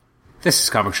This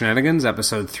is Comic Shenanigans,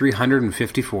 episode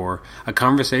 354, a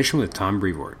conversation with Tom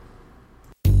Brevoort.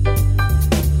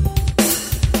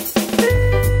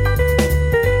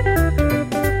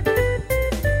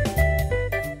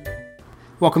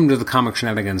 Welcome to the Comic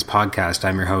Shenanigans podcast.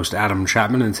 I'm your host, Adam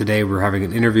Chapman, and today we're having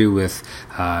an interview with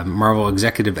Marvel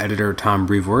executive editor Tom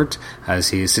Brevoort as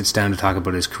he sits down to talk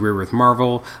about his career with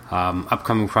Marvel,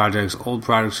 upcoming projects, old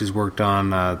projects he's worked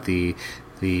on, the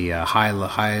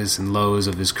highs and lows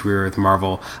of his career with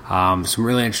Marvel. Some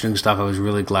really interesting stuff. I was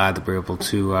really glad that we were able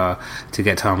to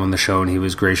get Tom on the show, and he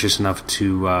was gracious enough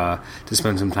to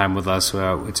spend some time with us.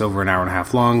 It's over an hour and a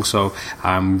half long, so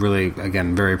I'm really,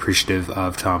 again, very appreciative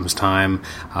of Tom's time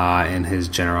and his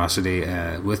generosity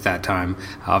with that time.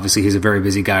 Obviously, he's a very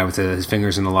busy guy with his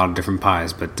fingers in a lot of different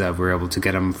pies, but we were able to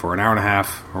get him for an hour and a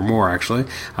half, or more actually,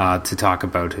 to talk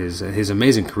about his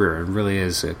amazing career. It really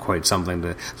is quite something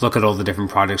to look at all the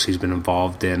different projects he's been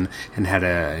involved in and had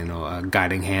a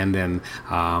guiding hand in.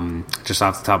 Just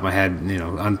off the top of my head,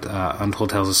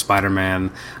 Untold Tales of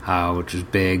Spider-Man, which is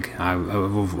big.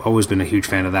 I've always been a huge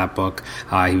fan of that book.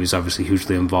 He was obviously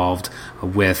hugely involved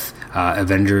with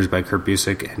Avengers by Kurt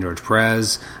Busiek and George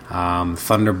Perez,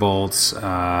 Thunderbolts,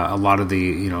 a lot of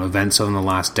the events in the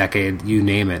last decade, you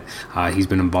name it, he's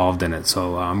been involved in it.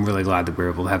 So I'm really glad that we're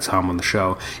able to have Tom on the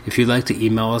show. If you'd like to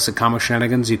email us at Comic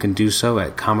Shenanigans, you can do so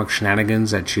at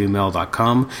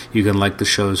comicshenanigans@gmail.com. You can like the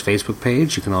show's Facebook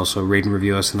page. You can also rate and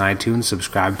review us on iTunes,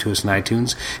 subscribe to us on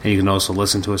iTunes, and you can also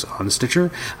listen to us on Stitcher.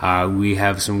 We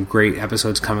have some great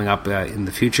episodes coming up in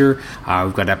the future.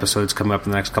 We've got episodes coming up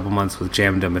in the next couple months with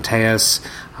Jam de Mateus.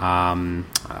 I'm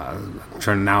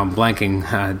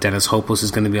blanking. Dennis Hopeless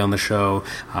is going to be on the show.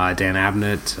 Dan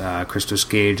Abnett, Christos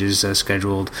Gage is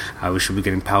scheduled. We should be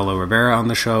getting Paolo Rivera on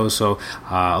the show. So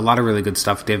a lot of really good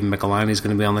stuff. David Michelini is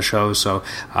going to be on the show. So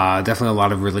definitely a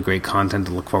lot of really great content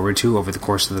to look forward to over the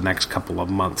course of the next couple of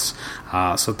months.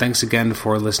 So thanks again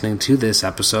for listening to this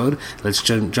episode. Let's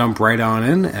jump right on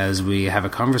in as we have a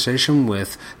conversation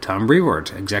with Tom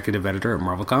Brevoort, executive editor at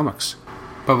Marvel Comics.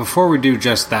 But before we do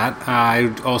just that,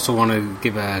 I also want to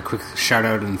give a quick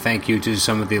shout-out and thank you to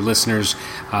some of the listeners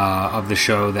of the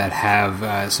show that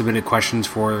have submitted questions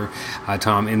for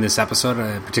Tom in this episode.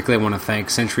 I particularly want to thank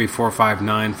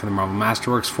Century459 for the Marvel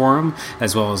Masterworks Forum,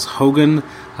 as well as Hogan,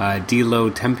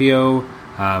 Dilo Tempio,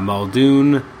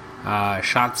 Muldoon,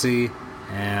 Shotzi,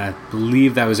 and I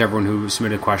believe that was everyone who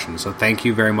submitted questions. So thank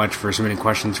you very much for submitting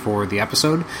questions for the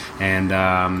episode. And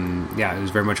it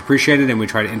was very much appreciated, and we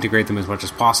try to integrate them as much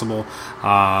as possible.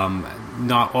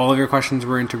 Not all of your questions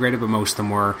were integrated, but most of them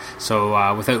were.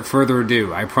 So without further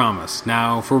ado, I promise,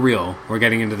 now for real, we're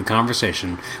getting into the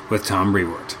conversation with Tom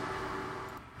Brevoort.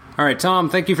 All right, Tom,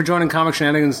 thank you for joining Comic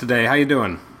Shenanigans today. How you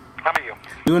doing? How are you?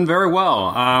 Doing very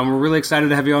well. We're really excited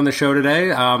to have you on the show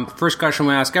today. First question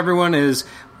we ask everyone is,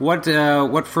 what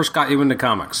first got you into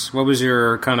comics? What was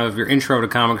your intro to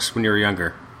comics when you were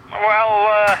younger?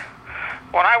 Well,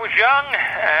 when I was young,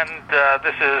 and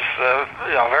this is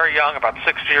very young, about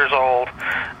 6 years old,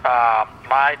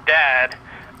 my dad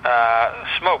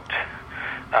smoked.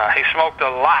 He smoked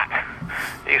a lot.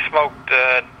 He smoked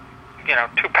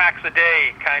 2 packs a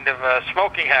day, kind of a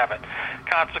smoking habit.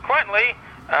 Consequently,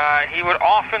 he would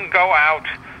often go out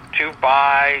to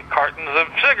buy cartons of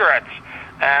cigarettes.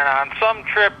 And on some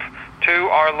trip to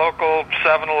our local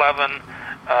 7-Eleven,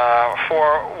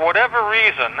 for whatever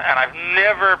reason, and I've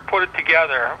never put it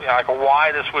together,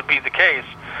 why this would be the case,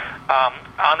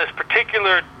 on this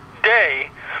particular day,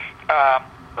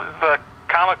 the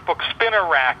comic book spinner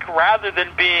rack, rather than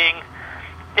being,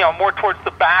 more towards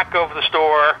the back of the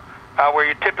store, where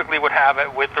you typically would have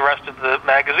it with the rest of the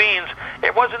magazines,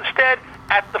 it was instead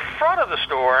at the front of the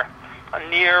store,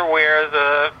 near where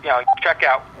the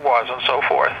checkout was and so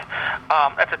forth.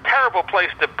 That's a terrible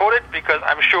place to put it, because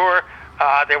I'm sure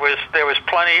there was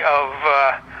plenty of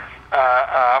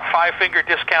five-finger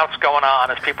discounts going on,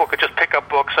 as people could just pick up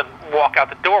books and walk out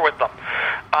the door with them.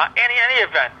 In any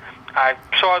event, I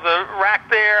saw the rack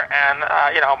there, and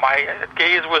my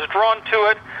gaze was drawn to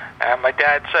it. And my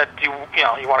dad said, "You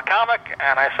want a comic?"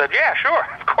 And I said, "Yeah, sure,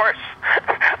 of course."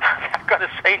 I'm not going to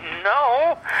say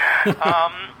no.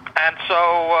 And so,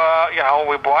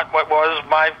 we bought what was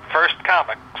my first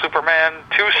comic, Superman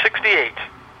 268.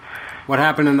 What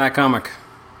happened in that comic?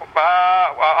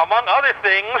 Among other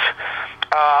things,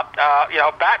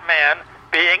 Batman,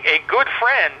 being a good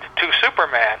friend to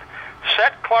Superman,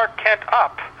 set Clark Kent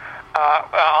up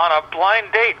on a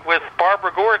blind date with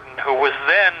Barbara Gordon, who was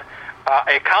then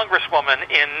a congresswoman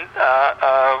in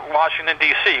Washington,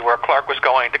 D.C., where Clark was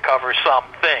going to cover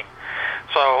something.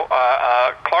 So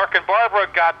Clark and Barbara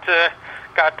got to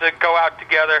go out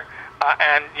together.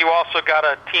 And you also got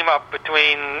a team up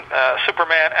between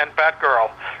Superman and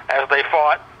Batgirl as they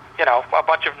fought, a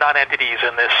bunch of non-entities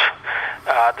in this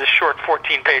short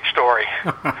 14-page story.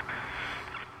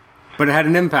 But it had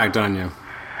an impact on you.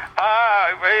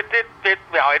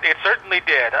 It certainly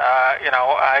did.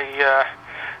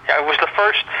 It was the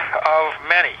first of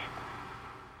many.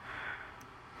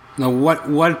 Now,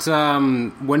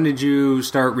 when did you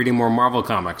start reading more Marvel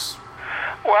comics?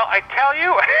 Well, I tell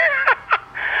you,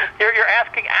 you're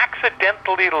asking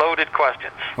accidentally loaded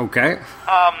questions. Okay.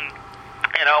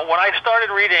 When I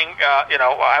started reading,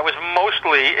 I was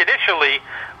initially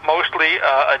mostly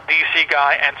a DC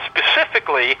guy, and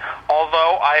specifically,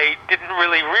 although I didn't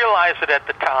really realize it at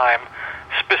the time,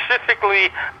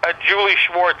 specifically a Julie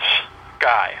Schwartz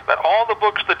guy. That all the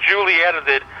books that Julie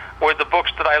edited were the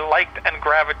books that I liked and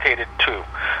gravitated to,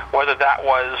 whether that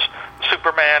was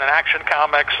Superman and Action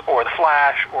Comics, or The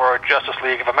Flash, or Justice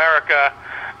League of America,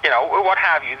 what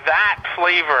have you. That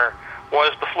flavor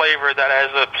was the flavor that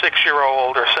as a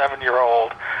 6-year-old or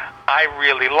 7-year-old I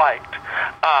really liked.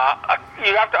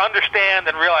 You have to understand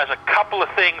and realize a couple of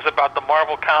things about the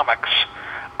Marvel Comics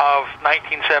of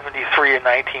 1973 and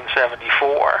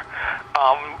 1974.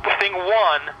 Thing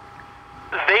one,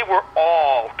 they were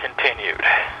all continued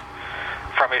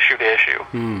from issue to issue,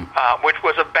 which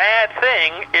was a bad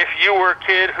thing if you were a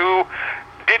kid who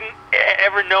didn't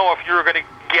ever know if you were going to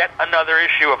get another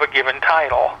issue of a given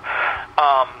title.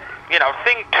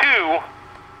 Thing two,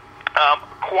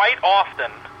 quite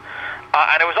often,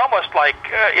 and it was almost like,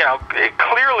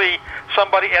 clearly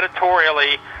somebody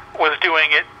editorially was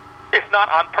doing it, if not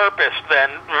on purpose, then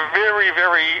very,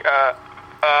 very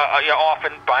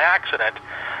often by accident,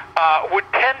 would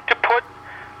tend to put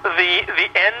the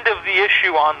end of the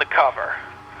issue on the cover.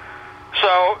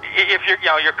 So if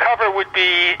your cover would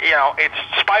be, it's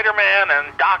Spider-Man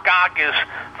and Doc Ock is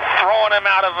throwing him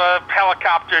out of a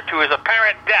helicopter to his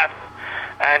apparent death,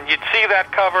 and you'd see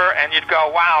that cover and you'd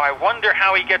go, wow, I wonder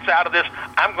how he gets out of this.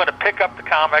 I'm going to pick up the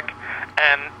comic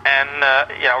and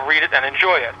read it and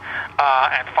enjoy it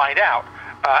and find out.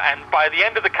 And by the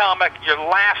end of the comic, your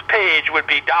last page would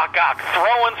be Doc Ock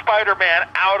throwing Spider-Man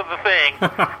out of the thing,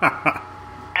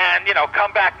 and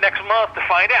come back next month to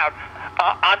find out.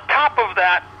 On top of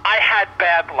that, I had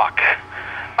bad luck,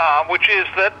 which is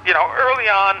that early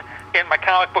on in my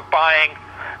comic book buying,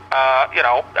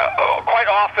 quite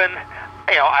often,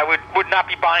 I would not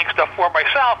be buying stuff for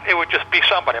myself. It would just be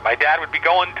somebody. My dad would be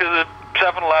going to the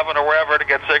 7-Eleven or wherever to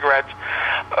get cigarettes,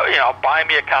 buy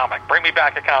me a comic, bring me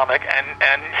back a comic,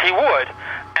 and he would.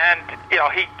 And,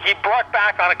 he brought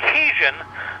back on occasion,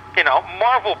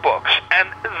 Marvel books. And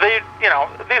they,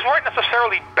 these weren't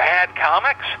necessarily bad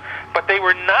comics, but they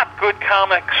were not good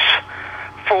comics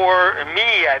for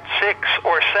me at 6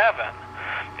 or 7.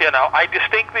 I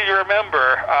distinctly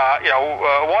remember,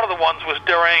 one of the ones was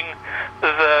during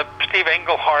the Steve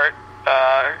Englehart,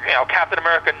 Captain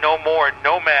America No More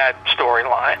Nomad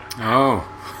storyline. Oh.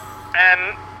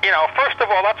 And, first of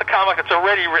all, that's a comic that's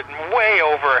already written way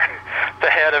over the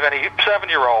head of any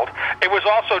 7-year-old. It was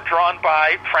also drawn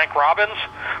by Frank Robbins,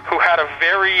 who had a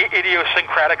very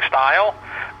idiosyncratic style,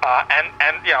 and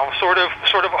sort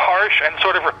of harsh and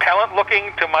sort of repellent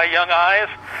looking to my young eyes.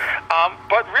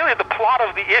 But really, the plot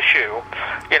of the issue,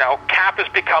 Cap has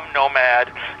become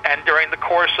Nomad, and during the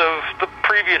course of the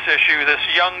previous issue, this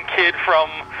young kid from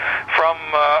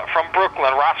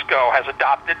Brooklyn, Roscoe, has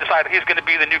decided he's going to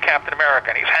be the new Captain America,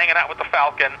 and he's hanging out with the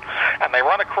Falcon, and they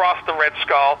run across the Red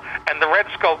Skull, and the Red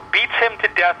Skull beats him to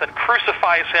death and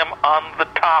crucifies him on the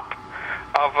top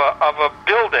of a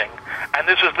building. And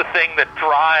this is the thing that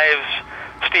drives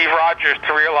Steve Rogers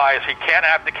to realize he can't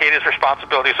abdicate his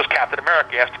responsibilities as Captain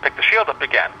America. He has to pick the shield up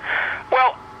again.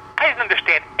 Well, I didn't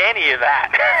understand any of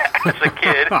that as a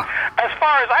kid. As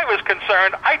far as I was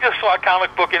concerned, I just saw a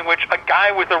comic book in which a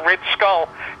guy with a red skull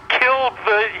killed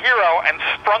the hero and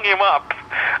strung him up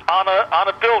on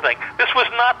a building. This was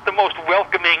not the most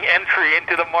welcoming entry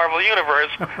into the Marvel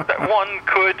Universe that one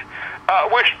could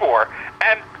wish for.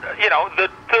 And,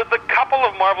 the couple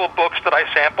of Marvel books that I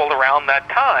sampled around that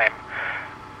time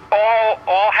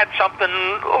all had something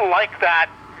like that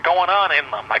going on in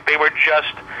them. Like they were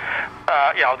just,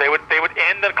 they would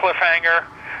end in a cliffhanger.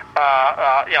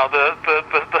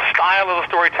 The style of the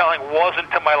storytelling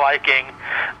wasn't to my liking,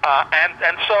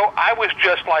 and so I was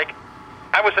just like,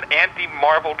 I was an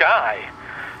anti-Marvel guy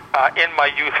in my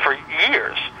youth for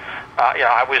years.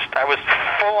 I was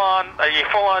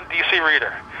a full-on DC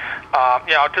reader.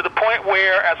 To the point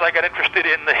where, as I got interested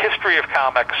in the history of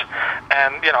comics,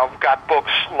 and got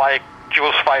books like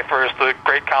Jules Pfeiffer's The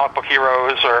Great Comic Book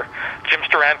Heroes or Jim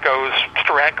Steranko's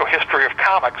Steranko History of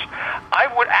Comics, I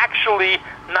would actually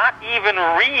not even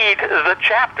read the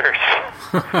chapters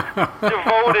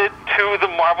devoted to the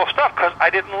Marvel stuff because I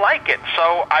didn't like it.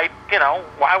 So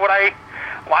why would I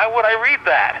read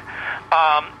that?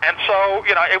 And so,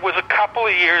 it was a couple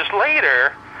of years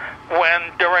later when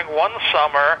during one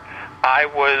summer I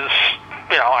was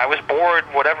bored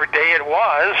whatever day it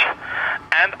was,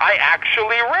 and I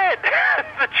actually read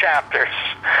the chapters,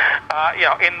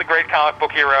 in The Great Comic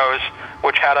Book Heroes,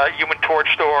 which had a Human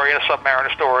Torch story, and a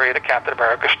Submariner story, and a Captain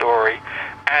America story,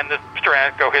 and the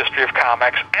Steranko History of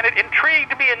Comics, and it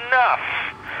intrigued me enough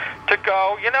to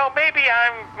go, maybe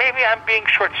I'm being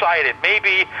short-sighted.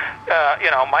 Maybe,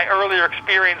 my earlier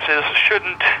experiences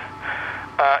shouldn't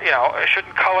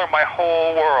color my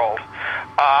whole world.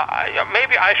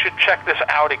 Maybe I should check this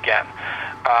out again.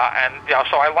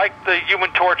 So I liked the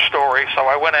Human Torch story, so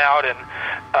I went out and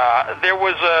there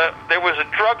was a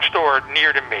drugstore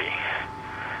near to me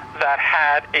that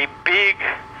had a big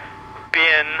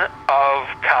bin of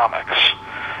comics.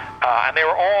 And they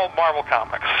were all Marvel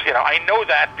comics. I know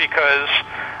that because,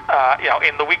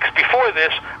 in the weeks before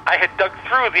this, I had dug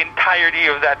through the entirety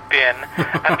of that bin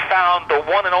and found the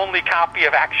one and only copy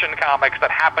of Action Comics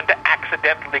that happened to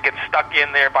accidentally get stuck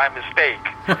in there by mistake,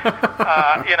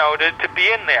 to be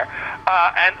in there.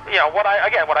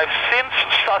 What I've since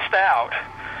sussed out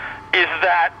is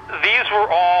that these were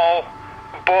all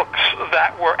books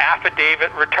that were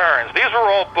affidavit returns. These were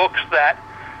all books that,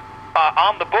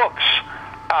 on the books,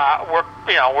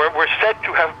 were said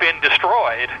to have been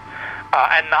destroyed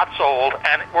and not sold,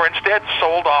 and were instead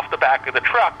sold off the back of the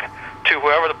truck to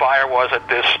whoever the buyer was at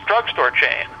this drugstore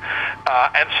chain.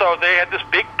 And so they had this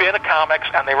big bin of comics,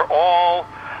 and they were all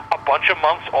a bunch of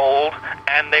months old,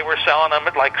 and they were selling them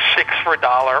at like $6 for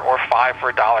 $1 or $5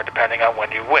 for $1, depending on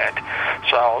when you went.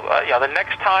 So, the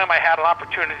next time I had an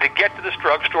opportunity to get to this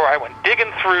drugstore, I went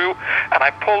digging through, and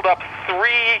I pulled up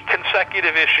 3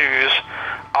 consecutive issues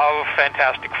of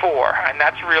Fantastic Four, and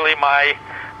that's really my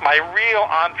real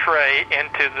entree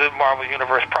into the Marvel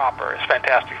Universe proper is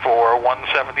Fantastic Four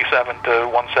 177 to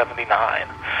 179.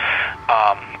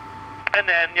 And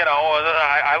then,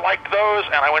 I liked those,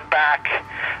 and I went back,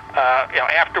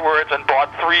 afterwards and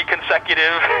bought 3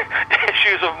 consecutive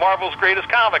issues of Marvel's Greatest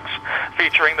Comics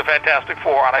featuring the Fantastic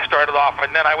Four, and I started off,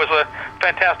 and then I was a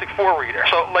Fantastic Four reader.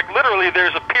 So, literally,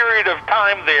 there's a period of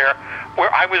time there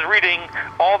where I was reading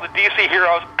all the DC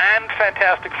heroes and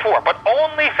Fantastic Four, but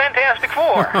only Fantastic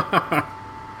Four.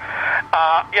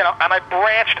 And I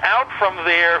branched out from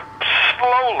there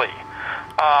slowly.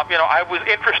 I was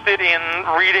interested in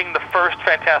reading the first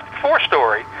Fantastic Four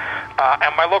story,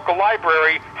 and my local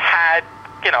library had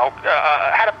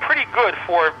a pretty good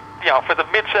for the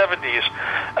mid-'70s,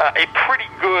 a pretty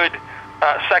good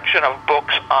section of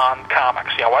books on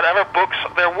comics. Whatever books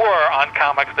there were on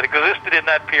comics that existed in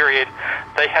that period,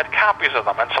 they had copies of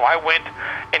them. And so I went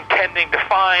intending to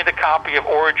find a copy of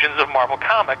Origins of Marvel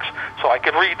Comics so I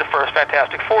could read the first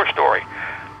Fantastic Four story.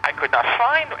 I could not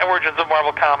find Origins of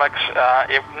Marvel Comics.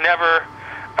 It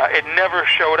never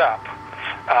showed up.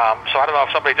 So I don't know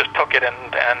if somebody just took it and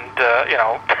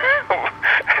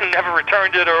never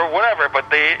returned it or whatever, but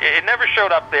it never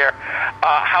showed up there.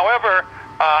 However,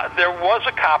 there was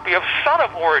a copy of Son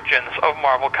of Origins of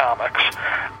Marvel Comics,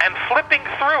 and flipping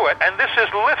through it, and this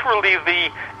is literally the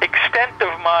extent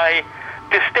of my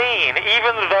disdain,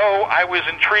 even though I was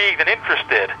intrigued and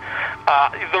interested,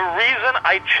 the reason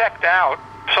I checked out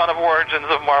Son of Origins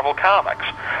of Marvel Comics,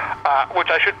 which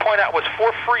I should point out was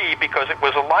for free because it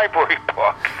was a library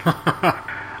book,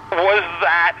 was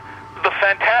that the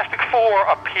Fantastic Four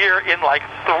appear in like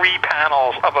 3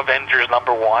 panels of Avengers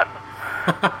 #1.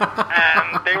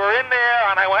 And they were in there,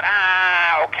 and I went,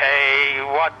 okay,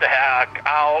 what the heck?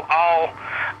 I'll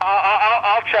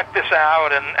check this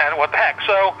out, and what the heck?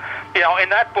 So, in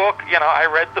that book, I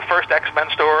read the first X-Men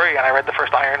story, and I read the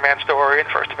first Iron Man story, and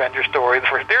the first Avengers story, the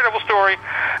first Daredevil story,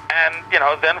 and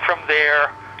then from there,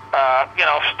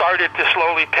 started to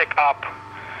slowly pick up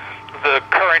the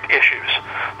current issues.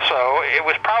 So it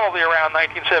was probably around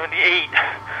 1978,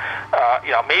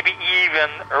 maybe even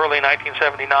early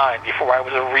 1979 before I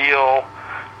was a real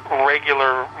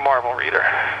regular Marvel reader.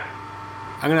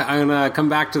 I'm gonna come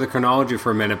back to the chronology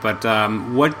for a minute, but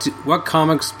what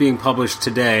comics being published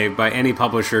today by any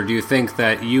publisher do you think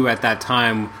that you at that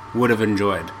time would have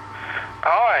enjoyed?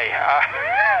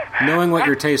 Knowing what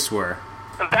your tastes were.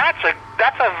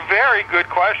 That's a very good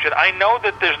question. I know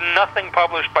that there's nothing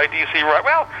published by DC.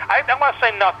 Well, I don't want to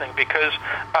say nothing because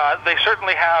they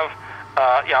certainly have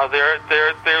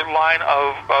their line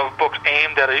of books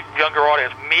aimed at a younger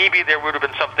audience. Maybe there would have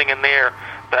been something in there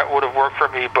that would have worked for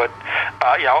me, but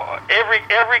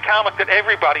every comic that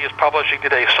everybody is publishing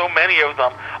today, so many of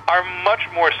them are much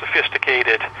more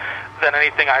sophisticated than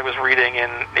anything I was reading in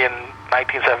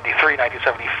 1973,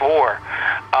 1974.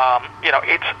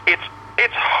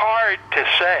 It's hard to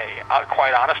say,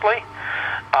 quite honestly.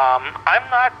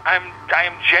 I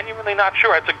am genuinely not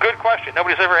sure. It's a good question.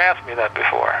 Nobody's ever asked me that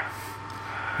before.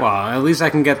 Well, at least I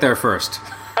can get there first.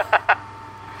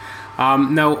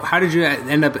 Now, how did you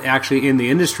end up actually in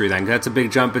the industry then? 'Cause that's a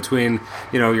big jump between,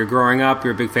 you're growing up,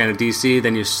 you're a big fan of DC,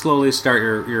 then you slowly start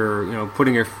your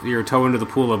putting your toe into the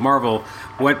pool of Marvel.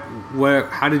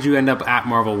 How did you end up at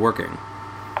Marvel working?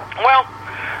 Well,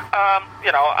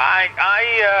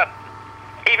 I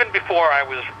even before I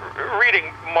was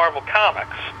reading Marvel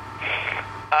comics,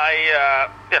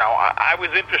 I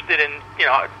was interested in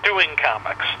doing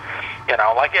comics.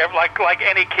 Like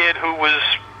any kid who was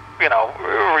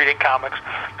reading comics,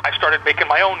 I started making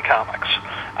my own comics.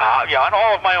 And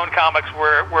all of my own comics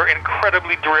were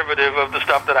incredibly derivative of the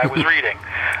stuff that I was reading.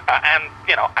 And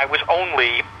I was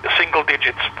only single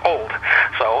digits old,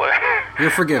 so you're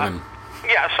forgiven.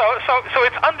 Yeah, so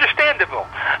it's understandable.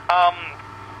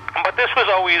 But this was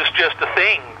always just a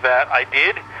thing that I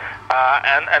did,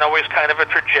 and always kind of a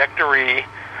trajectory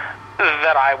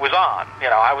that I was on.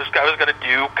 I was going to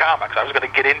do comics. I was going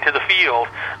to get into the field,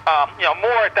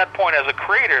 more at that point as a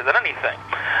creator than anything.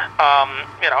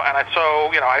 And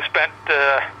I spent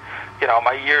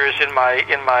my years in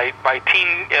my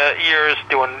teen years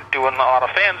doing a lot of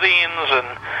fanzines and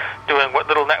doing what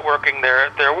little networking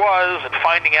there was, and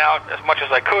finding out as much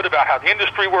as I could about how the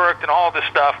industry worked and all this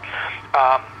stuff.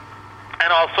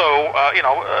 And also,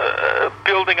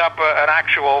 building up an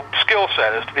actual skill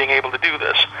set as to being able to do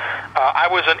this. I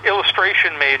was an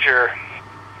illustration major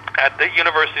at the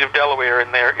University of Delaware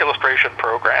in their illustration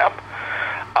program.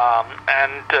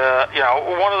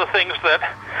 One of the things that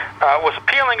was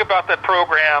appealing about that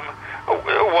program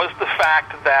was the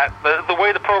fact that the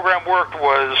way the program worked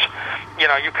was,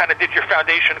 you kind of did your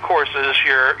foundation courses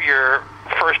your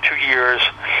first 2 years,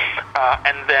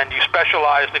 and then you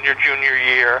specialized in your junior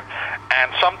year,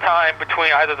 and sometime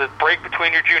between either the break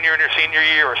between your junior and your senior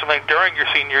year or something during your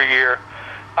senior year,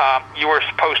 you were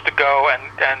supposed to go and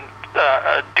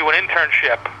do an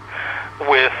internship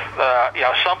with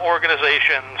some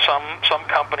organization, some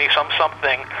company,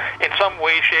 something in some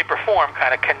way, shape, or form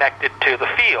kind of connected to the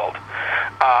field.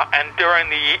 And during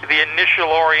the initial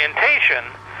orientation,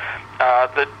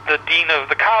 the dean of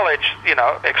the college,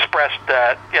 expressed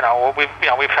that,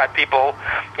 we've had people,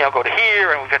 go to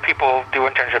here, and we've had people do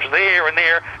internships there and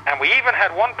there, and we even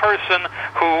had one person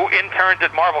who interned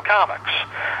at Marvel Comics.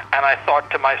 And I thought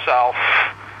to myself,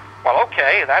 well,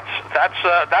 okay, that's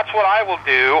what I will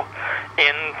do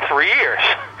in 3 years.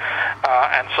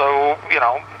 And so,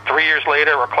 3 years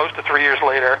later, or close to 3 years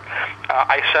later,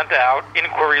 I sent out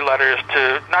inquiry letters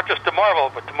to not just to Marvel,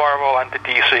 but to Marvel and to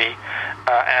DC.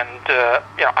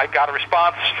 I got a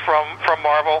response from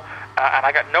Marvel, and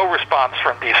I got no response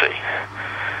from DC.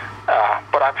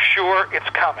 But I'm sure it's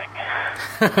coming.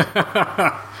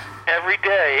 Every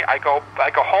day I go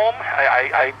home,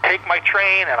 I take my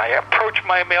train, and I approach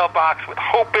my mailbox with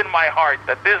hope in my heart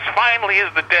that this finally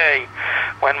is the day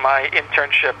when my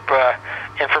internship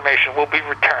information will be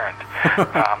returned.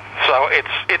 So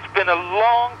it's been a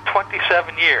long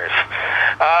 27 years.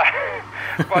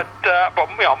 But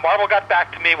Marvel got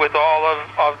back to me with all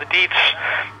of the deets,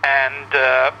 and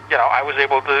I was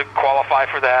able to qualify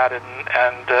for that,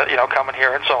 and come in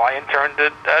here, and so I interned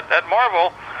at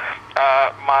Marvel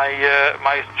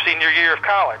my senior year of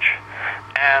college.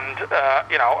 And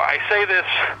I say this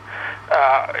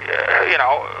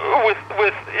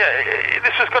with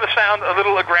this is going to sound a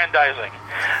little aggrandizing,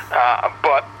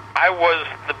 but I was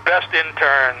the best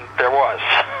intern there was.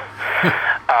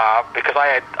 Because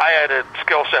I had a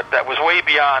skill set that was way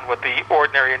beyond what the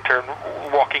ordinary intern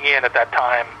walking in at that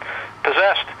time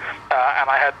possessed, and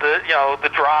I had the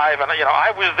drive, and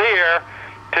I was there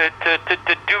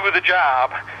to do the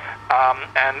job,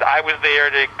 and I was there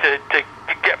to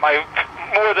get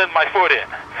more than my foot in.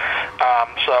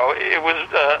 So it was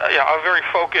a very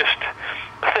focused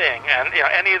thing, and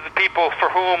any of the people for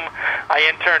whom I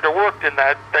interned or worked in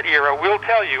that era will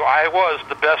tell you I was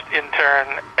the best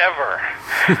intern ever.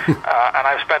 And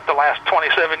I've spent the last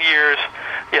 27 years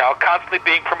constantly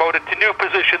being promoted to new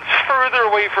positions further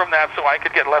away from that so I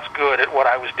could get less good at what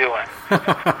I was doing.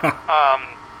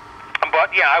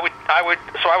 But yeah, I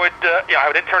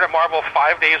would intern at Marvel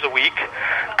 5 days a week,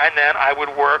 and then I would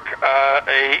work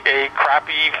a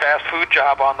crappy fast food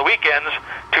job on the weekends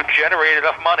to generate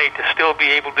enough money to still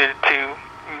be able to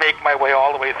make my way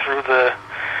all the way through the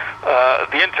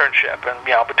internship. And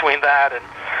between that and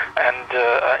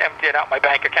emptying out my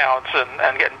bank accounts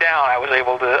and getting down, I was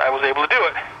able to do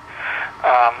it.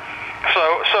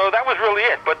 So that was really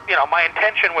it. But my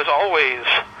intention was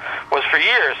for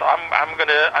years, I'm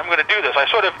gonna do this. I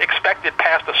sort of expected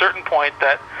past a certain point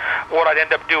that what I'd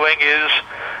end up doing is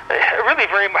really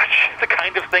very much the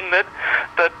kind of thing that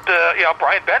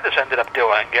Brian Bendis ended up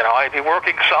doing. I'd be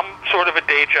working some sort of a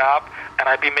day job, and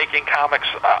I'd be making comics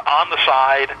on the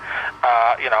side,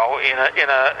 in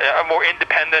a more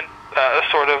independent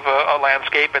sort of a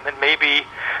landscape, and then maybe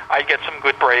I'd get some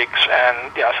good breaks,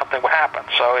 and something would happen.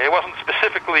 So it wasn't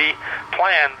specifically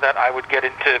planned that I would get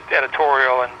into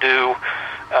editorial and do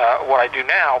what I do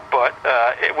now, but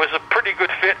it was a pretty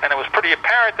good fit, and it was pretty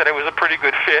apparent that it was a pretty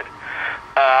good fit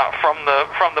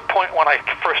from the point when I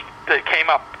first came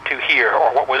up to here,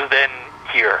 or what was then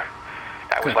here.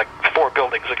 That was like 4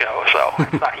 buildings ago, so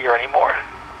it's not here anymore.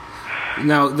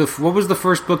 Now, what was the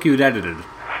first book you had edited?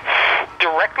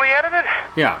 Directly edited?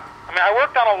 Yeah. I mean, I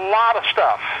worked on a lot of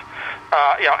stuff,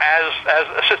 as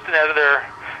assistant editor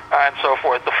and so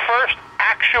forth. The first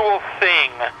actual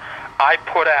thing I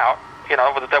put out,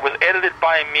 that was edited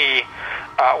by me,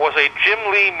 was a Jim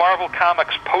Lee Marvel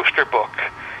Comics poster book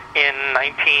in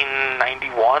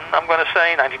 1991, I'm going to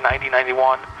say, 1990,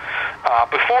 91.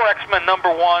 Before X-Men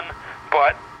 #1,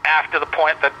 but after the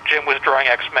point that Jim was drawing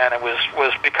X-Men and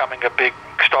was becoming a big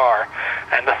star.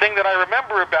 And the thing that I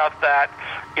remember about that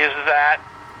is that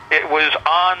it was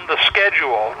on the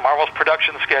schedule, Marvel's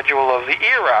production schedule of the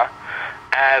era,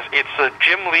 as it's a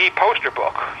Jim Lee poster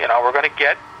book. We're going to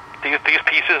get these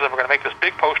pieces, and we're going to make this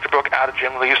big poster book out of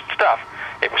Jim Lee's stuff.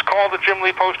 It was called the Jim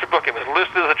Lee poster book. It was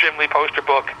listed as a Jim Lee poster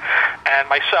book, and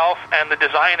myself and the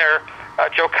designer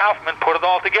Joe Kaufman put it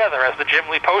all together as the Jim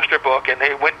Lee poster book, and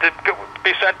they went to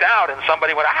be sent out, and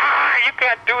somebody went, you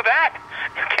can't do that.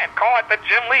 You can't call it the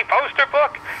Jim Lee poster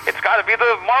book. It's got to be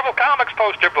the Marvel Comics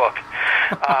poster book.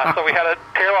 So we had to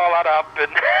tear all that up and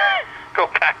go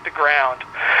back to ground.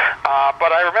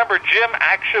 But I remember Jim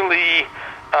actually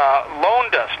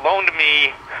loaned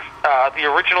me the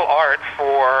original art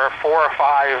for 4 or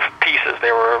 5 pieces.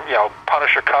 They were,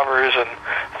 Punisher covers and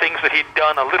things that he'd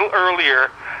done a little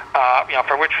earlier,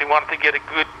 for which he wanted to get a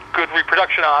good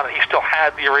reproduction on, and he still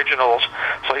had the originals,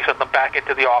 so he sent them back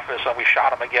into the office, and we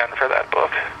shot them again for that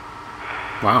book.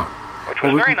 Wow. Which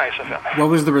was very nice of him. What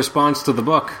was the response to the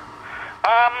book?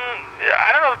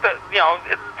 I don't know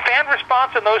if fan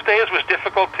response in those days was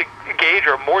difficult to gauge,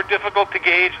 or more difficult to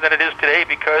gauge than it is today,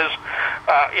 because,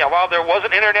 while there was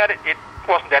an internet, it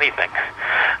wasn't anything.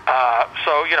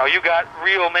 So, you got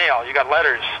real mail, you got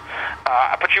letters,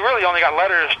 but you really only got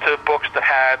letters to books that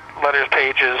had letters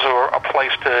pages or a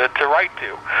place to write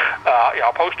to.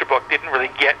 A poster book didn't really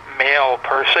get mail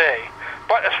per se.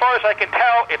 But as far as I can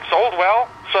tell, it sold well,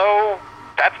 so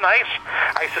that's nice.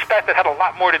 I suspect it had a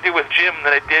lot more to do with Jim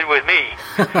than it did with me.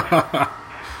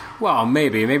 Well,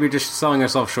 maybe just selling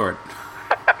yourself short.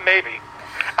 Maybe.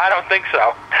 I don't think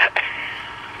so.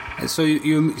 So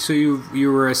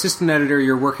you were assistant editor.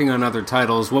 You're working on other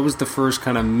titles. What was the first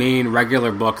kind of main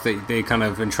regular book that they kind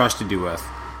of entrusted you with?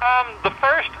 The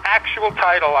first actual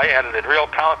title I edited, real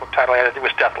comic book title I edited,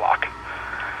 was Deathlock.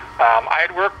 I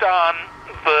had worked on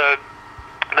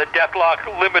the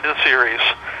Deathlock limited series,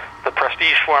 the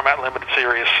Prestige format limited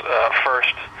series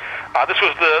first. This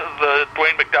was the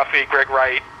Dwayne McDuffie, Greg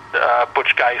Wright,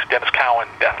 Butch Geist, Dennis Cowan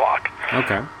Deathlock.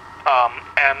 Okay.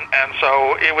 And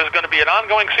so it was going to be an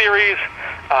ongoing series,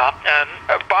 and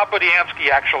Bob Budiansky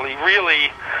actually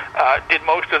really did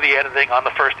most of the editing on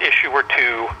the first issue or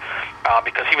 2,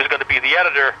 because he was going to be the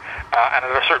editor, and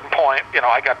at a certain point,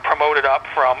 I got promoted up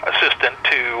from assistant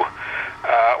to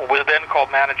what was then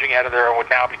called managing editor and would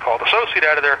now be called associate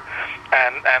editor,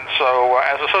 and so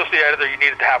as associate editor you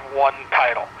needed to have one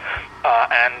title,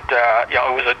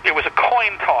 it was a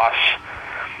coin toss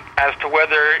as to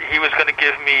whether he was going to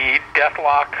give me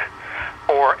Deathlock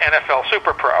or NFL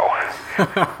Super Pro.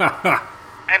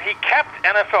 And he kept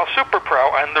NFL Super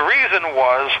Pro, and the reason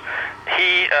was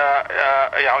it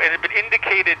had been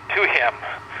indicated to him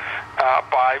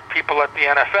by people at the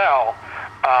NFL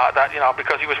that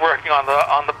because he was working on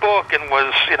the book and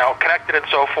was connected and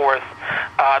so forth,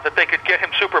 that they could get him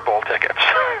Super Bowl tickets.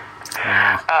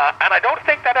 And I don't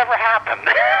think that ever happened.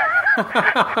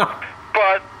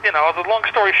 But the long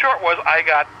story short was I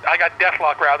got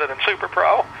Deathlock rather than Super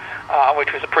Pro,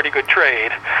 which was a pretty good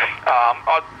trade.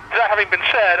 That having been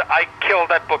said, I killed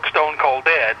that book stone cold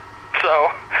dead,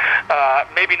 so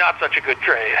maybe not such a good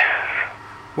trade.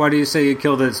 Why do you say you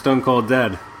killed it stone cold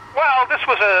dead? Well, this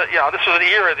was an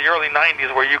era, the early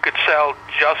 '90s, where you could sell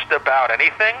just about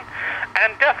anything,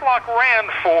 and Deathlock ran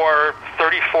for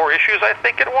 34 issues, I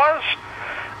think it was.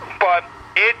 But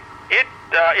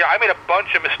I made a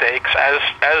bunch of mistakes,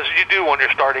 as you do when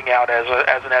you're starting out as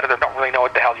an editor, don't really know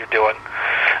what the hell you're doing.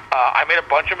 I made a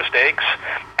bunch of mistakes,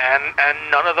 and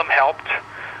none of them helped.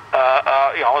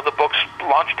 The book's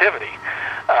longevity.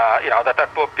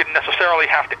 That book didn't necessarily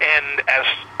have to end as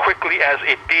quickly as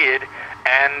it did,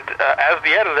 and as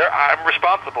the editor, I'm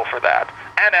responsible for that.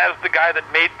 And as the guy that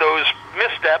made those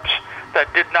missteps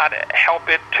that did not help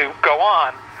it to go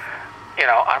on,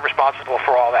 I'm responsible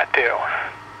for all that too.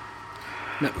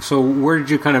 So where did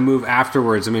you kind of move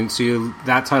afterwards? I mean,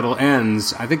 that title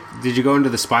ends. I think, did you go into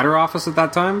the Spider office at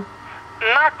that time?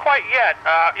 Not quite yet.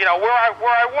 Where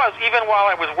I was, even while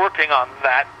I was working on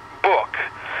that book,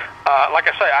 like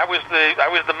I say, I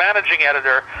was the managing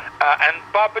editor, and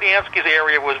Bob Budiansky's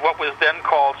area was what was then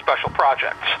called Special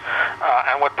Projects.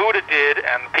 And what Buda did,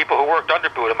 and people who worked under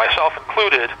Buda, myself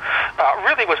included,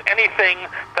 really was anything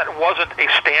that wasn't a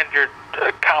standard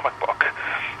comic book.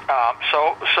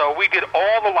 So we did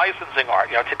all the licensing art.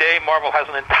 Today Marvel has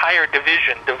an entire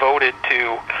division devoted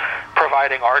to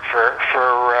providing art for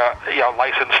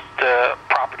licensed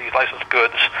properties, licensed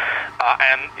goods.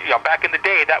 And back in the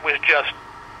day, that was just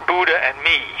Buda and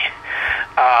me.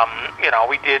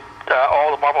 We did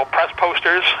all the Marvel press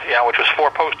posters, which was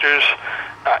 4 posters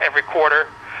every quarter.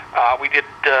 We did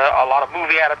a lot of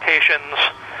movie adaptations,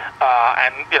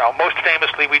 and most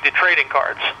famously, we did trading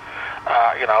cards.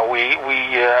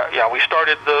 We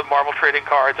started the Marvel trading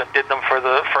cards and did them for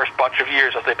the first bunch of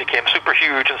years as they became super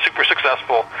huge and super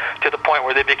successful, to the point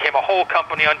where they became a whole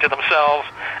company unto themselves,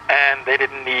 and they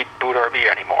didn't need Buda or me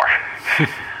anymore.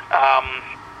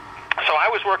 So I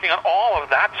was working on all of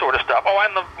that sort of stuff. Oh,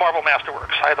 and the Marvel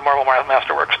Masterworks. I had the Marvel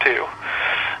Masterworks too.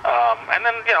 And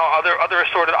then other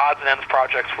assorted odds and ends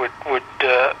projects would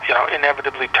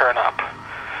inevitably turn up.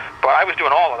 But I was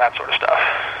doing all of that sort of stuff.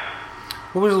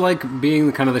 What was it like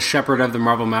being kind of the shepherd of the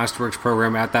Marvel Masterworks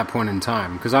program at that point in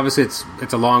time? Because obviously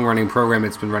it's a long-running program.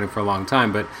 It's been running for a long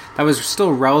time, but that was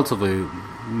still relatively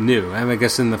new. I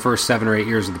guess in the first 7 or 8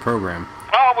 years of the program.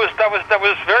 Oh, that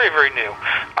was very, very new.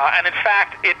 And in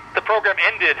fact, the program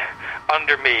ended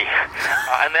under me,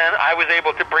 and then I was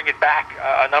able to bring it back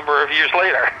a number of years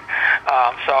later.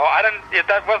 So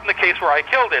that wasn't the case where I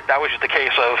killed it. That was just the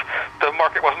case of the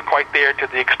market wasn't quite there to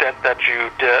the extent that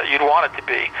you'd want it to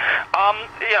be.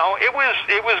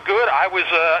 It was good. I was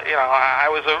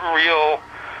a real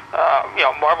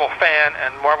Marvel fan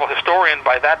and Marvel historian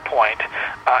by that point,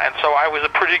 and so I was a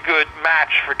pretty good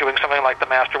match for doing something like the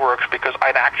Masterworks, because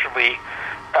I'd actually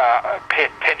pay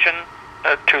attention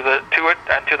to it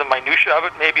and to the minutia of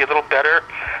it, maybe a little better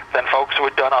than folks who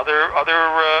had done other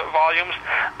volumes.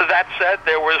 That said,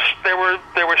 there were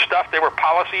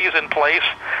policies in place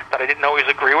that I didn't always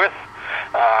agree with,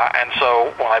 and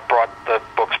so when I brought the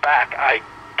books back, I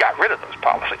got rid of those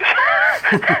policies.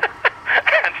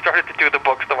 And started to do the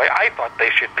books the way I thought they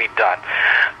should be done.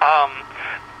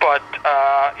 But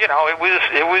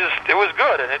it was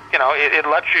good, and it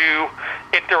let you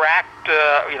interact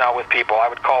with people. I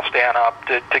would call Stan up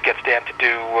to get Stan to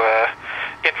do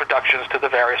introductions to the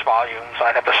various volumes.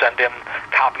 I'd have to send him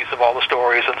copies of all the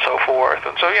stories and so forth.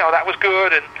 And so that was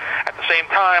good. And at the same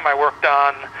time, I worked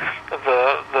on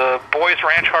the Boys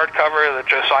Ranch hardcover, the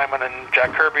Joe Simon and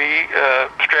Jack Kirby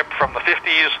strip from the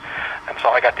 50s, and so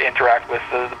I got to interact with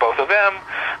the both of them.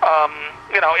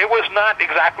 It was not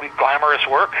exactly glamorous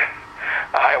work.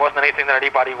 It wasn't anything that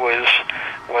anybody was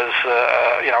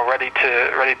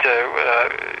ready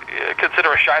to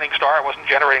consider a shining star. It wasn't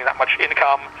generating that much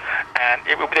income, and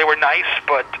they were nice,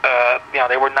 but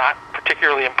they were not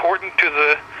particularly important to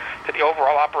the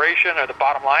overall operation or the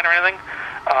bottom line or anything.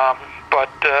 But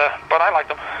I liked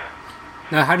them.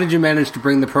 Now, how did you manage to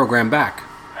bring the program back?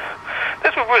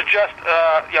 This was just,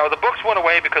 the books went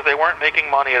away because they weren't making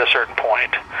money at a certain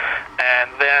point.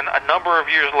 And then a number of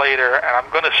years later, and I'm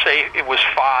going to say it was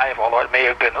 5, although it may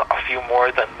have been a few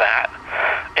more than that,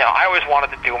 I always wanted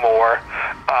to do more.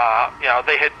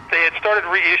 They had started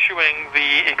reissuing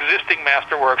the existing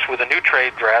Masterworks with a new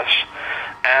trade dress.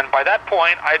 And by that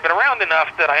point, I'd been around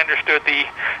enough that I understood the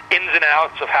ins and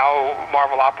outs of how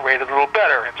Marvel operated a little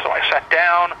better. And so I sat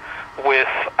down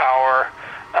with our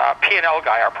P&L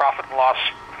guy, our profit and loss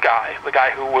guy, the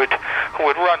guy who would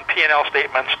run P&L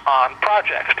statements on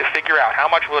projects to figure out how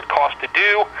much will it cost to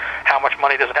do, how much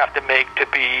money does it have to make to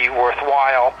be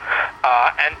worthwhile,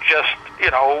 and just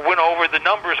went over the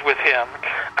numbers with him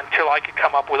until I could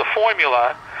come up with a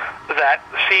formula that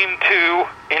seemed to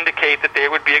indicate that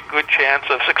there would be a good chance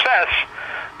of success.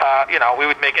 We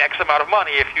would make X amount of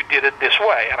money if you did it this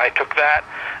way. And I took that,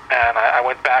 and I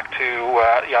went back to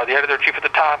the editor-in-chief at the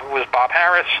time, who was Bob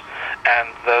Harris, and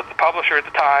the publisher at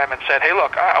the time, and said, "Hey,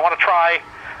 look, I want to try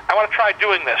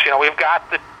doing this. We've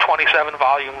got the 27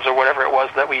 volumes or whatever it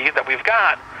was that we've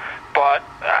got, but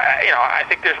I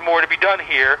think there's more to be done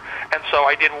here." And so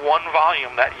I did one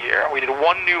volume that year. We did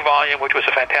one new volume, which was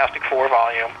a Fantastic Four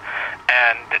volume,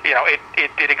 and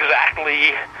it did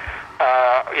exactly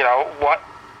what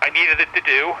I needed it to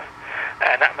do,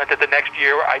 and that meant that the next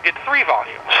year I did 3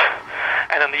 volumes.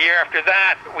 And then the year after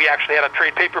that, we actually had a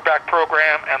trade paperback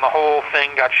program, and the whole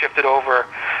thing got shifted over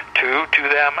to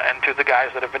them and to the guys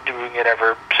that have been doing it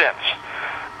ever since.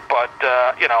 But,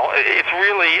 it's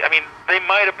really, they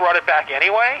might have brought it back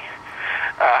anyway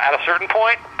at a certain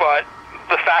point, but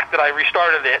the fact that I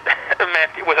restarted it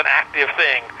meant it was an active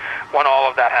thing when all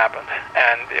of that happened.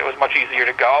 And it was much easier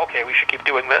to go, okay, we should keep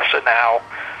doing this, and now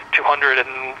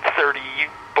 230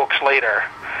 books later,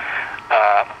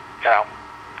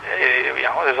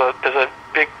 there's a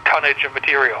big tonnage of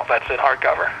material that's in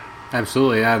hardcover.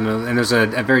 Absolutely, yeah. And there's a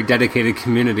very dedicated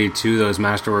community to those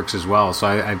masterworks as well. So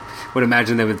I would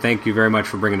imagine they would thank you very much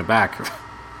for bringing it back.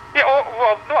 Yeah,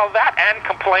 well, that and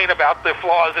complain about the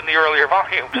flaws in the earlier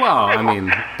volumes. Well,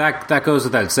 that goes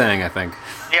without saying, I think.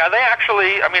 Yeah, they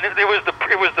actually,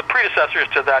 it was the predecessors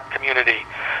to that community.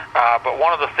 But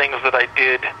one of the things that I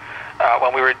did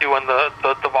when we were doing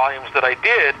the volumes that I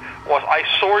did was I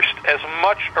sourced as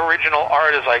much original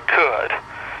art as I could.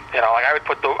 I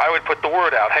would put the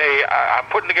word out. Hey, I'm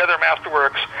putting together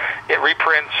Masterworks. It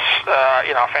reprints,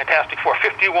 Fantastic Four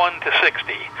 51 to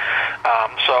 60.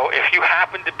 So if you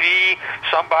happen to be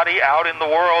somebody out in the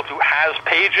world who has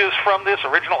pages from this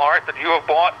original art that you have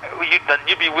bought, then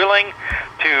you'd be willing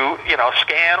to,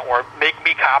 scan or make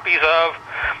me copies of.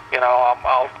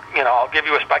 I'll give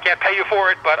you I can't pay you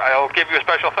for it, but I'll give you a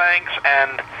special thanks,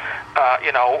 and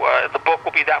the book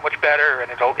will be that much better,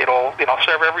 and it'll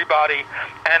serve everybody.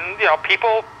 And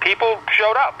people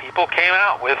showed up. People came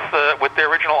out with their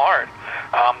original art.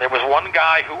 There was one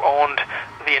guy who owned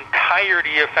the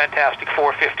entirety of Fantastic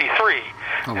Four 53.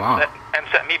 Oh, wow. And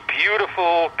sent me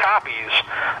beautiful copies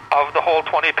of the whole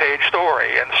 20-page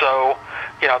story. And so,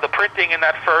 the printing in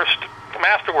that first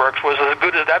Masterworks was as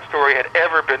good as that story had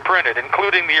ever been printed,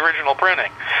 including the original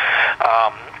printing.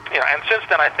 And since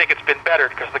then, I think it's been better,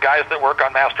 because the guys that work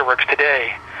on Masterworks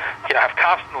today, have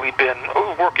constantly been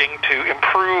working to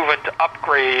improve and to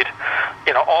upgrade,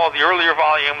 all of the earlier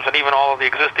volumes and even all of the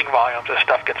existing volumes as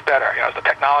stuff gets better. As the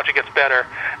technology gets better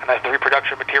and as the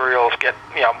reproduction materials get,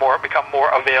 become more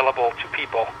available to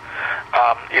people,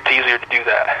 it's easier to do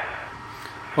that.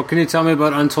 Well, can you tell me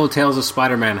about Untold Tales of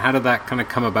Spider-Man? How did that kind of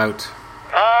come about?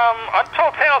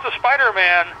 Untold Tales of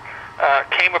Spider-Man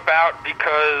came about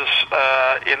because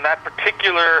in that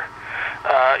particular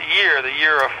year, the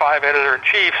year of 5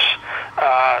 editor-in-chiefs,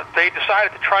 they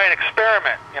decided to try an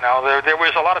experiment. There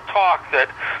was a lot of talk that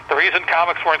the reason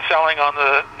comics weren't selling on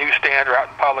the newsstand or out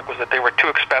in public was that they were too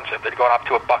expensive. They'd gone up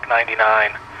to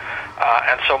 $1.99.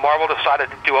 And so Marvel decided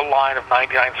to do a line of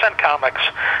 99-cent comics,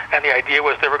 and the idea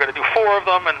was they were going to do 4 of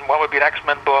them, and one would be an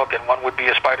X-Men book, and one would be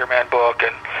a Spider-Man book,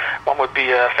 and one would be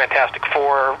a Fantastic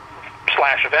Four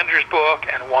 / Avengers book,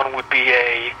 and one would be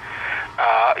a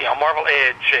Marvel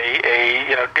Edge,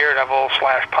 a Daredevil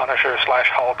 / Punisher /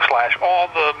 Hulk / all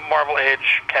the Marvel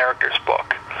Edge characters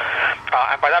book.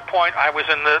 And by that point, I was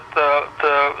in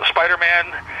the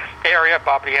Spider-Man area.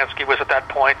 Bob Diansky was at that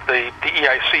point the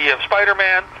EIC of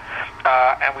Spider-Man,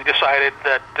 and we decided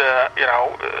that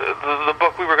the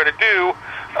book we were going to do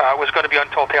was going to be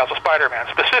Untold Tales of Spider-Man.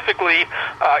 Specifically,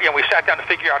 we sat down to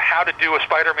figure out how to do a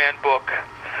Spider-Man book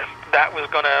that was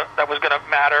gonna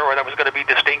matter, or that was gonna be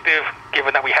distinctive,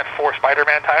 given that we had 4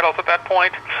 Spider-Man titles at that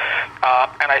point.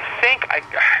 And I think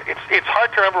it's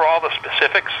hard to remember all the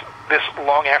specifics this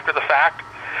long after the fact.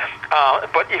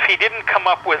 But if he didn't come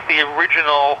up with the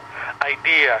original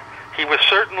idea, he was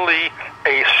certainly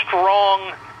a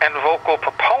strong and vocal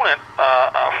proponent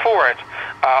for it.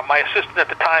 My assistant at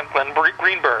the time, Glenn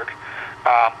Greenberg,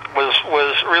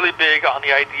 was really big on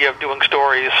the idea of doing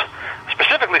stories,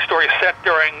 specifically stories set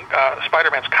during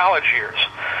Spider-Man's college years.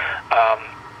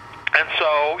 And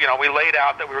so, we laid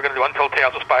out that we were going to do Untold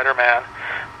Tales of Spider-Man,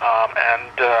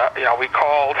 and we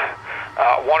called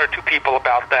 1 or 2 people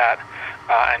about that.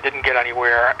 and didn't get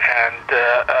anywhere. And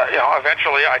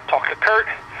eventually I talked to Kurt,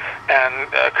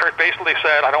 and Kurt basically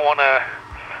said, I don't want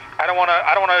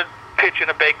to pitch in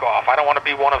a bake-off. I don't want to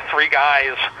be one of three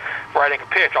guys writing a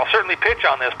pitch. I'll certainly pitch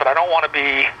on this, but I don't want to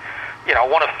be,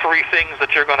 one of three things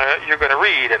that you're gonna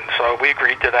read. And so we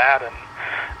agreed to that, and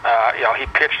he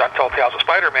pitched Untold Tales of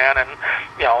Spider-Man, and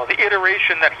the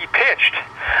iteration that he pitched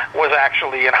was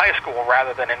actually in high school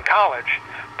rather than in college,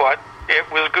 but it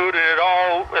was good, and it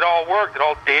all worked. It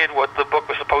all did what the book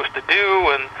was supposed to do,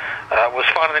 and was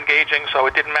fun and engaging. So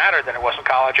it didn't matter that it wasn't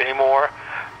college anymore.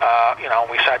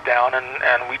 We sat down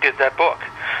and we did that book.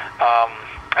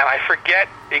 And I forget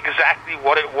exactly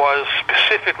what it was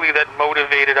specifically that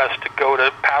motivated us to go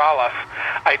to Pat Olliffe.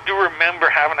 I do remember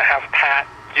having to have Pat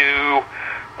do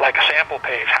like a sample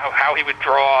page, how he would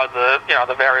draw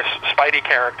the various Spidey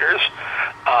characters,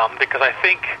 because I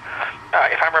think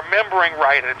if I'm remembering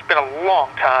right, and it's been a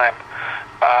long time,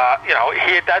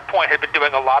 he at that point had been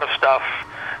doing a lot of stuff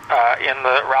in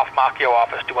the Ralph Macchio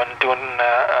office, doing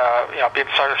being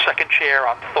sort of second chair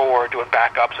on Thor, doing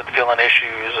backups and filling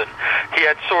issues, and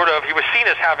he was seen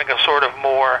as having a sort of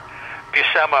more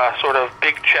Buscema, sort of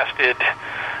big-chested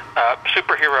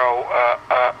superhero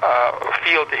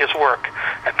feel to his work,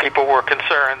 and people were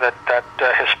concerned that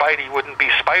his Spidey wouldn't be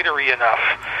spidery enough,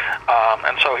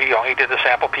 and so he did the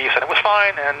sample piece, and it was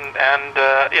fine,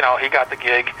 and he got the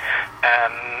gig,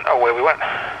 and away we went.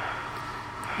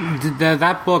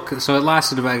 That book, so it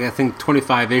lasted about, I think,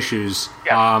 25 issues.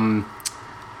 Yeah.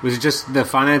 Was it just the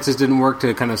finances didn't work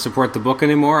to kind of support the book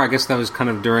anymore? I guess that was kind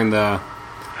of during the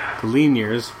lean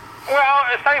years. Well,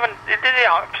 it's not even,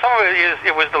 some of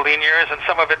it was the lean years, and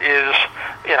some of it is,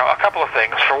 a couple of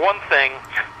things. For one thing,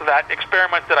 that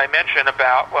experiment that I mentioned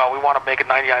about, we want to make a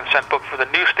 99-cent book for the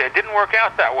newsstand didn't work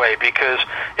out that way, because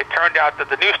it turned out that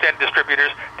the newsstand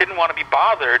distributors didn't want to be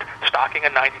bothered stocking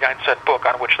a 99-cent book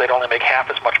on which they'd only make half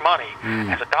as much money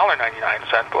as a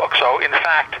 $1.99 book. So, in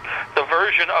fact, the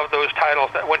version of those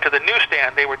titles that went to the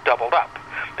newsstand, they were doubled up.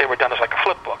 They were done as like a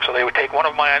flip book. So they would take one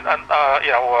of my,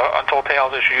 Untold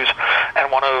Tales issues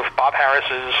and one of Bob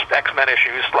Harris's X-Men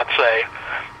issues, let's say,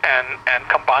 and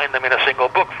combine them in a single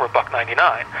book for $1.99.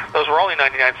 Those were only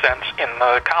 99 cents in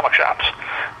the comic shops.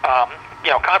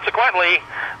 Consequently,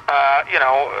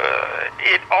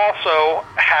 it also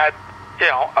had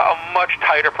a much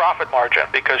tighter profit margin,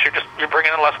 because you're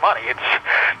bringing in less money. It's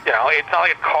not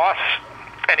like it costs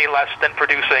any less than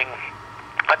producing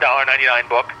a $1.99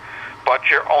 book, but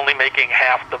you're only making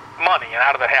half the money, and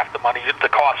out of that half the money, the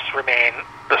costs remain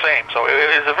the same. So it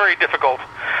is a very difficult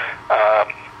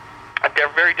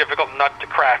nut to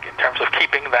crack in terms of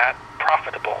keeping that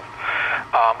profitable.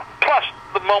 Plus,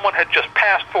 the moment had just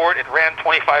passed for it. It ran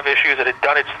 25 issues. It had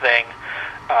done its thing.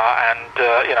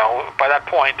 By that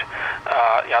point,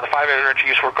 the 5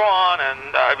 editor-in-chiefs were gone,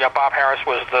 and Bob Harris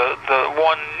was the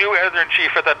one new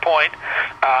editor-in-chief at that point,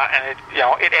 and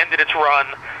it ended its run,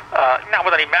 not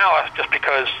with any malice, just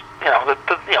because it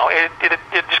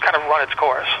just kind of run its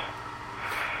course.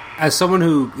 As someone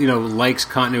who likes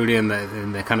continuity and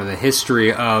the kind of the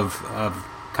history of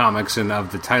comics and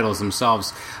of the titles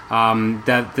themselves,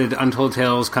 that did Untold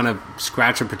Tales kind of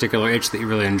scratch a particular itch that you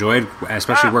really enjoyed,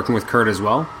 especially working with Kurt as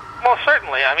well? Well,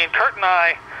 certainly. I mean, Kurt and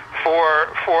I,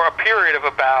 for a period of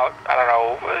about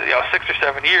 6 or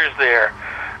 7 years there,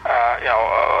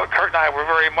 Kurt and I were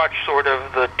very much sort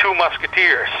of the two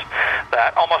musketeers.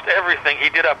 That almost everything he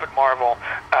did up at Marvel,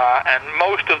 and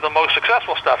most of the most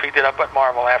successful stuff he did up at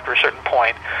Marvel after a certain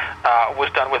point,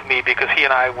 was done with me, because he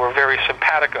and I were very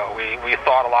simpatico. We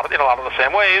thought in a lot of the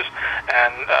same ways,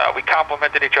 and we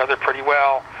complemented each other pretty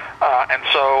well. And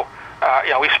so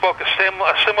we spoke a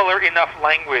similar enough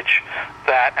language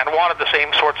and wanted the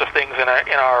same sorts of things in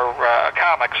our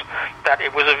comics, that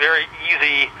it was a very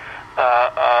easy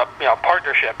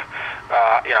partnership.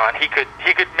 And he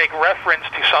could make reference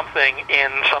to something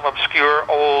in some obscure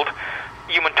old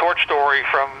Human Torch story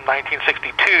from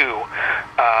 1962,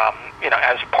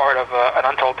 as part of an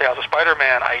Untold Tales of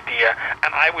Spider-Man idea,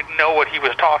 and I would know what he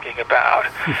was talking about.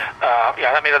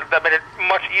 That made it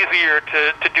much easier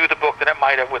to do the book than it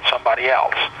might have with somebody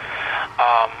else.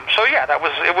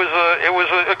 It was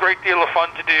a great deal of fun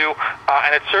to do,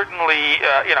 and it certainly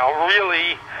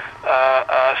really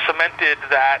cemented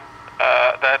that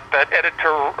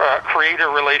editor-creator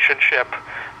relationship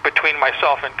between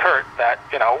myself and Kurt that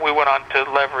we went on to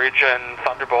leverage in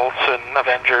Thunderbolts and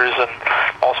Avengers and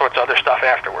all sorts of other stuff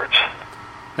afterwards.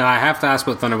 Now, I have to ask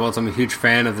about Thunderbolts. I'm a huge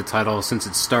fan of the title since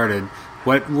it started.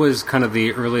 What was kind of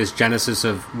the earliest genesis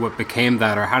of what became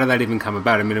that, or how did that even come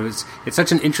about? I mean, it's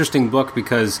such an interesting book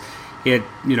because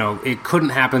it couldn't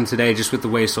happen today just with the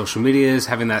way social media is,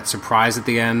 having that surprise at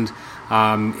the end.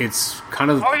 It's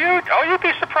kind of... you'd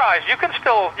be surprised. You could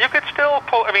still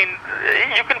pull,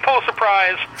 you can pull a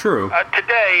surprise. True.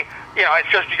 Today, it's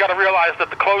just, you got to realize that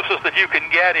the closest that you can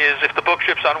get is if the book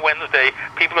ships on Wednesday,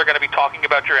 people are going to be talking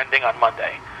about your ending on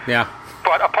Monday. Yeah.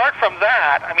 But apart from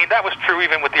that, that was true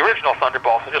even with the original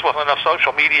Thunderbolts. There just wasn't enough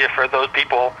social media for those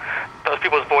people's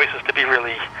voices to be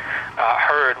really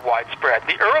heard widespread.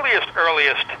 The earliest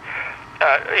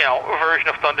version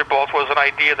of Thunderbolts was an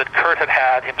idea that Kurt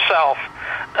had himself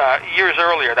years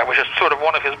earlier. That was just sort of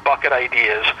one of his bucket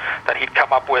ideas that he'd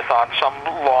come up with on some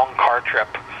long car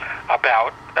trip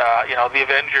about the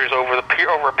Avengers over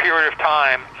a period of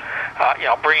time.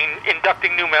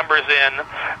 Inducting new members in,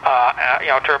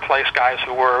 to replace guys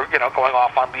who were, going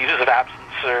off on leaves of absence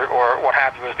or what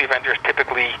have you, as the Avengers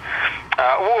typically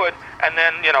would. And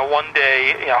then, one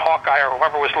day, Hawkeye or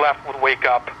whoever was left would wake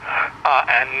up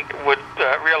and would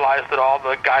realize that all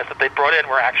the guys that they brought in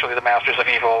were actually the Masters of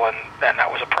Evil, and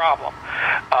that was a problem.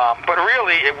 But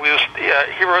really, it was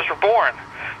Heroes Reborn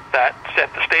that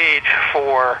set the stage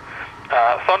for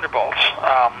Thunderbolts.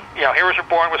 Heroes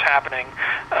Reborn was happening.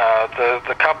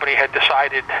 The company had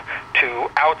decided to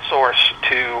outsource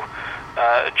to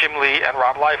Jim Lee and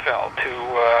Rob Liefeld to,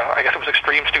 I guess it was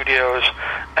Extreme Studios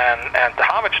and the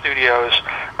Homage Studios,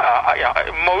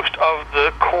 most of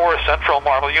the core central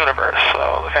Marvel universe.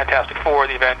 So the Fantastic Four,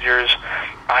 the Avengers,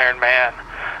 Iron Man,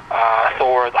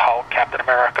 Thor, the Hulk, Captain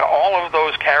America, all of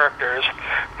those characters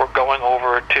were going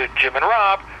over to Jim and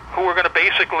Rob, who were going to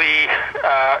basically,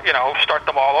 start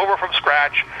them all over from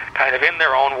scratch, kind of in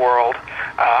their own world.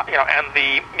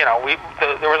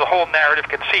 There was a whole narrative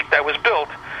conceit that was built,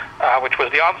 which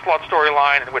was the Onslaught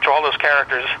storyline, in which all those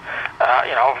characters,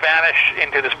 vanish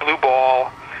into this blue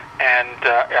ball. And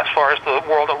as far as the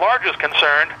world at large is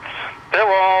concerned, they're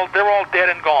all dead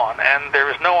and gone, and there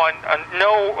is no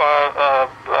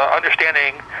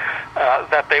understanding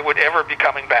that they would ever be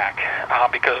coming back,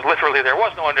 because literally there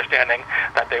was no understanding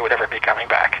that they would ever be coming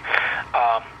back.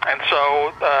 And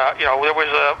so there was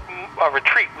a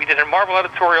retreat. We did a Marvel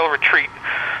editorial retreat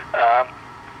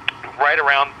right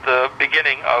around the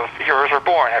beginning of Heroes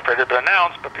Reborn, after it had been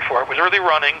announced, but before it was really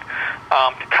running,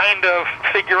 to kind of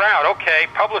figure out, okay,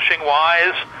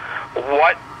 publishing-wise,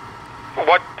 what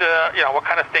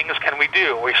kind of things can we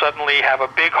do? We suddenly have a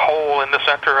big hole in the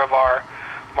center of our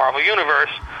Marvel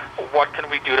Universe. What can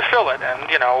we do to fill it? And,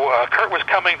 Kurt was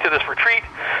coming to this retreat,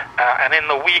 and in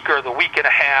the week or the week and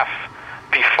a half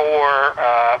before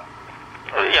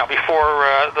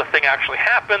the thing actually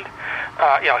happened,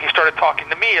 he started talking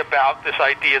to me about this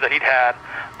idea that he'd had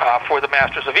for the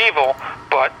Masters of Evil,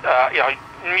 but,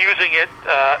 using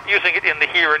it in the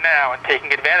here and now, and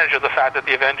taking advantage of the fact that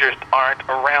the Avengers aren't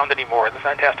around anymore, the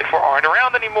Fantastic Four aren't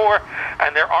around anymore,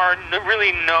 and there are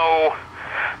really no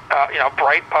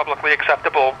bright, publicly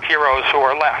acceptable heroes who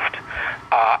are left.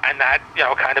 And that,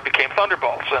 kind of became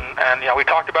Thunderbolts. And we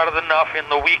talked about it enough in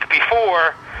the week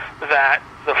before that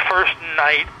the first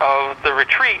night of the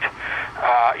retreat,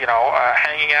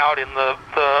 hanging out in the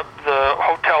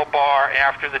hotel bar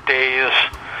after the day's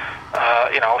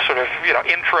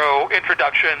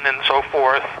introduction and so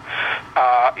forth,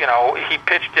 he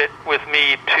pitched it with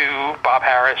me to Bob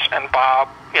Harris, and Bob,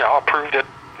 approved it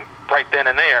right then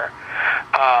and there.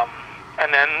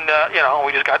 And then,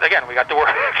 we got to work,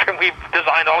 and we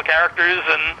designed all the characters,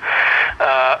 and,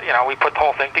 we put the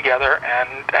whole thing together,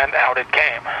 and out it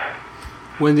came.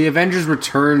 When the Avengers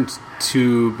returned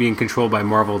to being controlled by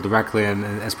Marvel directly, and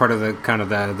as part of the kind of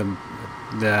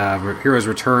the Heroes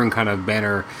Return kind of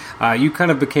banner, you kind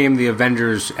of became the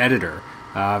Avengers editor,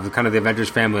 the Avengers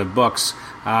family of books.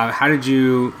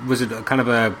 Was it kind of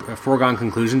a foregone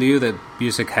conclusion to you that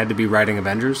Busiek had to be writing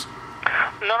Avengers?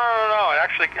 No. It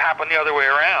actually happened the other way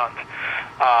around.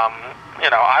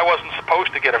 I wasn't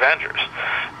supposed to get Avengers.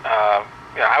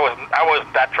 I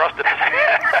wasn't that trusted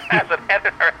as an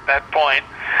editor at that point.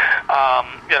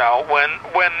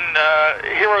 When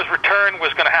Heroes Return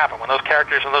was going to happen, when those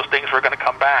characters and those things were going to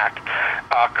come back,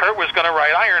 Kurt was going to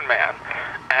write Iron Man,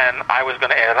 and I was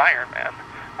going to edit Iron Man,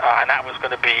 and that was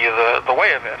going to be the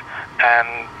way of it.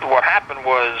 And what happened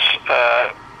was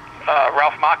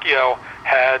Ralph Macchio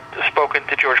had spoken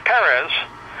to George Perez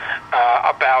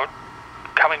about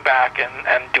coming back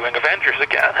and doing Avengers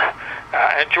again.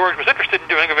 And George was interested in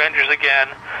doing Avengers again,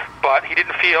 but he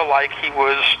didn't feel like he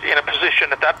was in a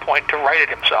position at that point to write it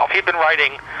himself. He'd been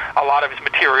writing a lot of his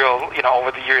material,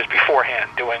 over the years beforehand,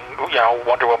 doing,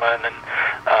 Wonder Woman and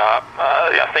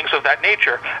things of that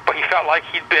nature. But he felt like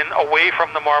he'd been away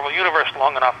from the Marvel Universe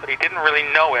long enough that he didn't really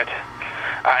know it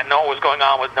and know what was going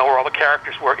on, know where all the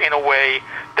characters were in a way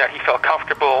that he felt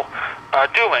comfortable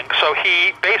doing. So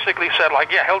he basically said,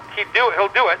 like, yeah, he'll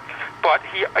do it, but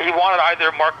he wanted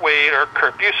either Mark Waid or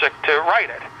Kurt Busiek to write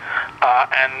it.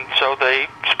 And so they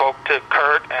spoke to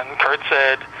Kurt, and Kurt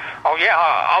said, oh yeah,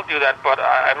 I'll do that, but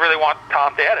I'd really want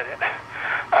Tom to edit it.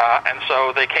 And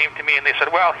so they came to me and they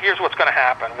said, well, here's what's going to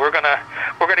happen. We're going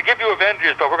to give you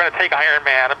Avengers, but we're going to take Iron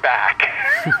Man back.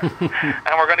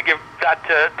 And we're going to give that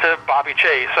to Bobby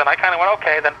Chase. And I kind of went,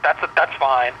 okay, then that's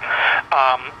fine.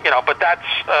 But that's,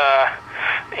 the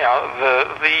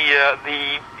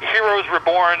Heroes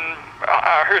Reborn,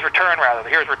 Heroes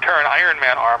Return Iron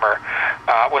Man armor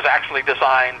was actually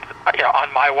designed,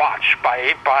 on my watch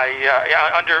by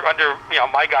under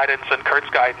my guidance and Kurt's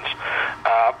guidance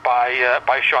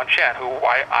by Sean Chen, who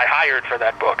I hired for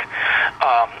that book.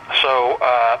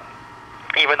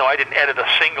 Even though I didn't edit a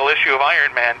single issue of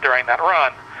Iron Man during that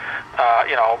run,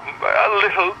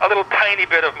 a little tiny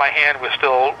bit of my hand was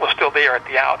still there at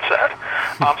the outset.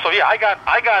 I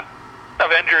got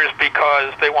Avengers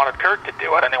because they wanted Kurt to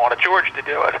do it and they wanted George to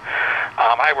do it.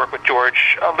 I worked with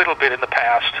George a little bit in the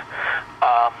past,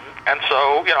 and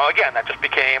so again, that just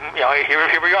became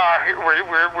here we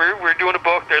are. We're doing a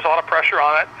book. There's a lot of pressure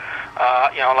on it.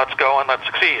 Let's go and let's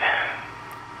succeed.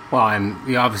 Well, and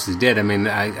you obviously did. I mean,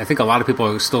 I think a lot of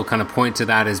people still kind of point to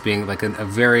that as being like a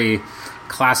very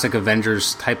classic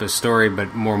Avengers type of story,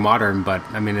 but more modern. But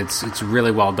I mean, it's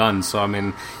really well done. So I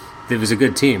mean, it was a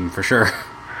good team for sure.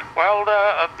 Well,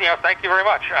 thank you very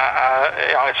much.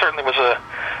 It certainly was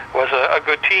a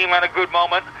good team and a good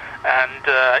moment, and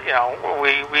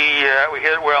we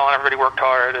hit it well, and everybody worked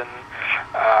hard, and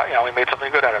we made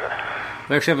something good out of it.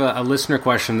 We actually have a listener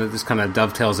question that this kind of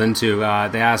dovetails into.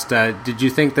 They asked, did you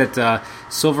think that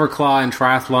Silver Claw and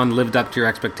Triathlon lived up to your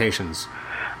expectations?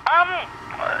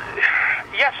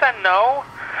 Yes and no.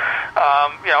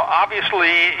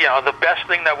 Obviously, the best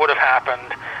thing that would have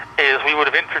happened is we would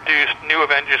have introduced new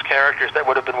Avengers characters that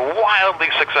would have been wildly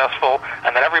successful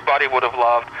and that everybody would have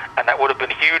loved, and that would have been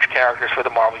huge characters for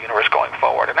the Marvel Universe going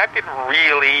forward. And that didn't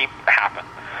really happen.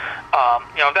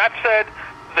 That said,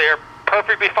 they're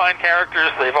perfectly fine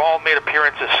characters. They've all made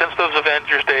appearances since those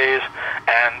Avengers days,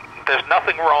 and there's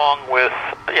nothing wrong with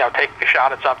taking a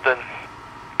shot at something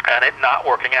and it not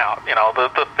working out.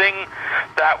 The thing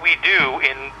that we do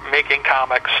in making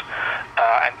comics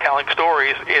and telling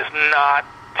stories is not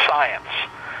science.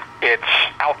 It's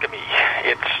alchemy.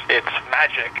 It's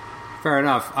magic. Fair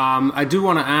enough. I do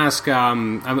want to ask,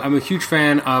 I'm a huge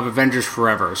fan of Avengers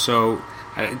Forever, so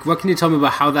what can you tell me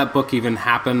about how that book even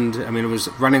happened? I mean, it was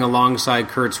running alongside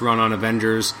Kurt's run on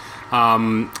Avengers.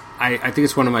 I think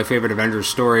it's one of my favorite Avengers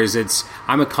stories.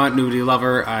 I'm a continuity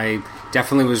lover. I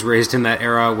definitely was raised in that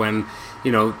era when,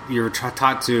 you're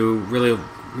taught to really,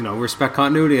 respect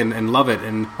continuity and love it,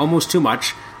 and almost too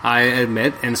much, I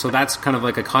admit. And so that's kind of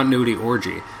like a continuity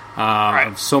orgy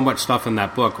of so much stuff in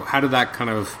that book. How did that kind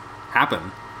of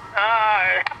happen?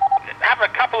 It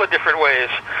happened a couple of different ways.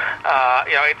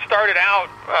 It started out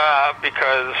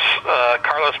because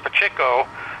Carlos Pacheco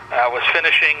was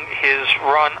finishing his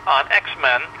run on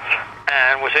X-Men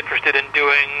and was interested in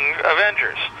doing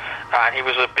Avengers. And he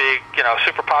was a big,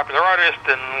 super popular artist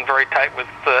and very tight with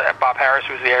Bob Harris,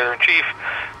 who was the editor-in-chief.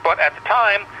 But at the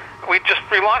time, we just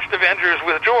relaunched Avengers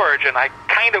with George, and I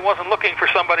kind of wasn't looking for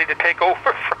somebody to take over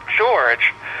from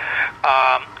George.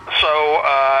 So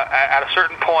at a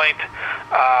certain point,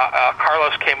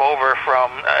 Carlos came over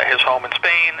from his home in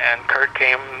Spain, and Kurt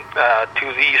came to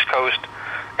the East Coast.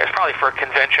 It was probably for a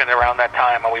convention around that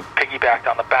time, and we piggybacked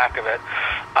on the back of it.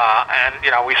 And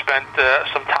we spent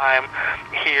some time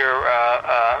here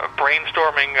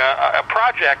brainstorming a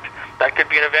project that could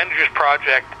be an Avengers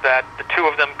project that the two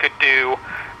of them could do,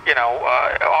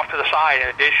 off to the side in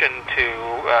addition to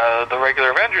the regular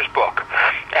Avengers book.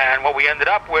 And what we ended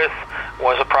up with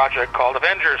was a project called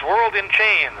Avengers World in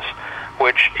Chains,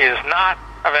 which is not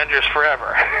Avengers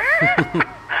Forever.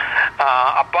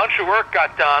 A bunch of work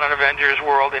got done on Avengers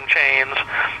World in Chains,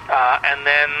 and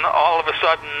then all of a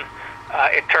sudden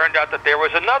it turned out that there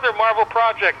was another Marvel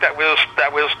project that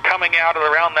was coming out at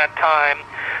around that time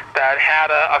that had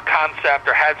a concept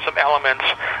or had some elements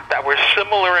that were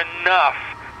similar enough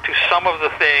to some of the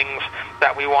things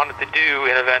that we wanted to do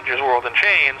in Avengers World in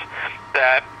Chains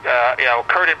that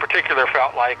Kurt in particular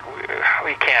felt like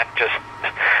we can't just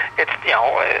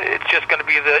it's just going to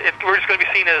be we're just going to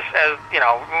be seen as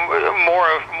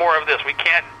more of this. We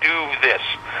can't do this.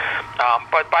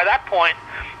 But by that point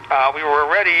we were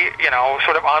already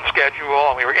sort of on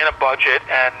schedule, and we were in a budget,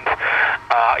 and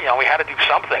we had to do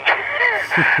something.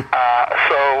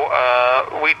 So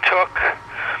we took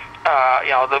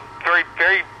the very,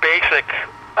 very basic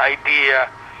idea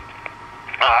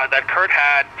that Kurt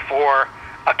had for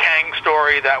a Kang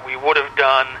story that we would have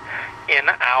done in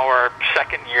our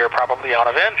second year, probably on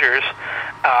Avengers,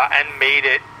 and made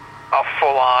it a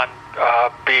full-on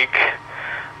big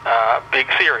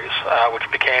series, which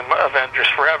became Avengers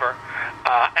Forever.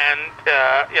 I'm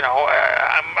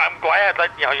glad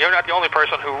that you're not the only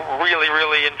person who really,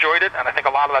 really enjoyed it, and I think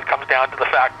a lot of that comes down to the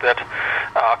fact that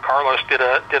Carlos did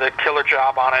a killer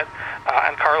job on it,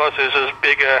 and Carlos is as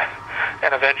big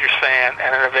an Avengers fan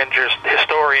and an Avengers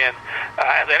historian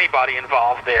as anybody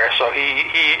involved there. So he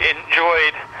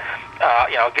enjoyed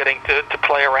getting to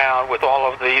play around with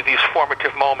all of these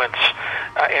formative moments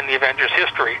in the Avengers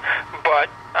history, but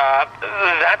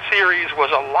that series was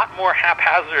a lot more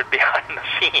haphazard behind the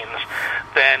scenes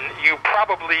than you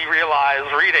probably realize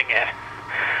reading it.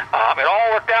 It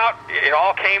all worked out. It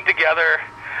all came together.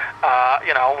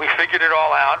 We figured it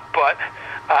all out, but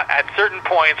at certain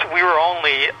points we were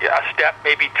only a step,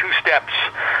 maybe two steps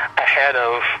ahead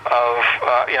of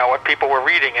what people were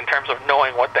reading in terms of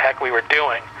knowing what the heck we were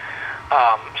doing.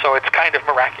 So it's kind of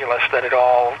miraculous that it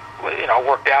all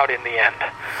worked out in the end.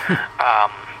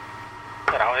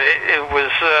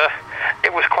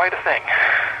 It was quite a thing.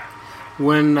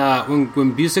 When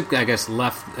Busiek, I guess,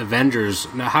 left Avengers,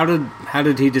 now how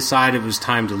did he decide it was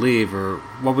time to leave, or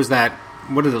what was that?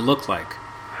 What did it look like?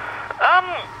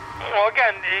 Well,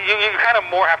 again, you kind of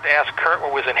more have to ask Kurt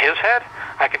what was in his head.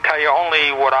 I can tell you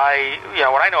only what I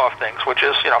know of things, which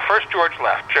is first George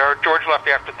left. George left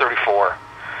after 34.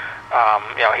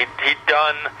 He'd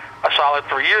done a solid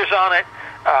 3 years on it.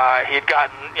 He had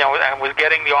gotten, and was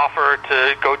getting the offer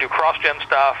to go do cross-gen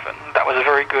stuff, and that was a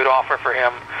very good offer for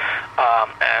him.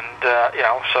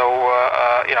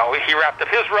 He wrapped up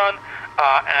his run,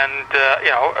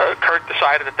 Kurt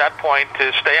decided at that point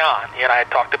to stay on. He and I had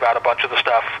talked about a bunch of the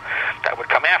stuff that would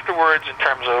come afterwards in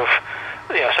terms of,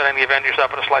 setting the Avengers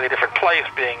up in a slightly different place,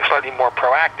 being slightly more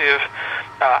proactive,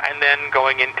 and then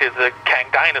going into the Kang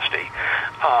Dynasty.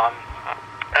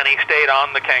 And he stayed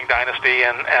on the Kang Dynasty,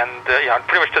 and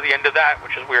pretty much to the end of that,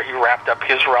 which is where he wrapped up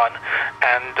his run.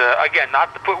 And again,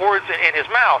 not to put words in his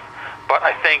mouth, but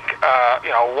I think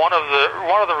one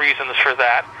of the reasons for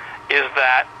that is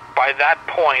that by that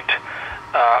point,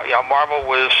 Marvel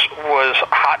was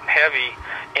hot and heavy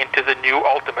into the new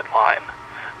Ultimate line.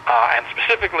 And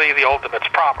specifically the Ultimates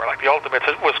proper. Like the Ultimates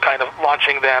was kind of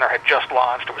launching then, or had just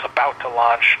launched, or was about to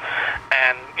launch,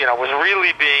 and was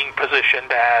really being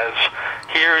positioned as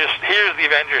here's the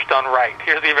Avengers done right.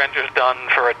 Here's the Avengers done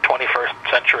for a 21st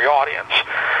century audience.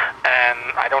 And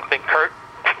I don't think Kurt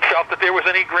felt that there was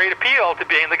any great appeal to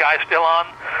being the guy still on,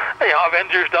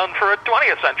 Avengers done for a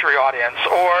 20th century audience,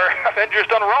 or Avengers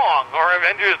done wrong, or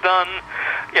Avengers done,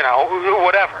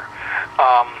 whatever.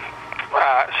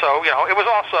 It was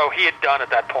also, he had done at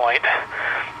that point,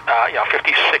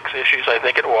 56 issues, I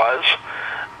think it was,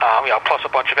 plus a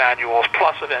bunch of annuals,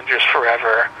 plus Avengers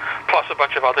Forever, plus a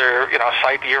bunch of other,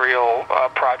 sidereal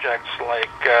projects like,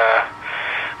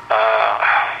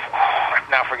 I'm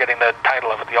now forgetting the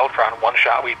title of it, the Ultron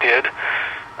one-shot we did.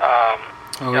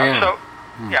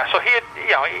 So he had,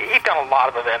 he'd done a lot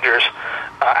of Avengers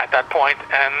at that point,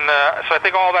 and so I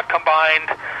think all that combined,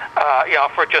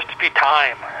 for it just to be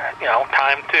time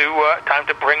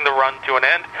to bring the run to an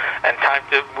end, and time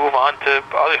to move on to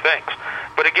other things.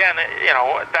 But again,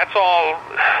 that's all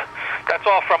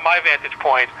from my vantage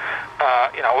point.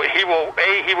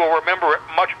 He will remember it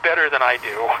much better than I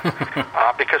do,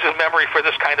 because his memory for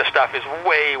this kind of stuff is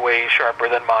way, way sharper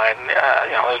than mine.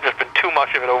 There's just been too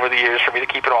much of it over the years for me to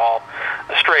keep it all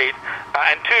straight.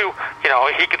 And two,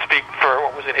 he can speak for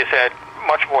what was in his head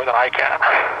much more than I can.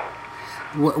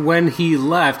 When he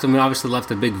left, obviously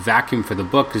left a big vacuum for the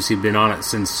book because he'd been on it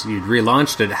since you'd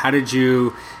relaunched it.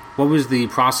 What was the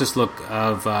process look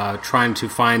of trying to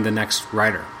find the next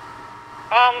writer?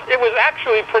 It was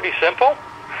actually pretty simple.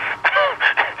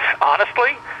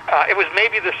 Honestly, it was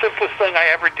maybe the simplest thing I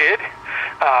ever did,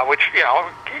 which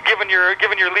given your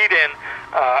lead-in,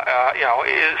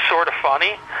 is sort of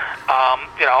funny.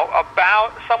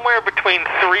 About somewhere between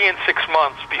 3 and 6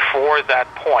 months before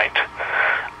that point,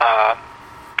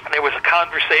 there was a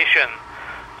conversation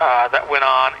that went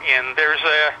on.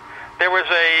 There was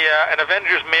an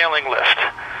Avengers mailing list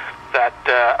that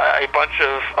a bunch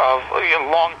of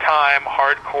long-time,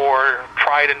 hardcore,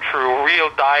 tried and true, real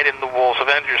dyed-in-the-wool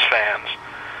Avengers fans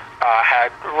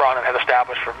had run and had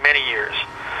established for many years.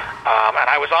 And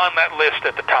I was on that list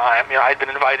at the time. I'd been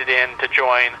invited in to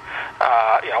join,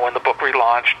 when the book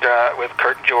relaunched with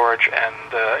Kurt and George, and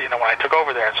when I took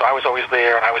over there. And so I was always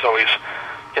there, and I was always,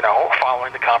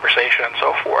 following the conversation and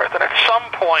so forth. And at some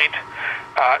point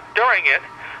during it,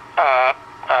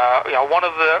 one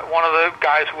of the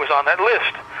guys who was on that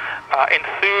list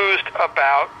enthused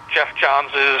about Jeff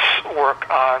Johns' work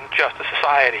on Justice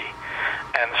Society,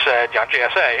 and said,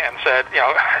 JSA, and said,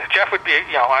 Jeff would be,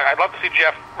 I'd love to see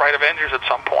Jeff write Avengers at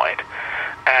some point.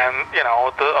 And,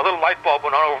 a little light bulb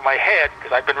went on over my head,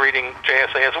 because I've been reading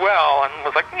JSA as well, and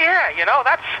was like,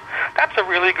 that's a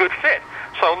really good fit.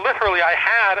 So literally I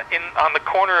had on the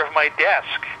corner of my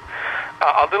desk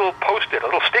a little Post-it, a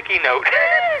little sticky note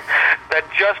that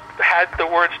just had the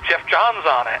words Jeff Johns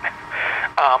on it.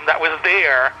 That was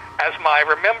there as my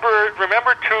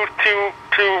remember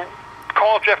to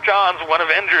call Jeff Johns when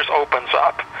Avengers opens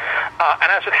up.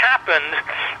 And as it happened,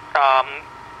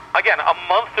 again, a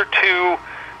month or two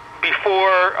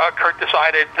before Kurt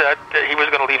decided that he was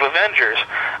going to leave Avengers,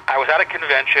 I was at a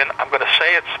convention. I'm going to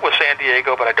say it was San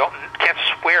Diego, but I can't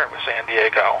swear it was San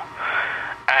Diego.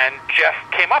 And Jeff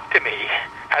came up to me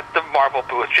at the Marvel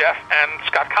booth, Jeff and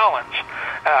Scott Collins.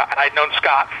 And I'd known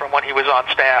Scott from when he was on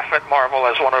staff at Marvel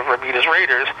as one of Romita's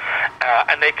Raiders.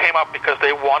 And they came up because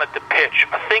they wanted to pitch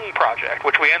a Thing project,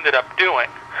 which we ended up doing.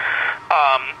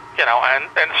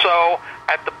 And so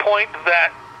at the point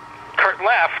that Kurt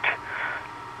left,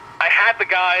 I had the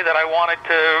guy that I wanted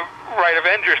to write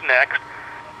Avengers next,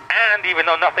 and even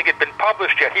though nothing had been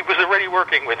published yet, he was already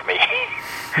working with me.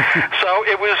 So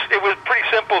it was pretty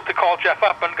simple to call Jeff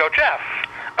up and go, Jeff,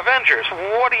 Avengers,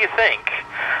 what do you think?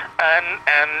 And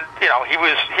he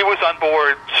was on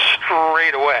board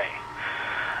straight away.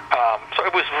 So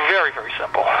it was very, very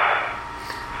simple.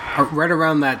 Right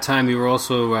around that time, you were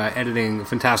also editing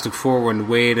Fantastic Four when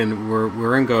Wade and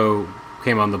Wieringo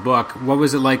came on the book. What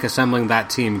was it like assembling that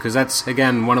team? Because that's,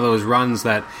 again, one of those runs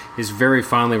that is very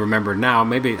fondly remembered now.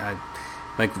 Maybe,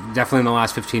 definitely in the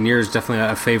last 15 years, definitely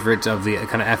a favorite of the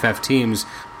kind of FF teams.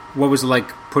 What was it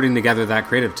like putting together that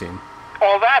creative team?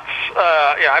 Well, that's,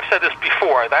 I've said this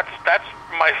before. That's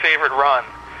my favorite run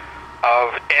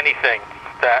of anything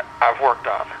that I've worked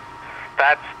on.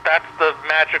 That's the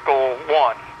magical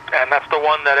one. And that's the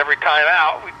one that every time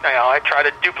out, I try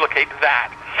to duplicate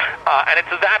that. And it's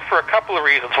that for a couple of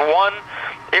reasons. One,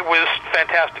 it was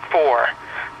Fantastic Four.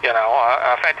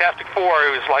 Fantastic Four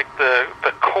was like the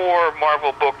core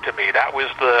Marvel book to me. That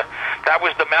was the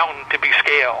mountain to be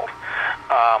scaled.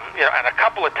 And a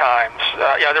couple of times,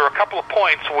 there were a couple of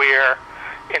points where,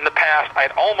 in the past,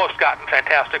 I'd almost gotten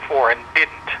Fantastic Four and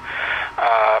didn't.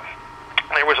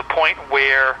 There was a point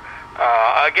where,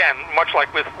 again, much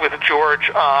like with George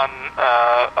on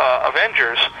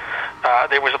Avengers,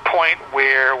 there was a point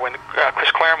where when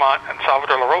Chris Claremont and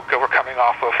Salvador Larroca were coming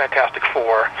off of Fantastic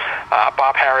Four,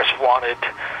 Bob Harris wanted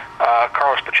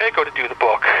Carlos Pacheco to do the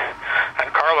book,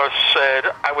 and Carlos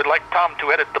said, I would like Tom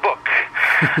to edit the book.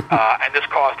 And this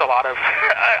caused a lot of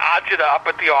agita up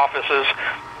at the offices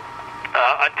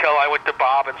until I went to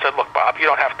Bob and said, look, Bob, you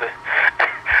don't have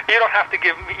to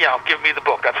give me the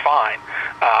book. That's fine.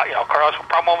 Carlos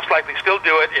will most likely still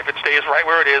do it if it stays right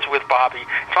where it is with Bobby.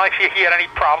 It's not like he had any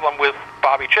problem with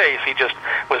Bobby Chase. He just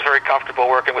was very comfortable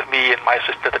working with me and my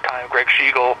assistant at the time, Greg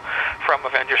Schiegel, from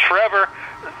Avengers Forever.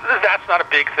 That's not a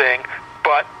big thing,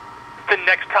 but the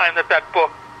next time that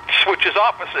book switches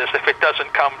offices, if it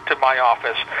doesn't come to my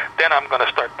office, then I'm going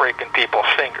to start breaking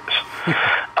people's fingers.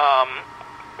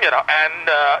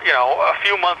 A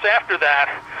few months after that,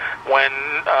 when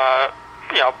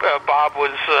Bob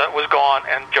was gone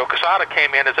and Joe Quesada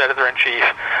came in as editor-in-chief,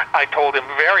 I told him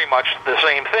very much the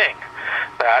same thing,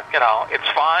 that it's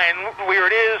fine where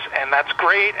it is, and that's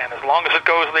great, and as long as it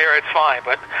goes there, it's fine.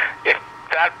 But if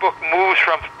that book moves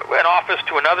from an office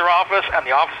to another office, and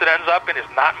the office it ends up in is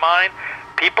not mine,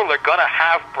 people are going to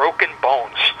have broken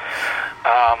bones.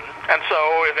 And so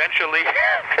eventually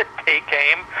the day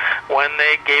came when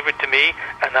they gave it to me,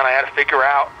 and then I had to figure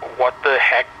out what the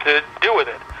heck to do with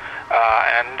it.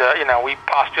 We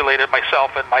postulated,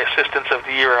 myself and my assistants of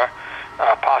the era,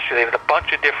 postulated a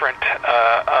bunch of different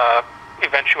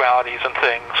eventualities and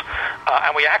things.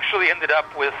 And we actually ended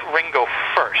up with Ringo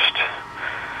first.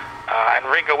 And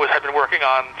Ringo had been working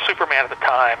on Superman at the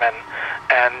time, and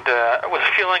was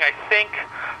feeling, I think,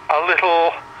 a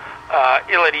little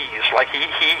ill at ease. Like he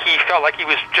felt like he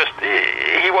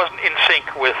wasn't in sync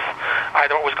with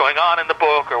either what was going on in the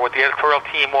book or what the editorial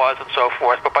team was and so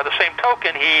forth. But by the same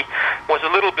token, he was a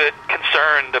little bit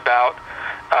concerned about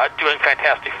doing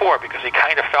Fantastic Four because he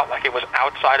kind of felt like it was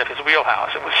outside of his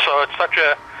wheelhouse. It's such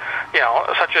a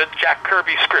Jack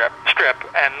Kirby strip,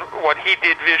 and what he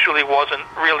did visually wasn't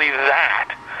really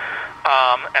that.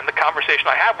 And the conversation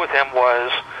I had with him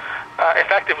was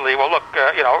effectively, well, look,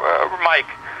 Mike,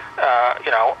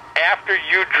 after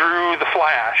you drew the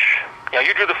Flash,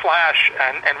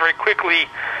 and very quickly,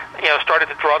 started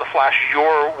to draw the Flash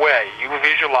your way. You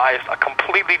visualized a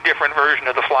completely different version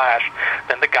of the Flash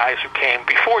than the guys who came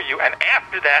before you. And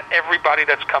after that, everybody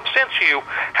that's come since you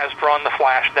has drawn the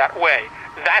Flash that way.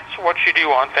 That's what you do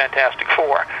on Fantastic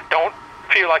Four. Don't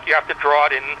feel like you have to draw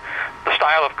it in the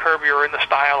style of Kirby or in the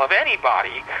style of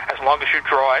anybody. As long as you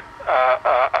draw it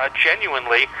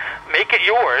genuinely, make it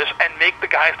yours, and make the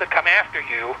guys that come after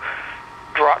you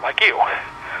draw it like you.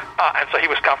 And so he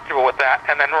was comfortable with that.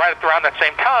 And then right around that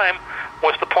same time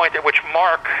was the point at which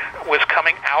Mark was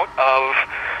coming out of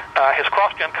his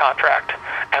CrossGen contract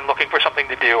and looking for something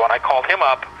to do. And I called him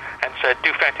up and said,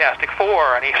 do Fantastic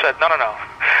Four. And he said, no.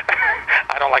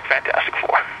 I don't like Fantastic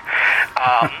Four.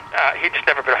 He'd just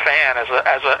never been a fan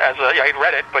he'd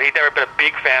read it, but he'd never been a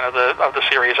big fan of the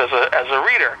series as a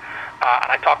reader. And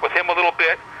I talked with him a little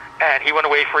bit, and he went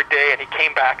away for a day, and he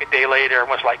came back a day later and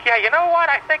was like, yeah, you know what,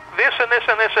 I think this and this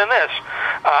and this and this.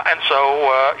 And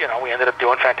so, we ended up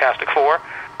doing Fantastic Four,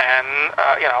 and,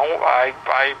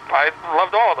 I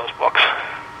loved all of those books.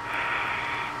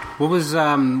 What was,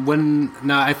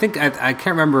 I think, I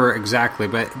can't remember exactly,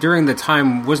 but during the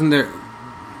time, wasn't there,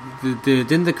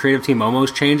 didn't the creative team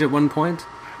almost change at one point?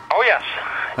 Oh, yes.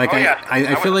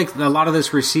 I feel like a lot of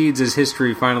this recedes as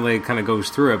history finally kind of goes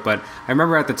through it, but I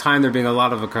remember at the time there being a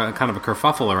lot of a kind of a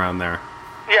kerfuffle around there.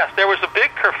 Yes, there was a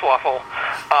big kerfuffle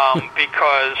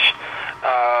because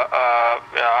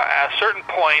at a certain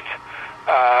point,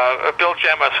 Bill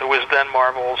Jemas, who was then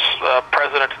Marvel's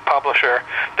president and publisher,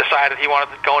 decided he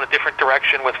wanted to go in a different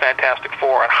direction with Fantastic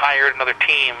Four and hired another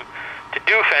team to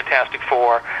do Fantastic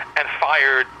Four and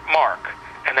fired Mark.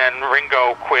 And then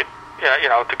Ringo quit,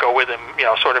 to go with him,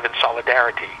 sort of in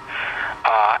solidarity.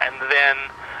 And then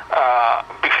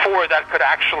before that could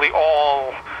actually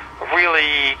all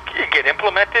really get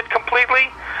implemented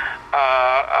completely,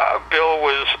 Bill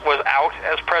was out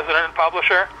as president and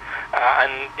publisher.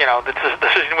 And the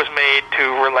decision was made to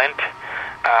relent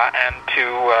and to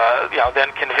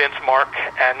then convince Mark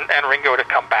and Ringo to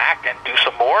come back and do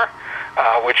some more,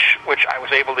 which I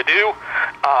was able to do.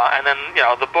 And then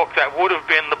the book that would have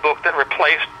been the book that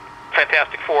replaced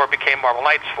Fantastic Four became Marvel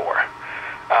Knights 4,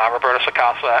 Roberto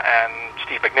Sacasa and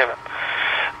Steve McNiven.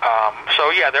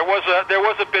 So yeah, there was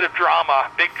a bit of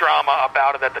drama, big drama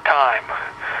about it at the time,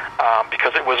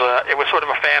 because it was sort of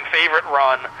a fan favorite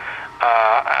run.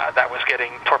 That was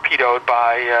getting torpedoed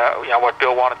by what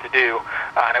Bill wanted to do,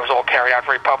 and it was all carried out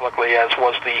very publicly, as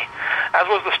was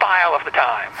the style of the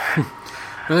time.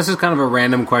 Now, this is kind of a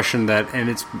random question and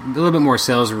it's a little bit more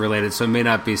sales related, so it may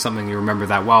not be something you remember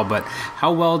that well. But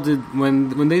how well did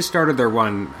when they started their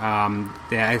run?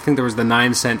 I think there was the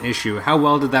 9-cent issue. How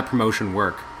well did that promotion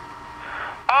work?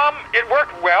 It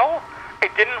worked well.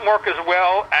 It didn't work as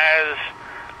well as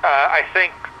I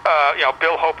think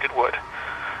Bill hoped it would.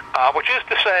 Which is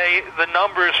to say, the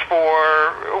numbers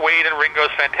for Wade and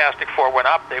Ringo's Fantastic Four went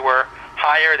up. They were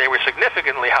higher. They were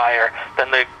significantly higher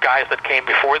than the guys that came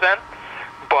before then.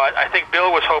 But I think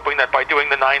Bill was hoping that by doing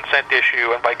the 9-cent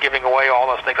issue and by giving away all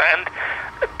those things, and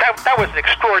that was an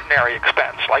extraordinary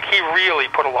expense. Like, he really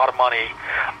put a lot of money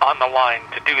on the line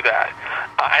to do that.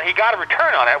 And he got a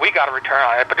return on it. We got a return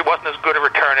on it, but it wasn't as good a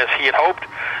return as he had hoped.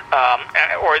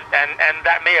 And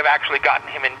that may have actually gotten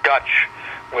him in Dutch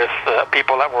with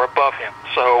people that were above him.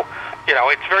 So,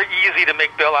 it's very easy to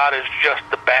make Bill out as just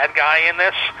the bad guy in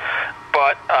this,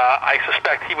 but I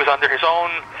suspect he was under his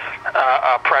own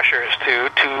pressures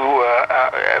to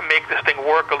make this thing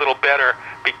work a little better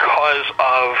because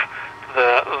of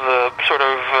the sort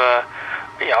of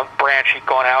branch he'd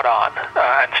gone out on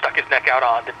and stuck his neck out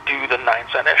on to do the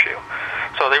 9-cent issue.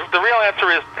 So the real answer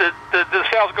is the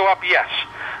sales go up, yes,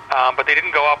 but they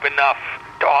didn't go up enough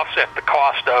to offset the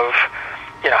cost of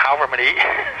however many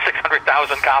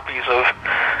 600,000 copies of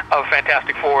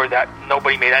Fantastic Four that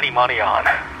nobody made any money on.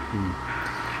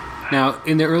 Now,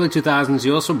 in the early 2000s,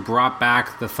 you also brought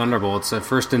back the Thunderbolts,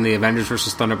 first in the Avengers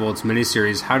vs. Thunderbolts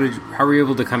miniseries. How were you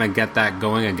able to kind of get that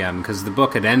going again? Because the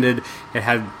book had ended, it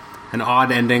had an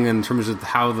odd ending in terms of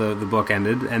how the book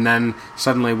ended, and then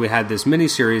suddenly we had this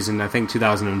miniseries in, I think,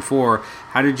 2004.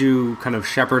 How did you kind of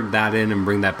shepherd that in and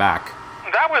bring that back?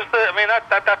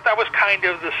 That was kind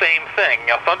of the same thing.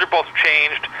 Thunderbolts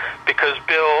changed because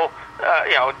Bill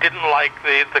didn't like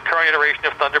the current iteration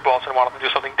of Thunderbolts and wanted to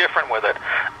do something different with it,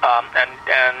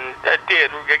 and it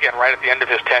did, again, right at the end of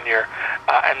his tenure,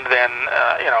 and then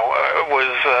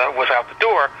was out the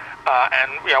door,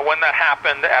 and when that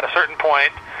happened, at a certain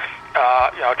point,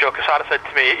 Joe Quesada said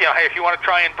to me, hey, if you want to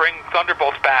try and bring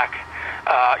Thunderbolts back,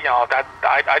 that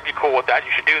I'd be cool with that.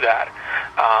 You should do that,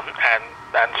 and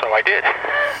so I did.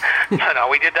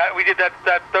 We did that. We did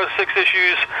those 6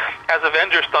 issues as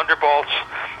Avengers Thunderbolts.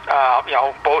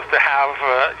 Both to have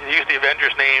use the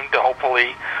Avengers name to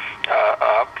hopefully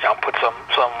put some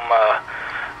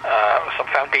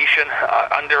foundation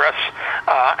under us,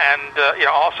 and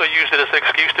also use it as an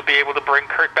excuse to be able to bring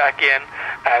Kurt back in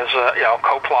as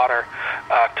co-plotter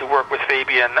to work with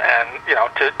Fabian, and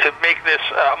to make this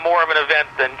more of an event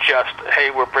than just,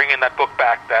 hey, we're bringing that book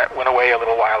back that went away a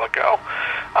little while ago.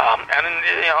 And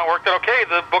it worked out okay.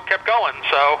 The book kept going.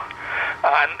 So,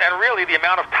 and really the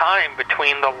amount of time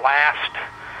between the last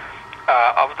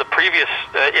of the previous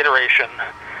iteration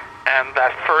and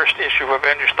that first issue of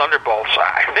Avengers Thunderbolts,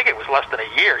 I think it was less than a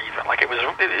year even. Like, it was,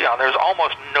 there was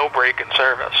almost no break in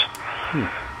service.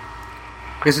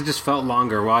 I guess it just felt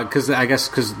longer. Well, because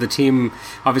the team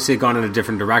obviously had gone in a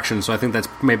different direction, so I think that's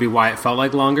maybe why it felt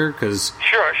like longer. Cause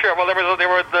sure. Well, there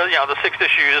were the 6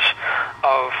 issues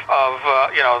of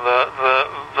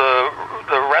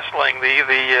the wrestling,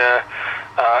 the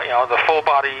full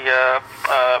body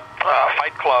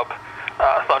Fight Club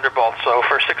Thunderbolts. So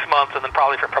for 6 months, and then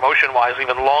probably for promotion-wise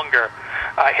even longer,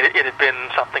 it had been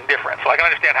something different. So I can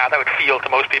understand how that would feel to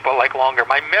most people like longer.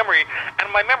 My memory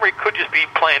could just be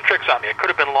playing tricks on me. It could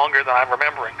have been longer than I'm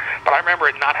remembering, but I remember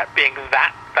it not being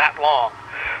that long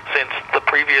since the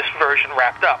previous version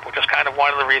wrapped up, which is kind of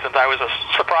one of the reasons I was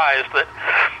surprised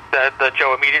that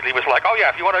Joe immediately was like, "Oh yeah,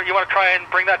 if you want to try and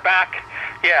bring that back,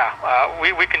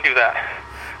 we can do that.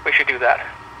 We should do that."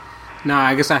 Now,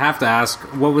 I guess I have to ask,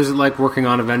 what was it like working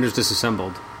on Avengers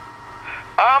Disassembled?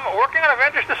 Working on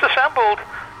Avengers Disassembled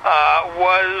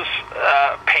was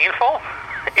painful,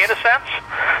 in a sense.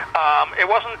 It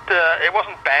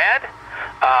wasn't bad,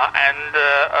 and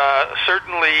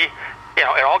certainly,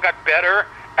 it all got better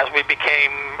as we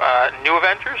became New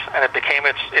Avengers, and it became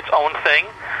its own thing.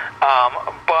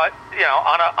 But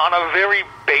on a very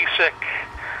basic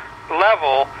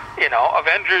level,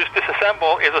 Avengers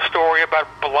Disassemble is a story about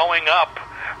blowing up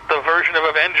the version of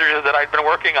Avengers that I'd been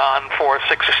working on for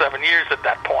 6 or 7 years at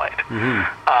that point. Mm-hmm.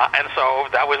 And so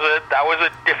that was a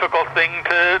difficult thing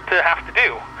to have to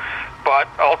do. But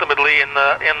ultimately, in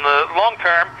the long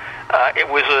term, it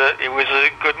was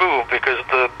a good move, because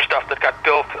the stuff that got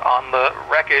built on the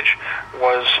wreckage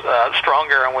was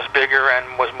stronger and was bigger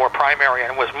and was more primary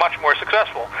and was much more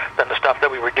successful than the stuff that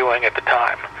we were doing at the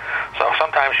time. So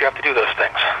sometimes you have to do those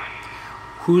things.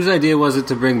 Whose idea was it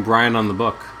to bring Brian on the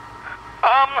book?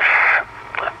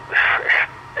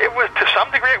 It was, to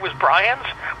some degree, it was Brian's,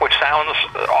 which sounds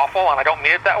awful, and I don't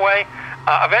mean it that way.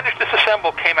 Avengers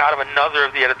Disassemble came out of another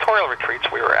of the editorial retreats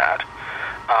we were at.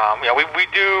 We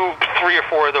do 3 or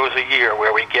 4 of those a year,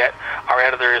 where we get our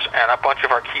editors and a bunch of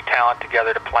our key talent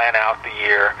together to plan out the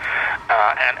year.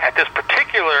 And at this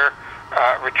particular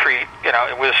retreat,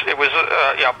 it was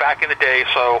back in the day.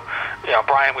 So,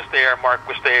 Brian was there, Mark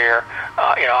was there,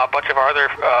 a bunch of our other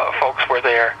folks were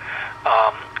there,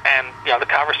 and the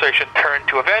conversation turned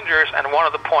to Avengers. And one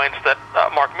of the points that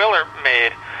Mark Miller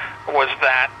made was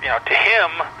that to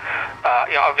him,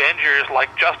 Avengers,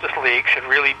 like Justice League, should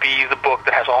really be the book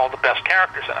that has all the best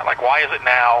characters in it. Like, why is it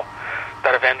now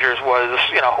that Avengers was,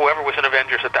 whoever was in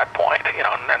Avengers at that point,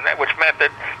 and which meant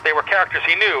that they were characters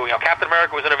he knew. Captain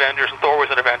America was in Avengers and Thor was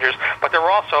in Avengers, but there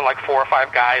were also like 4 or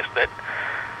 5 guys that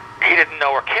he didn't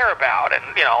know or care about, and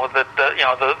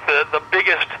the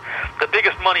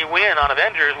biggest money win on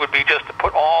Avengers would be just to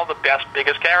put all the best,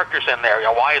 biggest characters in there.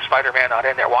 Why is Spider-Man not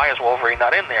in there? Why is Wolverine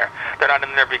not in there? They're not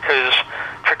in there because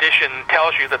tradition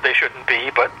tells you that they shouldn't be,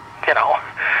 but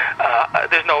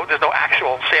there's no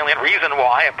actual salient reason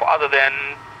why, other than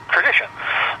tradition.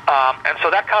 And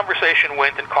so that conversation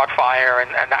went and caught fire,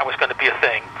 and that was going to be a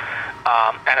thing.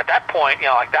 And at that point,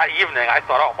 like that evening, I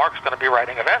thought, oh, Mark's going to be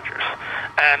writing Avengers.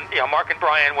 And Mark and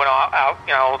Brian went out,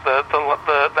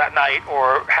 that night,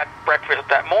 or had breakfast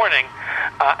that morning.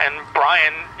 And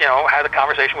Brian, had a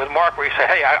conversation with Mark where he said,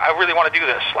 "Hey, I really want to do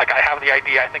this. Like, I have the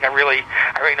idea. I think I really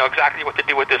know exactly what to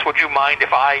do with this. Would you mind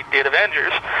if I did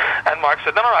Avengers?" And Mark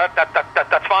said, "No,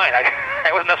 that's fine.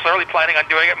 I wasn't necessarily planning on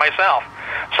doing it myself."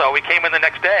 So we came in the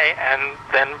next day, and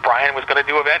then Brian was going to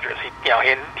do Avengers. He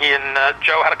and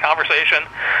Joe had a conversation,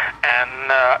 and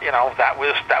that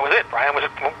was it. Brian was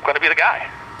going to be the guy.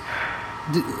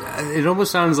 It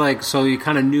almost sounds like, so you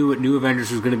kind of knew what New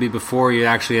Avengers was going to be before you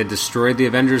actually had destroyed the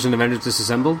Avengers and Avengers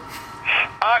Disassembled?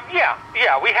 Yeah.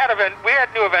 We had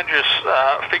New Avengers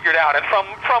figured out, and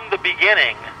from the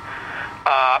beginning.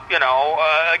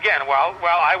 Again, while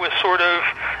I was sort of,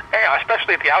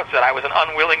 especially at the outset, I was an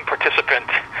unwilling participant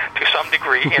to some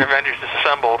degree in Avengers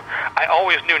Disassembled. I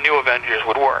always knew New Avengers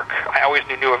would work. I always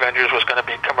knew New Avengers was going to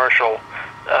be commercial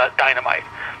dynamite.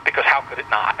 because how could it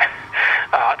not?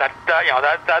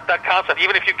 That concept,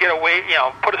 even if you get away,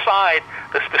 put aside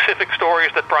the specific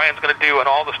stories that Brian's going to do and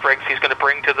all the strengths he's going to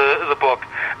bring to the book,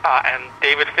 and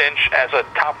David Finch as a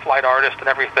top-flight artist and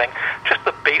everything, just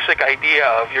the basic idea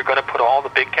of you're going to put all the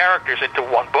big characters into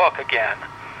one book again,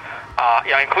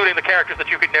 including the characters that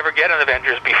you could never get in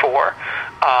Avengers before.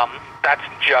 That's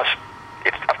just,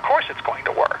 of course it's going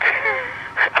to work.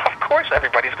 Of course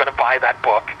everybody's going to buy that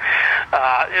book.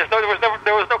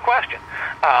 There was no question.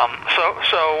 I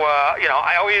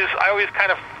always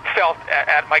kind of felt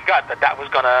at my gut that was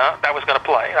gonna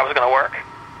play, that was gonna work.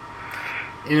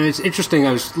 It's interesting.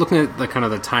 I was looking at the kind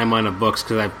of the timeline of books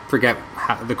because I forget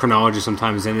the chronology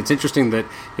sometimes, and it's interesting that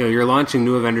you're launching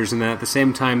New Avengers, and then at the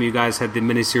same time you guys had the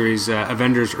miniseries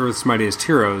Avengers: Earth's Mightiest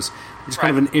Heroes, which is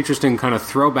kind of an interesting kind of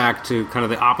throwback to kind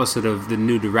of the opposite of the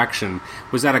new direction.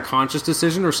 Was that a conscious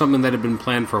decision or something that had been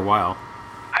planned for a while?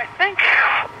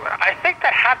 I think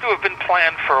that had to have been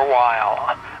planned for a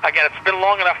while. Again, it's been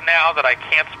long enough now that I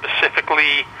can't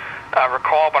specifically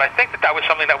recall, but I think that was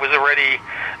something that was already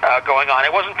going on.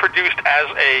 It wasn't produced as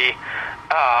in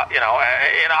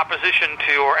opposition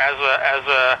to or as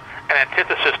an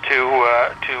antithesis to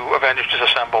Avengers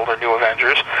Disassembled or New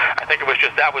Avengers. I think it was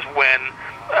just that was when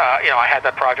I had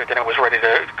that project and it was ready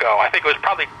to go. I think it was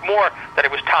probably more that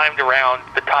it was timed around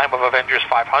the time of Avengers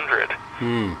 500.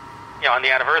 On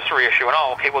the anniversary issue, and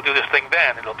we'll do this thing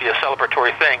then. It'll be a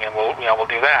celebratory thing, and we'll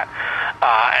do that.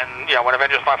 When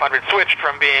Avengers 500 switched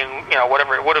from being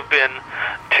whatever it would have been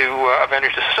to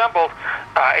Avengers Disassembled,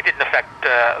 it didn't affect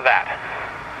that.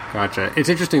 Gotcha. It's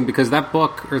interesting because that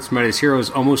book, Earth's Mightiest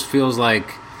Heroes, almost feels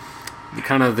like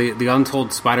kind of the Untold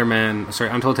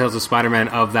Tales of Spider-Man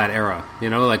of that era.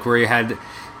 Like where you had.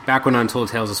 Back when Untold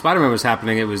Tales of Spider-Man was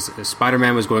happening, it was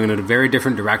Spider-Man was going in a very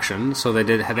different direction. So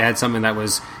they had something that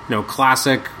was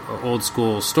classic old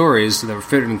school stories that were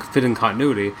fit in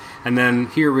continuity. And then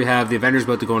here we have the Avengers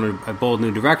about to go in a bold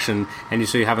new direction, and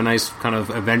you have a nice kind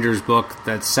of Avengers book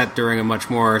that's set during a much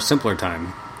more simpler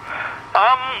time.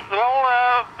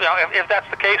 If that's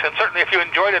the case, and certainly if you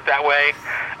enjoyed it that way,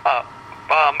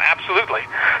 absolutely.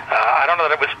 I don't know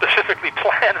that it was specifically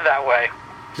planned that way.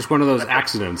 Just one of those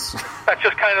accidents. That's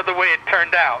just kind of the way it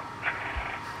turned out.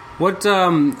 What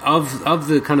of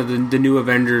the kind of the New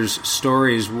Avengers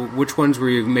stories? Which ones were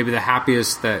you maybe the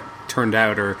happiest that turned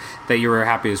out, or that you were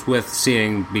happiest with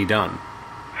seeing be done?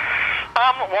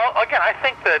 Well, again, I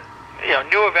think that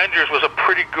New Avengers was a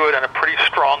pretty good and a pretty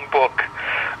strong book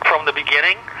from the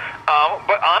beginning.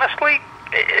 But honestly,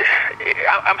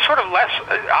 I'm sort of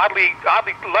oddly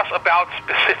less about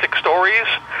specific stories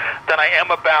than I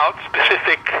am about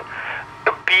specific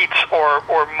beats or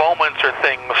moments or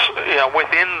things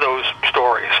within those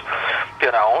stories.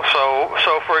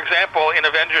 So for example, in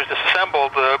Avengers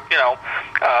Disassembled, the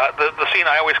scene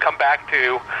I always come back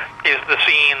to is the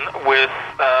scene with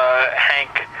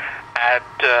Hank at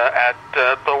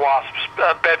the Wasp's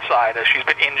bedside as she's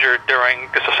been injured during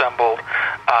Disassembled,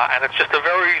 and it's just a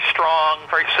very strong,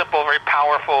 very simple, very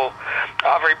powerful,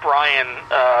 very Brian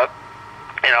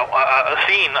a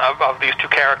scene of these two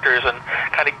characters and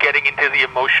kind of getting into the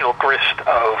emotional grist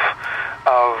of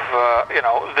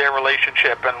their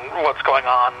relationship and what's going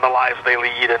on in the lives they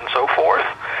lead and so forth.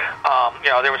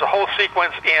 There was a whole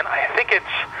sequence in, I think it's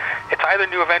either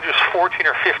New Avengers 14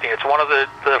 or 15. It's one of the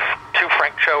two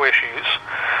Frank Cho issues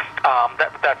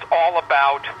that's all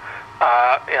about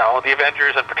the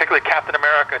Avengers, and particularly Captain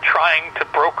America, trying to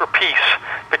broker peace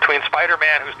between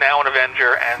Spider-Man, who's now an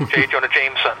Avenger, and J. Jonah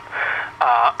Jameson.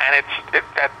 And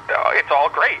it's all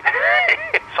great.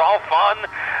 It's all fun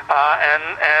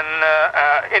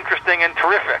and interesting and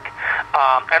terrific.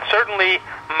 And certainly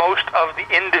most of the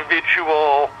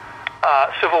individual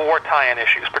Civil War tie-in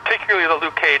issues, particularly the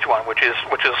Luke Cage one, which is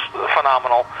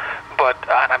phenomenal. But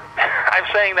I'm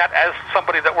saying that as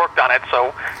somebody that worked on it,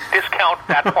 so discount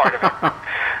that part of it.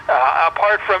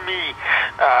 Apart from me,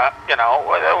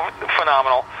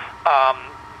 phenomenal.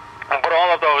 But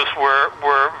all of those were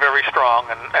very strong,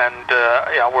 and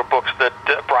were books that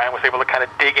Brian was able to kind of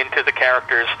dig into the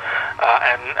characters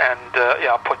and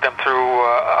put them through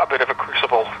a bit of a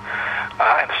crucible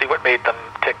and see what made them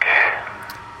tick.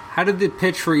 How did the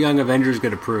pitch for Young Avengers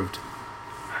get approved?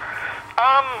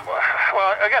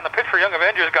 Well, again, the pitch for Young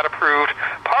Avengers got approved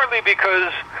partly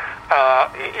because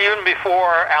even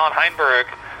before Alan Heinberg,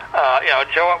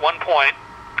 Joe at one point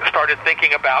started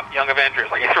thinking about Young Avengers.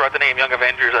 Like, he threw out the name Young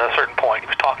Avengers at a certain point. He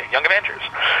was talking Young Avengers,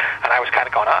 and I was kind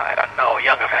of going, I don't know,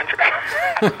 Young Avengers.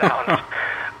 That sounds,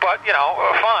 but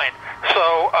fine.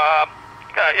 So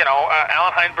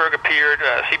Alan Heinberg appeared.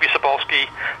 C.B. Cebulski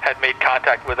had made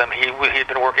contact with him. He had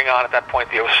been working on, at that point,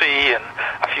 The O.C. and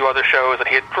a few other shows, and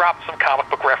he had dropped some comic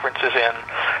book references in.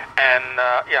 And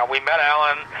we met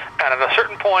Alan, and at a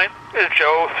certain point,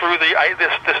 Joe threw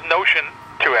this notion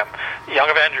to him, Young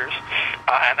Avengers,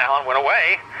 and Alan went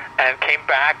away and came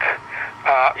back,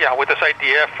 with this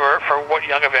idea for what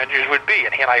Young Avengers would be,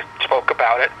 and he and I spoke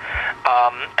about it,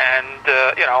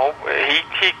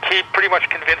 he pretty much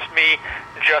convinced me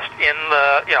just in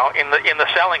the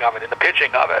selling of it, in the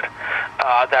pitching of it,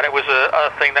 that it was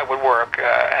a thing that would work,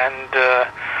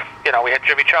 we had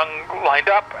Jimmy Chung lined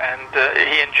up, and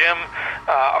he and Jim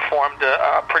formed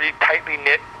a pretty tightly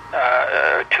knit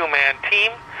two-man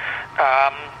team.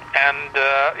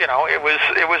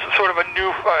 It was sort of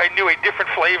I knew a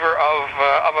different flavor of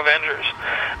Avengers,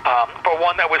 but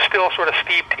one that was still sort of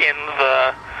steeped in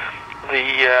the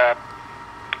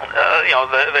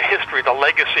history, the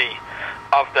legacy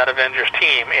of that Avengers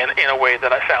team in a way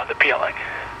that I found appealing.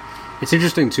 It's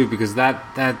interesting too, because that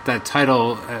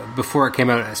title, before it came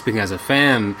out, speaking as a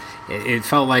fan, it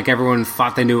felt like everyone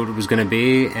thought they knew what it was going to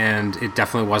be, and it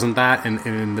definitely wasn't that,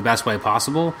 in the best way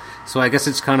possible. So I guess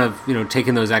it's kind of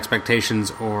taking those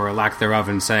expectations or lack thereof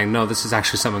and saying, no, this is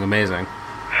actually something amazing.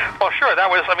 Well, sure. That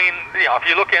was. I mean, if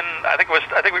you look in, I think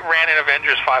we ran in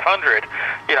Avengers 500.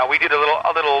 We did a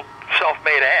little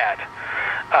self-made ad.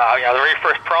 The very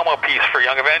first promo piece for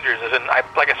Young Avengers is I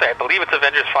believe it's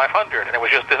Avengers 500, and it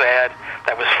was just this ad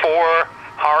that was 4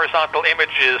 horizontal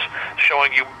images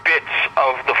showing you bits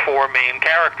of the 4 main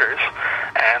characters,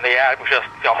 and the ad was just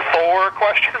Thor ?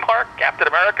 Captain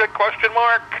America ?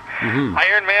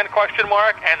 Iron Man ?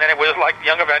 And then it was like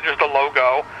Young Avengers, the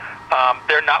logo.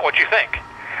 They're not what you think,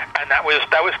 and that was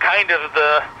kind of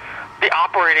the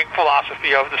operating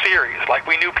philosophy of the series. Like,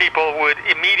 we knew people would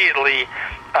immediately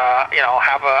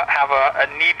have a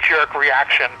knee-jerk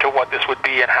reaction to what this would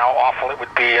be and how awful it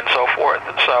would be and so forth.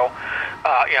 And so,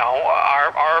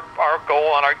 our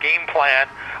goal and our game plan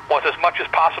was as much as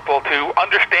possible to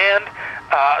understand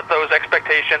those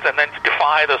expectations and then to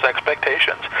defy those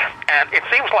expectations. And it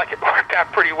seems like it worked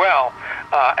out pretty well,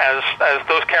 as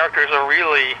those characters are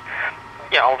really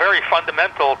very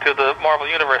fundamental to the Marvel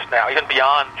Universe now, even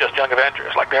beyond just Young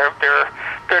Avengers. Like, they're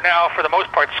now, for the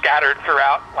most part, scattered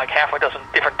throughout like half a dozen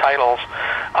different titles,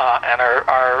 and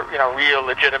are real,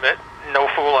 legitimate, no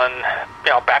fooling,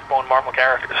 backbone Marvel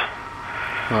characters.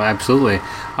 Oh, absolutely.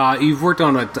 You've worked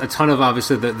on a ton of,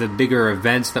 obviously, the bigger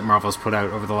events that Marvel's put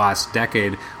out over the last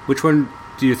decade. Which one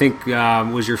do you think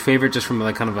was your favorite, just from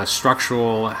like kind of a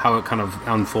structural, how it kind of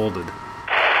unfolded?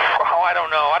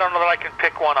 I don't know that I can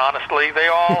pick one, honestly. They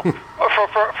all,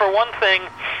 for one thing,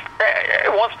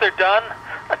 once they're done,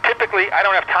 typically I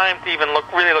don't have time to even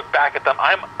really look back at them.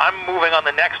 I'm moving on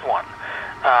the next one.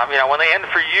 When they end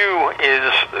for you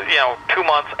is 2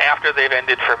 months after they've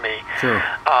ended for me. Sure.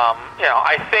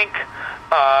 I think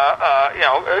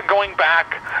going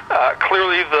back,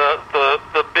 clearly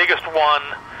the biggest one,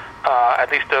 at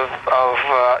least of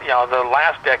the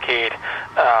last decade,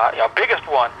 biggest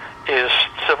one is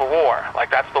Civil War.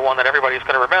 Like, that's the one that everybody's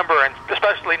going to remember, and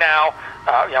especially now,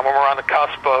 when we're on the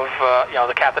cusp of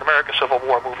the Captain America Civil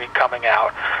War movie coming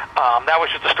out. That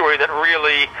was just a story that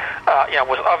really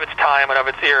was of its time and of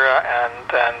its era, and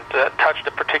touched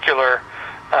a particular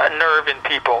nerve in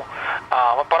people.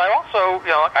 But I also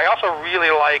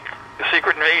really like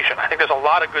Secret Invasion. I think there's a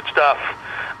lot of good stuff,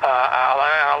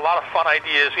 a lot of fun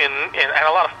ideas and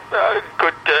a lot of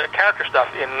good character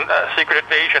stuff in Secret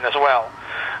Invasion as well.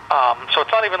 So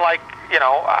it's not even like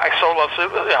I so love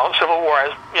Civil War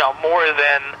as more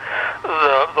than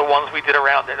the ones we did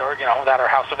around it, or that are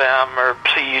House of M or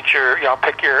Siege, or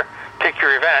pick your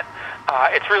event.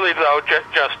 It's really, though, just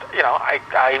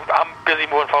I'm busy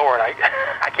moving forward.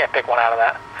 I can't pick one out of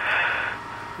that.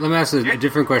 Let me ask a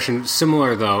different question.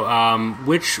 Similar, though.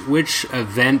 Which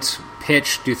event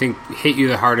pitch do you think hit you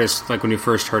the hardest, like when you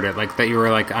first heard it, like that you were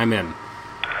like, I'm in?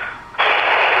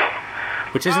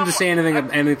 Which isn't to say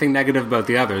anything negative about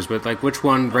the others, but like which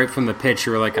one right from the pitch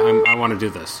you were like, I want to do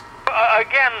this?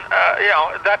 Again,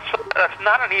 that's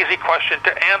not an easy question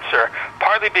to answer,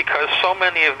 partly because so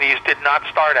many of these did not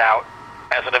start out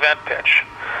as an event pitch.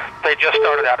 They just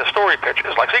started out as story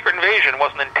pitches. Like Secret Invasion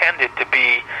wasn't intended to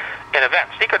be an event.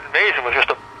 Secret Invasion was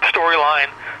just a storyline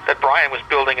that Brian was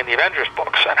building in the Avengers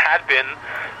books, and had been,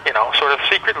 sort of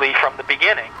secretly from the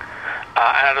beginning.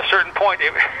 And at a certain point,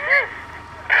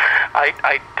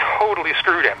 I totally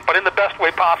screwed him, but in the best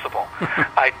way possible.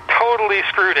 I totally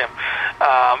screwed him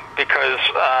because,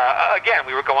 again,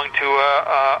 we were going to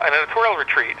an editorial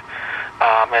retreat,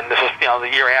 and this was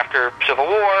the year after Civil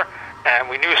War, and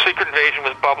we knew Secret Invasion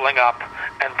was bubbling up,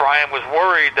 and Brian was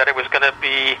worried that it was going to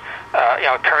be,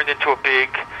 turned into a big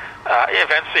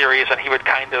event series, and he would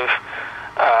kind of,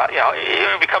 it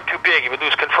would become too big. He would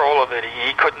lose control of it.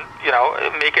 He couldn't,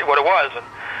 make it what it was. And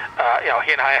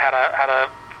he and I had a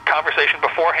conversation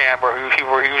beforehand where he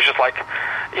was just like,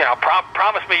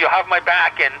 promise me you'll have my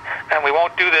back and we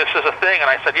won't do this as a thing. And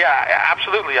I said, yeah,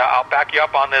 absolutely, I'll back you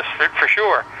up on this for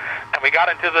sure. And we got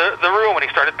into the room and he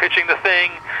started pitching the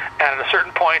thing. And at a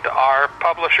certain point, our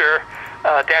publisher,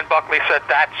 Dan Buckley, said,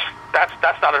 that's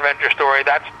not an Avenger story.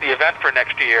 That's the event for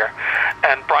next year.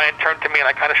 And Brian turned to me and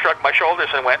I kind of shrugged my shoulders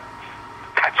and went,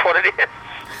 that's what it is.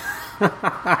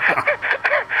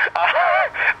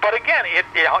 But again,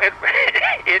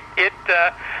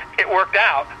 it worked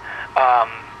out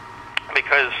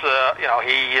because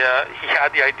he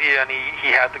had the idea and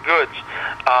he had the goods.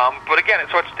 But again,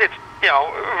 it's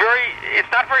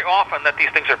not very often that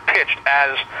these things are pitched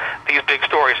as these big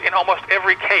stories. In almost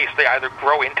every case, they either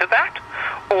grow into that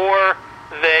or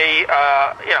they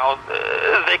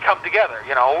come together.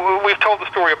 We've told the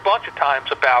story a bunch of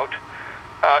times about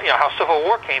how Civil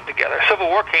War came together. Civil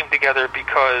War came together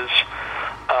because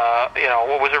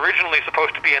what was originally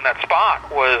supposed to be in that spot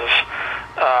was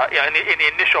in the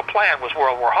initial plan was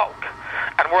World War Hulk,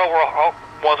 and World War Hulk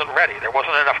wasn't ready. There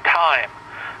wasn't enough time.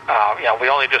 They'd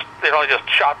only just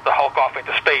shot the Hulk off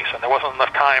into space, and there wasn't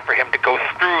enough time for him to go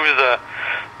through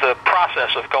the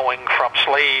process of going from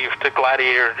slave to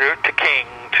gladiator to king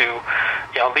to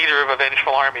leader of a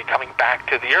vengeful army coming back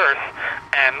to the Earth.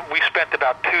 And we spent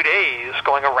about 2 days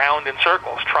going around in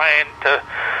circles trying to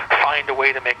find a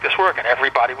way to make this work, and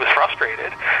everybody was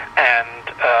frustrated. And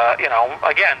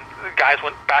again, the guys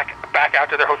went back out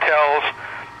to their hotels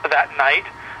that night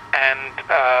and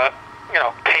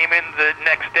came in the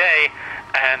next day,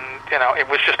 and it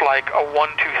was just like a 1,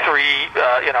 2, 3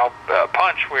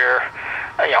 punch where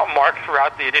Mark threw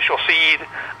out the initial seed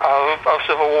of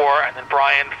Civil War, and then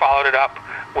Brian followed it up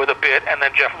with a bit, and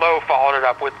then Jeff Lowe followed it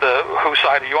up with the "Whose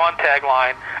side are you on?"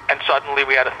 tagline, and suddenly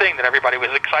we had a thing that everybody was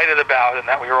excited about, and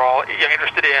that we were all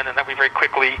interested in, and that we very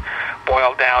quickly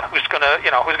boiled down who's going to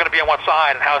be on what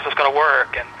side, and how is this going to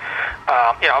work, and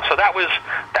so that was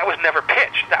never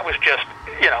pitched. That was just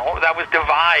that was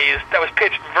devised. That was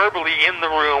pitched verbally in the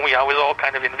room. It was all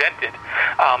kind of invented.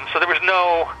 So there was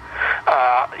no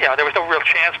real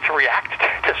chance to react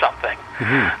to something.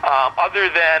 Mm-hmm. Other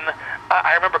than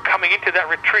I remember coming into that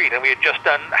retreat, and we had just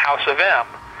done House of M.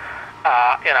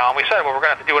 And we said, well, we're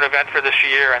going to have to do an event for this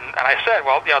year. And I said,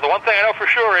 well, the one thing I know for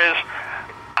sure is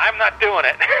I'm not doing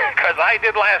it because I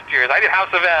did last year's. I did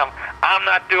House of M. I'm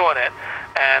not doing it.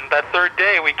 And that third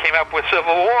day, we came up with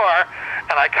Civil War,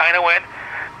 and I kind of went,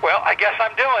 well, I guess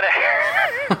I'm doing it.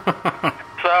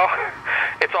 So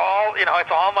it's all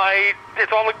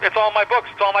my books,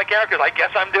 it's all my characters. I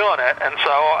guess I'm doing it, and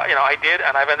so I did,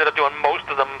 and I've ended up doing most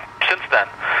of them since then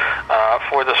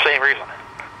for the same reason.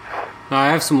 Now, I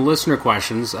have some listener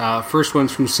questions. First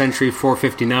one's from Century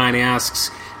 459. He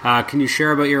asks, can you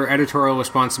share about your editorial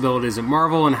responsibilities at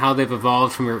Marvel and how they've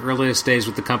evolved from your earliest days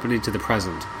with the company to the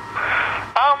present?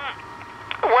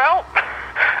 Well,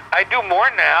 I do more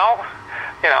now.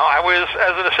 I was,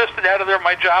 as an assistant editor,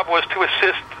 my job was to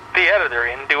assist the editor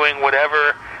in doing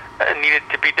whatever needed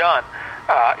to be done.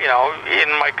 In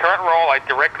my current role, I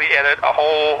directly edit a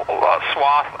whole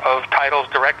swath of titles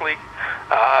directly.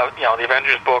 The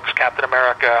Avengers books, Captain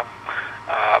America,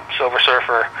 Silver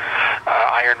Surfer,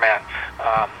 Iron Man,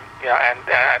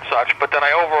 and such. But then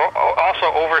I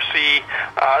also oversee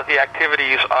the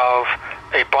activities of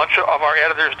a bunch of our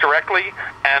editors directly,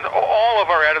 and all of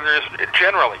our editors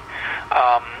generally.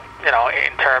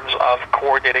 In terms of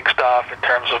coordinating stuff, in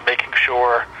terms of making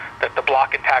sure that the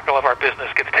block and tackle of our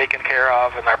business gets taken care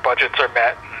of, and our budgets are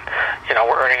met, and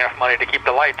we're earning enough money to keep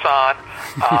the lights on,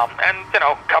 and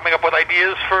coming up with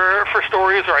ideas for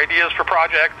stories or ideas for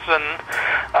projects, and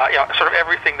sort of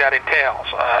everything that entails.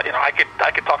 I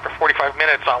could talk for 45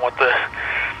 minutes on what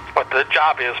the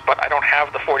job is, but I don't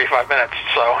have the 45 minutes,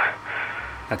 so.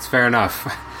 That's fair enough.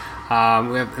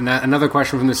 We have another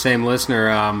question from the same listener.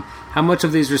 How much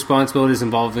of these responsibilities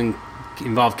involve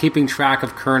keeping track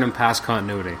of current and past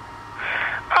continuity?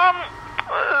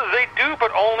 They do,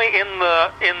 but only in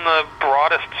the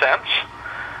broadest sense.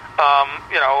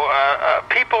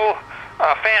 People,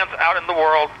 fans out in the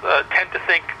world tend to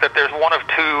think that there's one of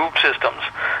two systems.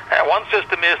 One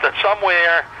system is that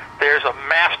somewhere there's a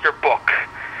master book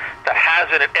that has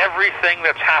in it everything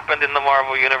that's happened in the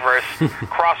Marvel Universe,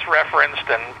 cross-referenced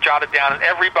and jotted down, and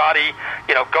everybody,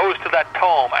 goes to that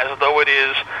tome as though it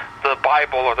is the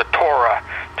Bible or the Torah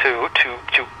to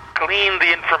glean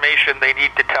the information they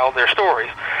need to tell their stories.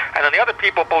 and then the other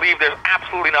people believe there's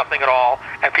absolutely nothing at all,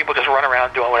 and people just run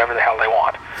around doing whatever the hell they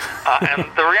want. And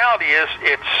the reality is,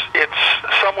 it's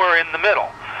somewhere in the middle.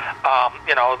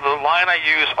 The line I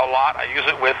use a lot, I use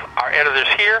it with our editors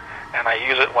here, and I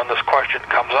use it when this question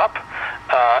comes up,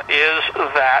 is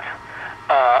that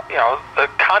the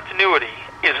continuity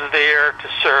is there to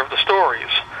serve the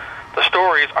stories. The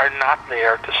stories are not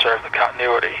there to serve the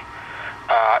continuity.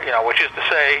 Which is to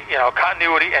say,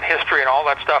 continuity and history and all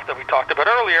that stuff that we talked about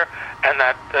earlier, and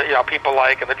that people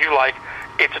like and that you like.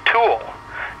 It's a tool.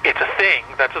 It's a thing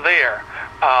that's there,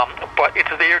 but it's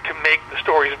there to make the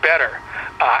stories better.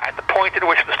 At the point at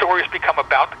which the stories become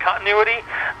about the continuity,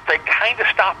 they kind of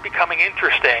stop becoming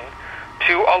interesting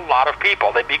to a lot of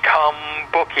people. They become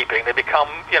bookkeeping. They become,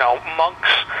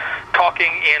 monks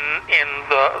talking in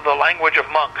the language of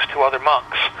monks to other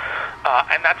monks,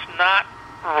 and that's not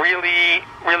really,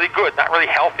 really good, not really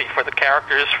healthy for the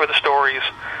characters, for the stories,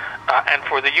 and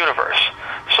for the universe.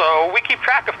 So we keep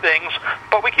track of things,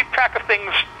 but we keep track of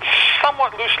things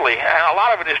somewhat loosely, and a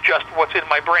lot of it is just what's in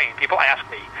my brain. People ask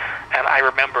me, and I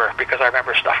remember because I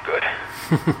remember stuff good.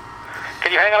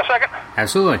 Can you hang on a second?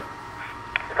 Absolutely.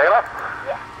 Taylor?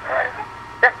 Yeah. All right.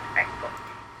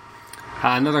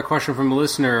 Another question from a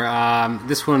listener.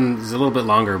 This one is a little bit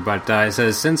longer, but it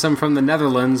says, since I'm from the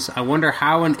Netherlands, I wonder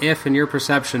how and if, in your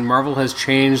perception, Marvel has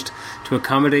changed to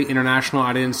accommodate international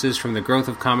audiences from the growth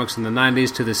of comics in the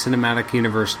 90s to the cinematic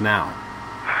universe now.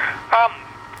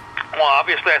 Well,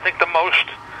 obviously, I think the most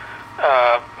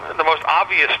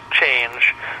obvious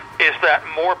change is that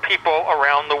more people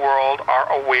around the world are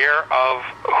aware of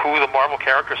who the Marvel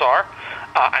characters are,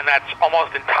 and that's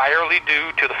almost entirely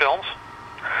due to the films.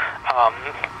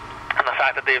 And the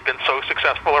fact that they've been so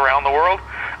successful around the world,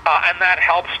 and that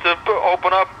helps to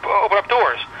open up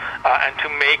doors, and to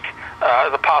make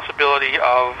the possibility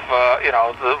of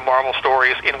the Marvel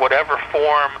stories in whatever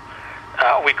form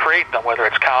we create them, whether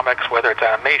it's comics, whether it's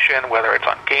animation, whether it's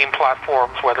on game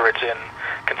platforms, whether it's in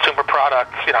consumer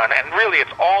products, and really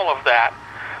it's all of that,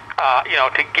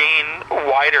 to gain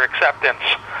wider acceptance,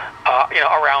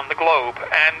 around the globe,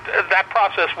 and that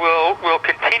process will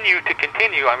continue,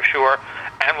 I'm sure,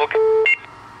 and will.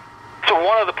 So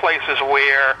one of the places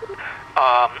where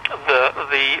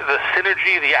the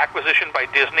synergy, the acquisition by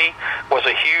Disney, was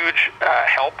a huge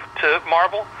help to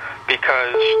Marvel,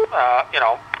 because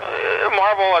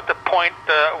Marvel at the point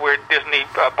where Disney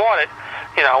bought it,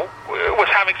 was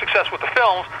having success with the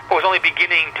films, but was only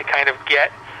beginning to kind of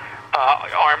get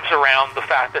arms around the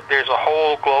fact that there's a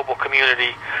whole global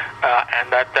community,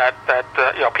 and that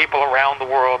people around the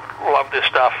world love this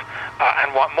stuff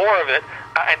and want more of it.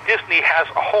 And Disney has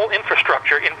a whole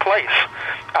infrastructure in place,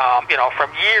 from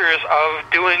years of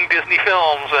doing Disney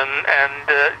films and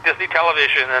Disney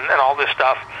television and all this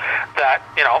stuff that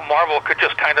Marvel could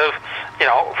just kind of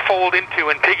fold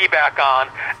into and piggyback on,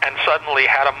 and suddenly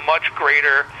had a much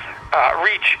greater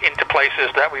reach into places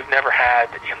that we've never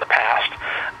had in the past.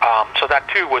 So that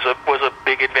too was a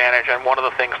big advantage, and one of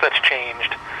the things that's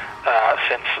changed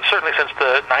certainly since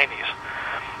the 90s.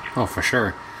 Oh, for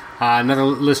sure. Another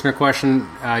listener question.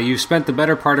 You've spent the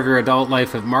better part of your adult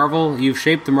life at Marvel. You've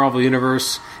shaped the Marvel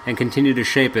Universe and continue to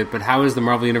shape it, but how has the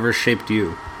Marvel Universe shaped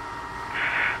you?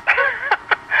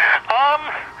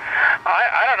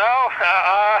 I don't know.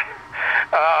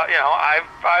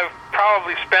 I've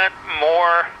probably spent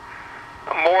more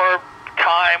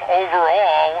time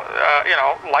overall,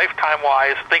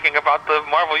 lifetime-wise, thinking about the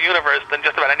Marvel Universe than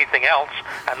just about anything else,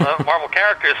 and the Marvel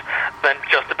characters than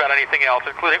just about anything else,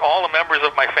 including all the members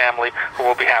of my family who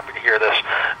will be happy to hear this.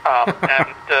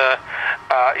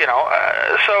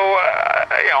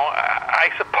 I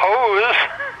suppose,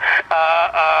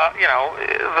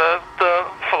 the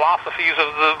philosophies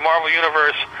of the Marvel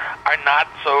Universe are not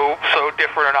so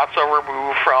different or not so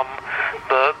removed from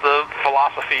the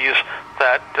philosophies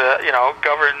that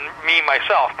govern me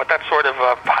myself, but that's sort of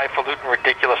a highfalutin,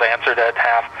 ridiculous answer to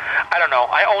have. I don't know.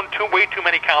 I own way too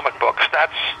many comic books.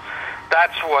 That's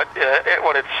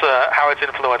how it's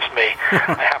influenced me.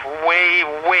 I have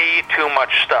way too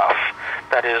much stuff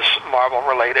that is Marvel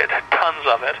related, tons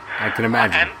of it. I can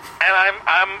imagine. And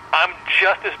I'm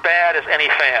just as bad as any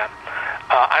fan.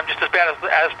 I'm just as bad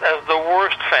as the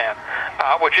worst fan,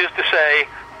 which is to say,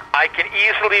 I can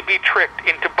easily be tricked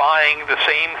into buying the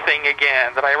same thing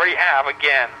again that I already have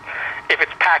again, if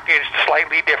it's packaged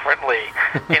slightly differently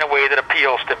in a way that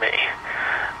appeals to me.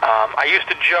 I used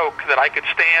to joke that I could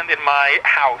stand in my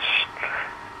house,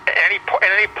 at any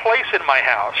place in my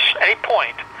house, any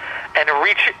point, and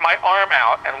reach my arm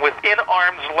out, and within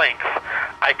arm's length,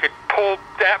 I could pull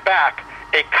that back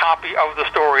a copy of the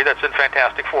story that's in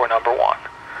Fantastic Four #1.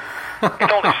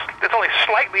 it's only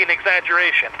slightly an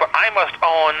exaggeration, but I must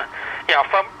own,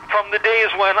 from the days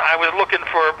when I was looking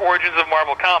for Origins of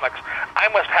Marvel Comics, I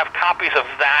must have copies of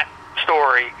that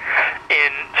story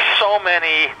in so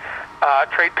many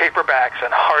trade paperbacks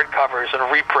and hardcovers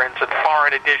and reprints and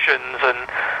foreign editions and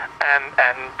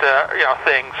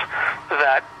things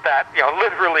that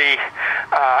literally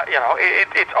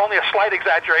it's only a slight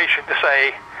exaggeration to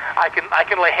say I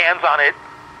can lay hands on it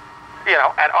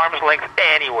at arm's length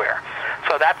anywhere.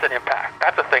 So that's an impact.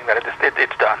 That's a thing that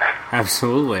it's done.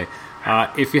 Absolutely.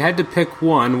 If you had to pick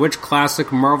one, which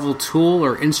classic Marvel tool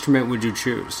or instrument would you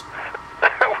choose?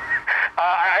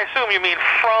 I assume you mean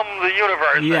from the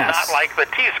universe, yes. And not like the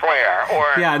T-square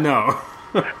or no.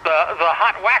 the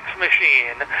hot wax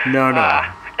machine. No.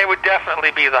 It would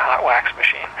definitely be the hot wax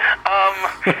machine.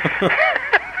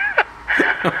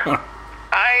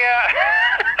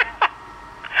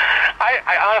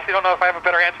 I honestly don't know if I have a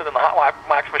better answer than the hot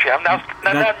wax machine. I'm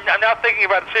now thinking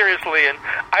about it seriously, and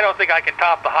I don't think I can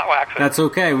top the hot wax. That's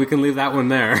okay. We can leave that one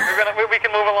there. We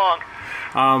can move along.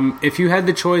 If you had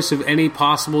the choice of any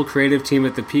possible creative team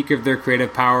at the peak of their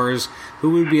creative powers,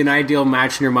 who would be an ideal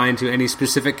match in your mind to any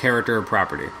specific character or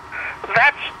property?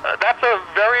 That's a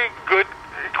very good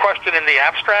question in the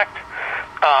abstract.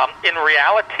 In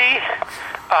reality,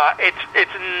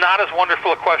 it's not as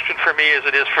wonderful a question for me as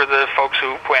it is for the folks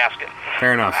who ask it.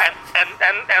 Fair enough.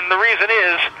 And the reason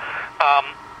is,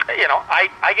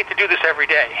 I get to do this every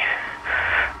day.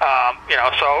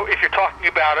 So if you're talking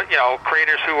about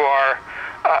creators who are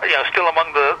still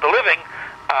among the living,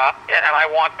 and I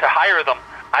want to hire them,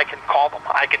 I can call them.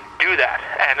 I can do that,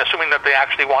 and assuming that they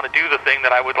actually want to do the thing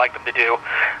that I would like them to do,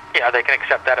 they can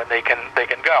accept that and they can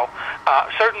go.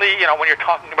 Certainly, when you're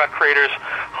talking about creators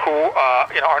who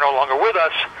are no longer with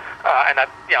us, and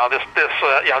that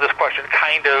this question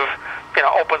kind of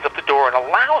opens up the door and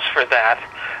allows for that.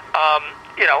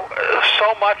 So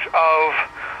much of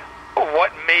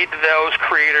what made those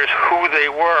creators who they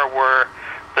were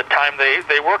the time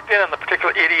they worked in and the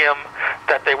particular idiom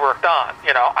that they worked on.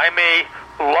 I may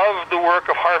love the work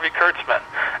of Harvey Kurtzman,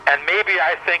 and maybe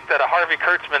I think that a Harvey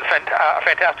Kurtzman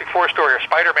Fantastic Four story or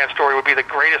Spider-Man story would be the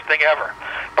greatest thing ever,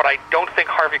 but I don't think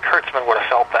Harvey Kurtzman would have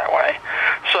felt that way.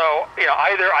 So,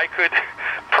 either I could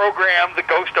program the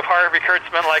ghost of Harvey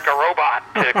Kurtzman like a robot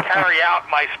to carry out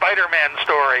my Spider-Man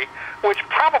story, which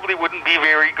probably wouldn't be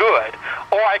very good,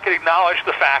 or I could acknowledge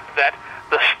the fact that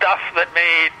the stuff that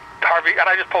made Harvey, and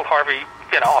I just pulled Harvey,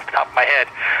 off the top of my head,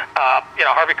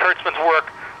 Harvey Kurtzman's work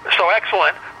so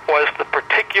excellent was the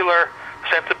particular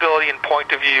sensibility and point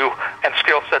of view and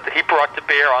skill set that he brought to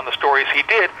bear on the stories he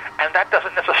did, and that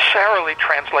doesn't necessarily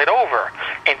translate over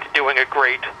into doing a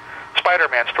great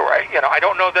Spider-Man story. I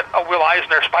don't know that a Will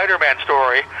Eisner Spider-Man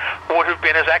story would have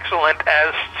been as excellent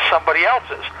as somebody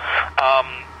else's.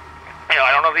 I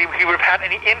don't know that he would have had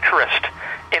any interest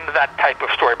in that type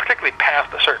of story, particularly past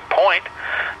a certain point,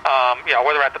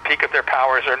 whether at the peak of their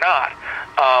powers or not.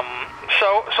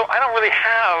 So I don't really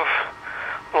have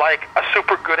like a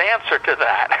super good answer to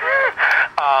that.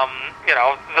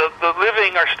 The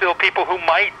living are still people who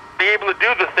might be able to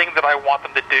do the thing that I want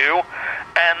them to do,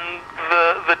 and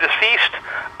the deceased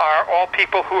are all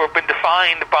people who have been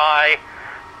defined by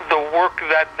the work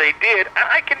that they did. And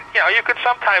I can, you could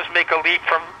sometimes make a leap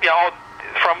from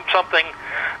something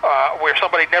where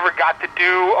somebody never got to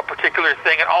do a particular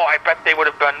thing, and I bet they would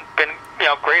have been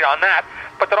great on that.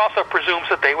 But that also presumes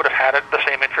that they would have had the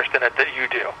same interest in it that you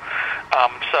do.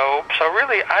 So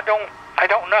really, I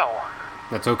don't know.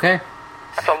 That's okay.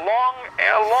 That's a long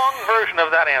version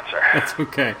of that answer. That's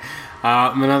okay.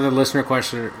 Another listener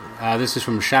question. This is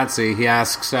from Shatsi. He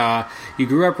asks, you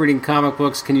grew up reading comic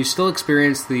books. Can you still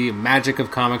experience the magic of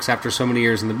comics after so many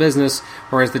years in the business,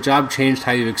 or has the job changed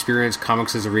how you experience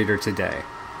comics as a reader today?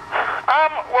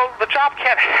 Well, the job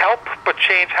can't help but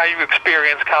change how you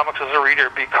experience comics as a reader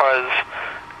because,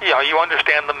 you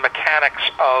understand the mechanics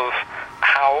of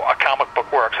how a comic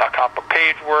book works, how a comic book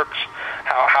page works,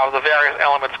 how the various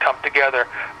elements come together.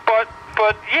 But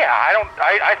yeah,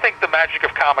 I think the magic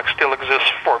of comics still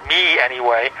exists for me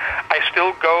anyway. I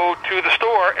still go to the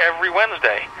store every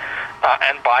Wednesday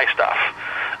and buy stuff,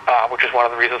 which is one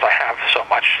of the reasons I have so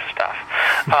much stuff.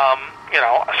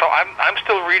 So I'm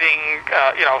still reading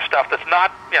stuff that's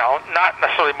not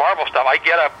necessarily Marvel stuff. I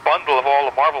get a bundle of all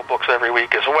the Marvel books every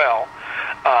week as well.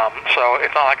 So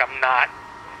it's not like I'm not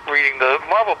reading the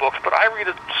Marvel books, but I read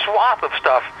a swath of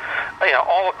stuff,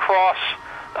 all across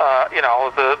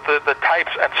the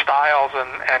types and styles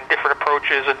and different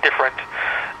approaches and different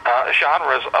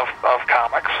genres of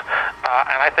comics.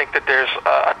 And I think that there's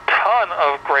a ton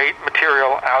of great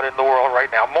material out in the world right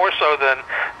now, more so than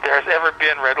there's ever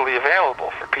been readily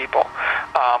available for people.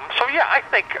 So yeah, I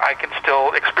think I can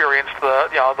still experience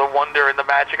the wonder and the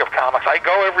magic of comics. I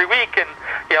go every week, and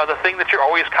the thing that you're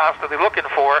always constantly looking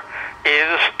for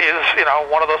is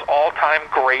one of those all-time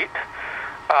great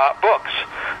books.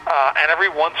 And every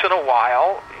once in a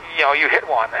while, you hit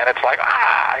one, and it's like,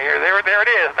 there it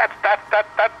is. That's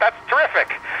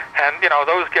terrific. And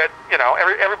those get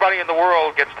everybody in the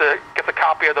world gets a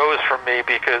copy of those from me,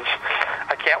 because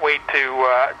I can't wait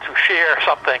to share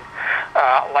something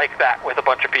like that with a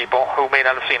bunch of people who may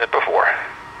not have seen it before.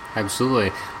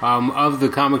 Absolutely. Of the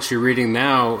comics you're reading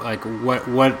now, like what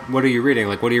are you reading?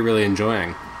 Like, what are you really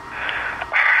enjoying?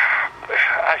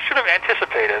 I should have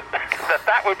anticipated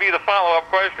that would be the follow-up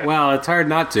question. Well, it's hard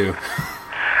not to.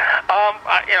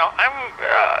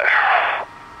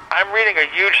 I'm reading a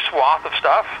huge swath of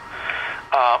stuff.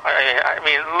 I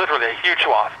mean, literally a huge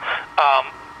swath.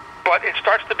 But it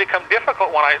starts to become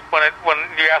difficult when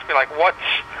you ask me, like, what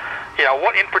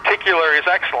in particular is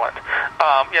excellent.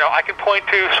 I can point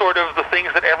to sort of the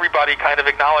things that everybody kind of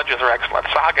acknowledges are excellent.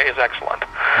 Saga is excellent.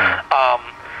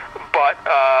 But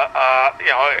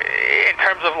in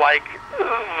terms of like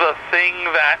the thing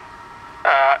that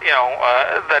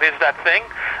that is that thing,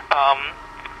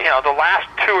 the last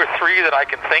two or three that I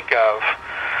can think of,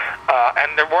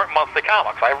 and there weren't monthly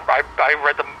comics. I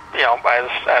read them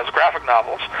as graphic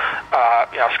novels.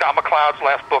 Scott McCloud's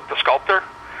last book, The Sculptor,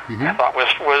 I thought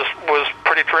was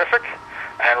pretty terrific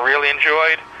and really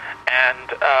enjoyed. And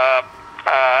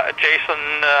Jason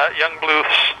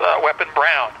Youngbluth's Weapon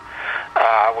Brown,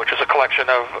 which is a collection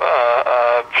of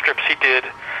strips he did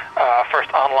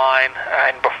first online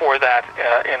and before that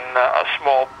in a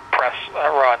small press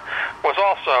run, was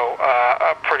also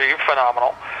pretty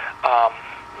phenomenal.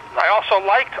 I also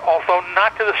liked, although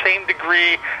not to the same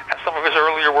degree as some of his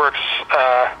earlier works,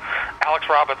 Alex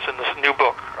Robinson's new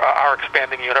book, Our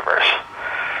Expanding Universe.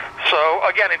 So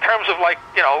again, in terms of like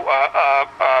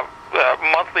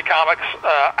monthly comics,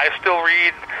 I still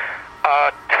read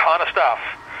a ton of stuff.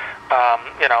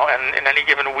 And in any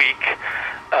given week,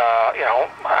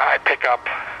 I pick up,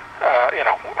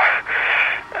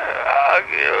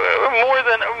 more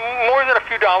than a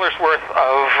few dollars worth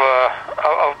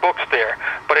of books there.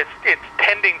 But it's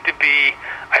tending to be,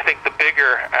 I think, the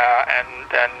bigger and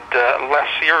less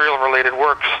serial related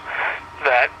works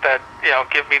that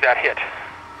give me that hit.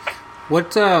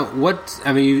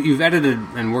 I mean, you've edited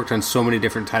and worked on so many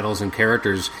different titles and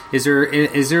characters. Is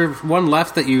there one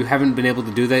left that you haven't been able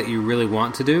to do that you really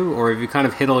want to do, or have you kind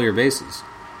of hit all your bases?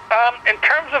 In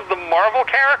terms of the Marvel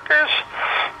characters,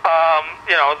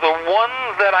 the one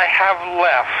that I have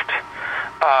left,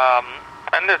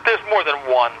 and there's more than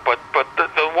one, but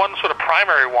the one sort of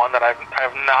primary one that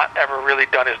I've not ever really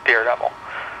done is Daredevil.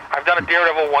 I've done a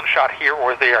Daredevil one-shot here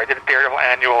or there. I did a Daredevil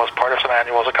annual as part of some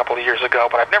annuals a couple of years ago,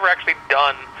 but I've never actually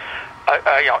done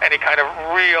any kind of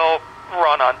real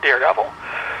run on Daredevil.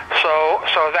 So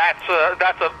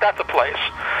that's a place.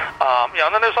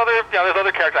 And then there's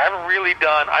other characters I haven't really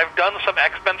done. I've done some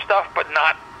X-Men stuff, but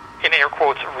not in air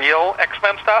quotes real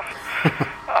X-Men stuff.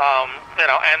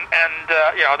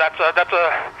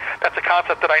 That's a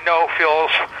concept that I know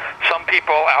fills some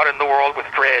people out in the world with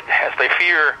dread as they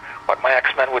fear what my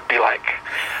X-Men would be like.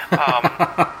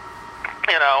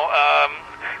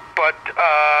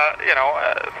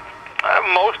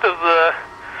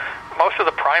 Most of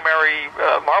the primary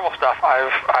Marvel stuff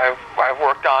I've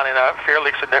worked on in a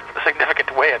fairly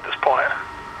significant way at this point.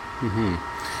 Mm-hmm.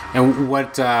 And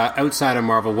what outside of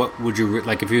Marvel, what would you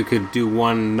like if you could do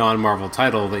one non-Marvel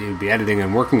title that you'd be editing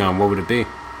and working on? What would it be?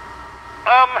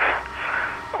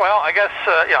 Well, I guess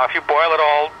if you boil it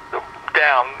all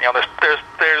down,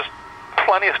 there's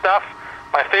plenty of stuff.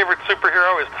 My favorite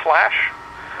superhero is the Flash,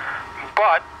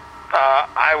 but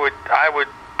I would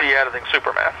be editing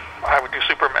Superman. I would do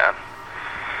Superman.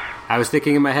 I was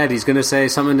thinking in my head he's going to say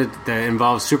something that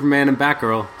involves Superman and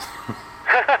Batgirl.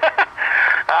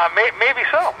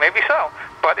 Maybe so.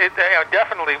 But it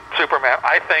definitely Superman.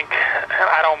 I think, and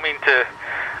I don't mean to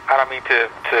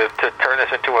turn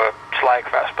this into a slag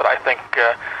fest, but I think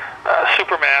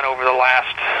Superman over the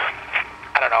last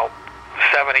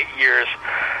 7-8 years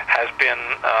has been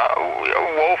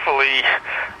woefully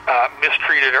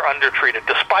mistreated or undertreated,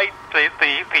 despite the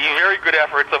very good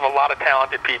efforts of a lot of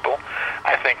talented people.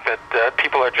 I think that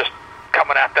people are just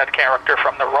coming at that character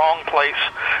from the wrong place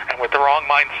and with the wrong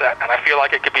mindset, and I feel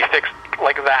like it could be fixed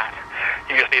like that.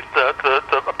 You just need the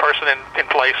person in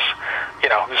place,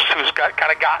 who's got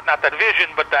not that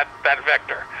vision, but that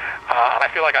vector. And I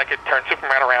feel like I could turn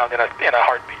Superman around in a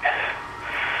heartbeat.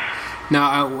 Now,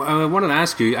 I wanted to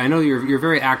ask you, I know you're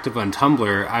very active on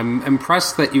Tumblr. I'm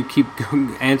impressed that you keep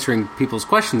answering people's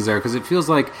questions there, because it feels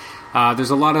like there's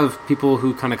a lot of people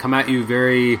who kind of come at you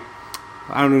very,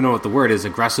 I don't even know what the word is,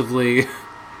 aggressively.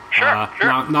 Sure.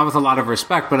 Not with a lot of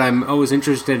respect, but I'm always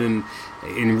interested in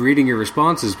reading your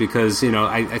responses, because,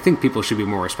 I think people should be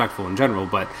more respectful in general,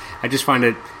 but I just find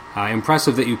it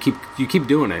impressive that you keep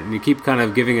doing it, and you keep kind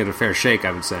of giving it a fair shake,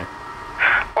 I would say.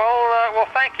 Well,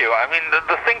 thank you. I mean,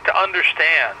 the thing to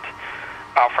understand,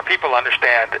 for people to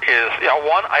understand, is,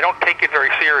 one, I don't take it very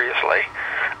seriously,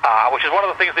 which is one of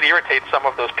the things that irritates some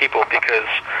of those people, because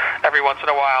every once in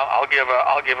a while I'll give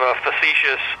a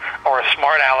facetious or a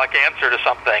smart aleck answer to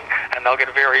something, and they'll get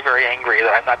very, very angry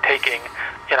that I'm not taking,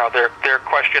 their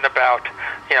question about,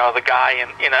 the guy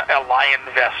in a lion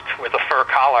vest with a fur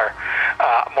collar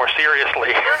more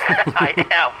seriously than I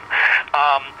am.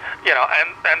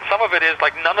 And some of it is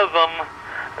like none of them,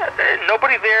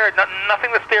 nobody there,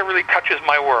 nothing that's there really touches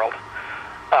my world.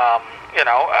 I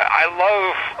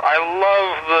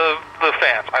love the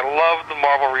fans. I love the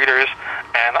Marvel readers,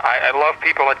 and I love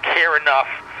people that care enough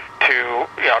to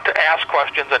ask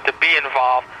questions and to be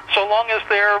involved, so long as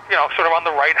they're sort of on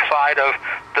the right side of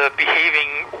the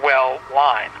behaving well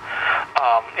line.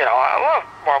 I love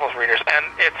Marvel's readers, and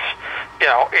it's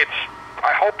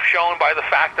I hope shown by the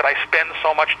fact that I spend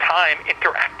so much time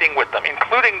interacting with them,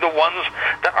 including the ones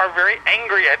that are very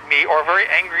angry at me or very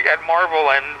angry at Marvel,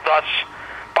 and thus,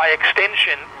 by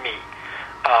extension, me.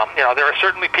 There are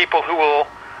certainly people who will,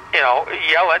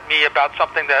 yell at me about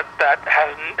something that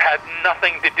has had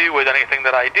nothing to do with anything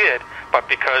that I did, but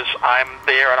because I'm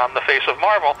there and I'm the face of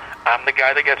Marvel, I'm the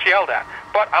guy that gets yelled at.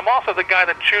 But I'm also the guy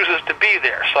that chooses to be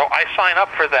there, so I sign up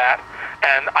for that,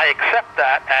 and I accept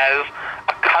that as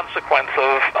a consequence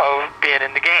of being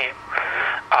in the game.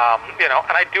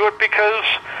 And I do it because,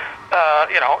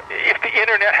 if the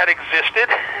internet had existed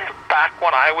back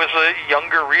when I was a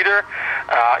younger reader,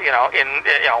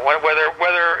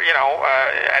 whether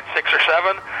at 6 or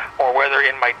 7, or whether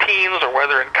in my teens, or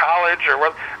whether in college, or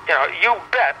whether, you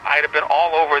bet I'd have been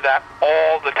all over that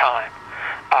all the time.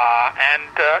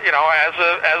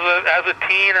 As a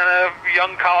teen and a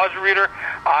young college reader,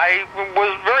 I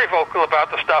was very vocal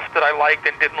about the stuff that I liked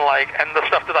and didn't like, and the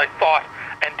stuff that I thought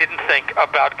and didn't think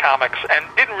about comics, and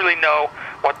didn't really know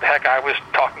what the heck I was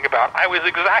talking about. I was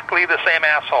exactly the same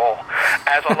asshole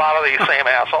as a lot of these same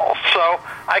assholes. So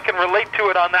I can relate to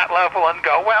it on that level and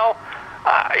go, well,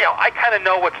 I kind of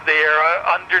know what's there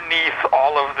underneath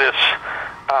all of this,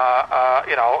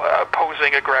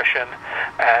 opposing aggression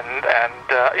and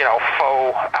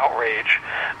faux outrage,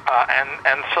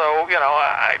 and so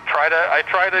I try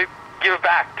to give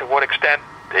back to what extent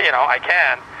I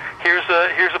can. Here's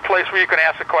a place where you can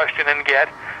ask a question and get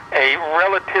a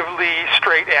relatively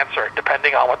straight answer,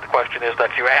 depending on what the question is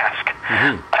that you ask.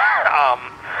 Mm-hmm.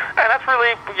 And that's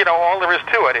really all there is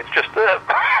to it. It's just a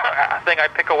thing I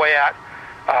pick away at.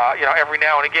 Every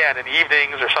now and again in the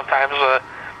evenings, or sometimes,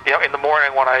 in the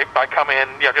morning when I come in,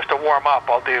 just to warm up,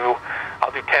 I'll do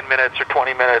 10 minutes or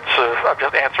 20 minutes of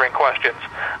just answering questions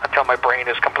until my brain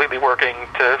is completely working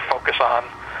to focus on,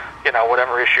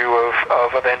 whatever issue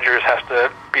of Avengers has to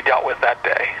be dealt with that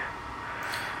day.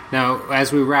 Now,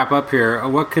 as we wrap up here,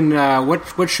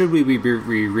 what should we be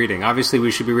reading? Obviously,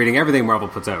 we should be reading everything Marvel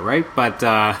puts out, right? But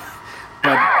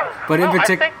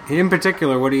in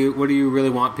particular, what do you really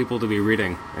want people to be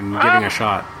reading and giving a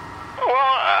shot?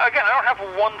 Well, again, I don't have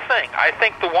one thing. I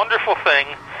think the wonderful thing,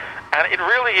 and it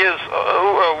really is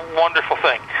a wonderful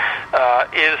thing,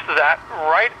 is that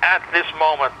right at this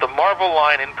moment, the Marvel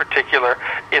line in particular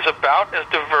is about as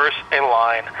diverse a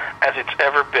line as it's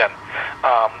ever been.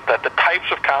 That the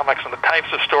types of comics and the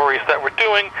types of stories that we're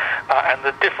doing, and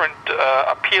the different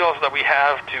appeals that we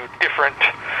have to different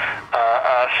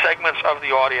segments of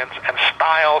the audience and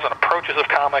styles and approaches of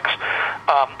comics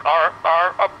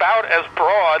are about as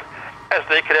broad as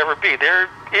they could ever be. There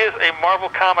is a Marvel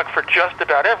comic for just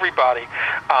about everybody.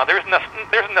 There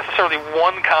isn't necessarily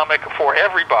one comic for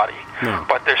everybody,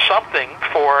 but there's something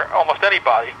for almost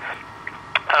anybody.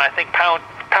 And I think pound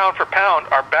for pound,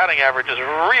 our batting average is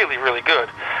really, really good.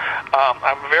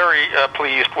 I'm very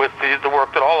pleased with the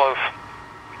work that all of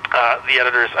the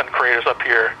editors and creators up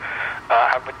here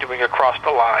have been doing across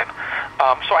the line.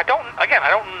 So I don't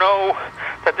know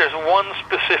that there's one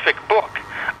specific book.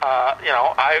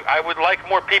 I would like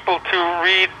more people to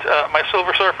read my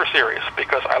Silver Surfer series,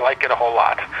 because I like it a whole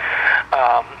lot.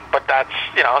 But that's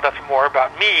more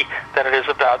about me than it is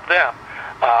about them.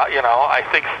 I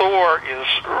think Thor is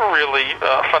really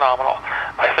phenomenal.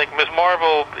 I think Ms.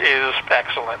 Marvel is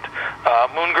excellent.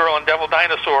 Moon Girl and Devil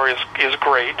Dinosaur is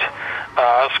great.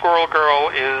 Squirrel Girl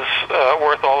is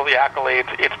worth all of the accolades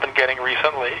it's been getting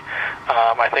recently.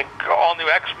 I think All New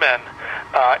X-Men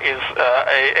is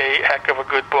a heck of a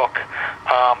good book.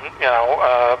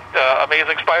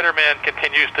 Amazing Spider-Man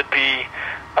continues to be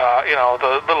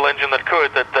the little engine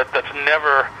that's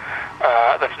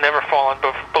never fallen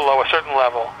below a certain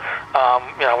level.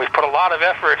 We've put a lot of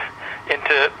effort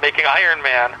into making Iron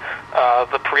Man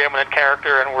the preeminent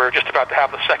character, and we're just about to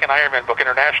have the second Iron Man book,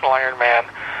 International Iron Man,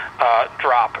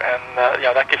 drop, and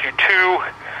that gives you two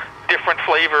different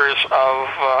flavors of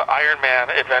Iron Man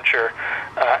adventure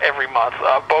every month,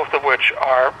 both of which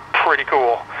are pretty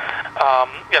cool.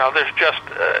 There's just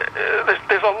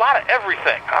there's a lot of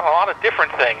everything, a lot of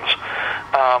different things.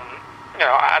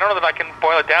 I don't know that I can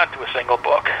boil it down to a single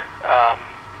book.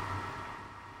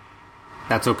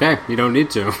 That's okay. You don't need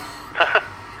to.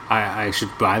 I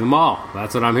should buy them all.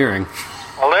 That's what I'm hearing.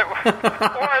 Well, or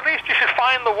at least you should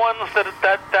find the ones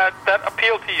that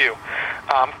appeal to you,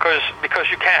 because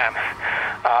you can.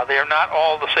 They are not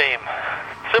all the same.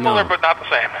 Similar, but not the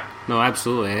same. No,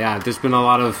 absolutely. Yeah, there's been a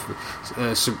lot of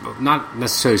not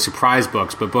necessarily surprise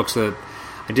books, but books that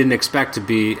I didn't expect to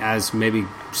be as maybe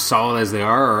solid as they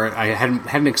are, or I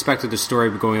hadn't expected the story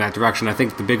going that direction. I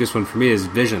think the biggest one for me is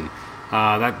Vision.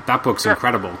 That book's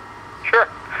incredible. Sure.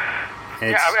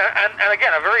 And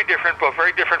again, a very different book,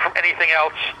 very different from anything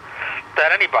else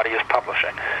that anybody is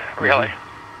publishing, really.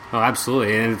 Mm-hmm. Oh,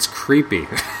 absolutely, and it's creepy.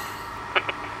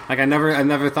 Like I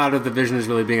never thought of the Vision as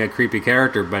really being a creepy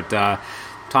character, but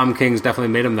Tom King's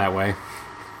definitely made him that way.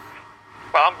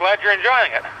 Well, I'm glad you're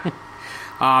enjoying it.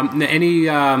 Any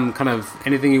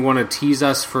anything you want to tease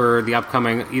us for the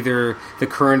upcoming, either the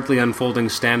currently unfolding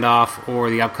standoff or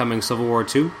the upcoming Civil War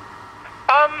II?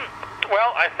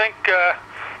 Well, I think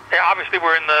obviously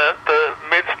we're in the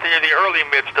early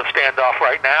midst of standoff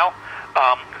right now.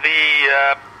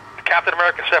 The Captain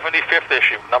America 75th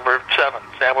issue, number 7,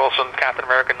 Sam Wilson, Captain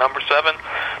America number 7.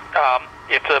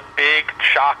 It's a big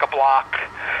shock-a-block,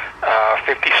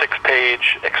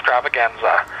 56-page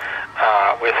extravaganza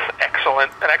with an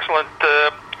excellent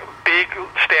big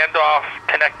standoff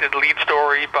connected lead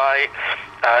story by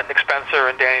Nick Spencer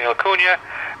and Daniel Acuna,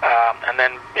 and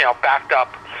then backed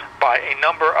up by a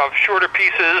number of shorter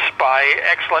pieces by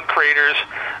excellent creators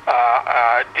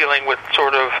dealing with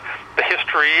sort of the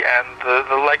history and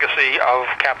the legacy of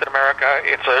Captain America.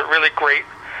 It's a really great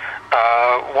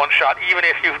one-shot. Even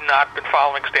if you've not been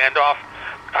following Standoff,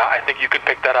 I think you could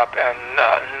pick that up and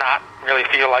not really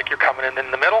feel like you're coming in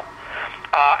the middle.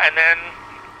 And then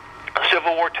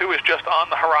Civil War II is just on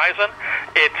the horizon.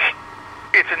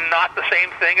 It's not the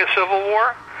same thing as Civil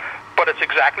War, but it's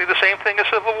exactly the same thing as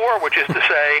Civil War, which is to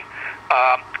say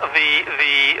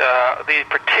the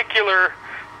particular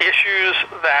issues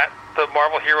that the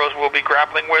Marvel heroes will be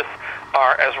grappling with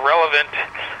are as relevant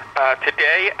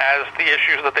today as the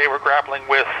issues that they were grappling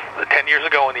with 10 years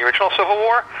ago in the original Civil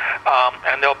War,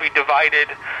 and they'll be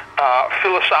divided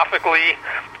philosophically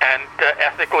and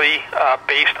ethically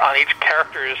based on each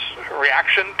character's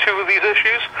reaction to these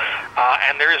issues,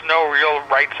 and there is no real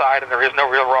right side and there is no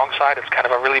real wrong side. It's kind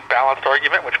of a really balanced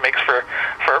argument, which makes for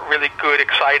really good,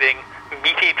 exciting,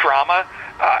 meaty drama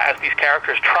as these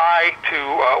characters try to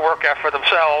work out for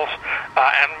themselves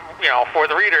and for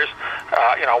the readers,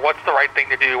 what's the right thing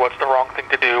to do, what's the wrong thing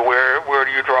to do, where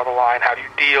do you draw the line, how do you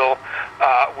deal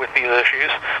with these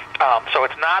issues. So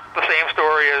it's not the same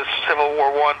story as Civil War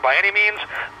I by any means,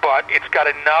 but it's got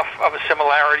enough of a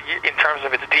similarity in terms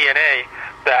of its DNA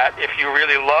that if you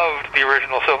really loved the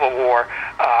original Civil War,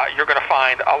 you're going to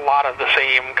find a lot of the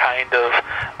same kind of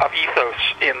ethos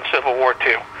in Civil War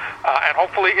II. And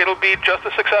hopefully it'll be just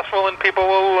as successful and people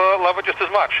will love it just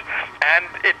as much. And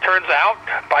it turns out,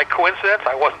 by coincidence,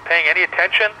 I wasn't paying any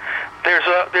attention, there's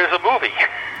a movie.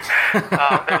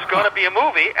 There's going to be a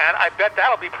movie, and I bet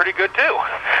that'll be pretty good too.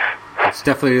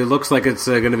 It looks like it's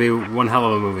going to be one hell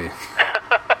of a movie.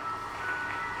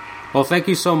 Well, thank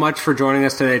you so much for joining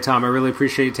us today, Tom. I really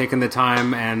appreciate you taking the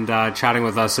time and chatting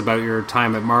with us about your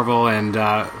time at Marvel and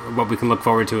what we can look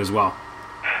forward to as well.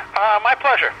 My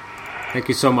pleasure. Thank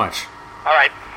you so much. All right.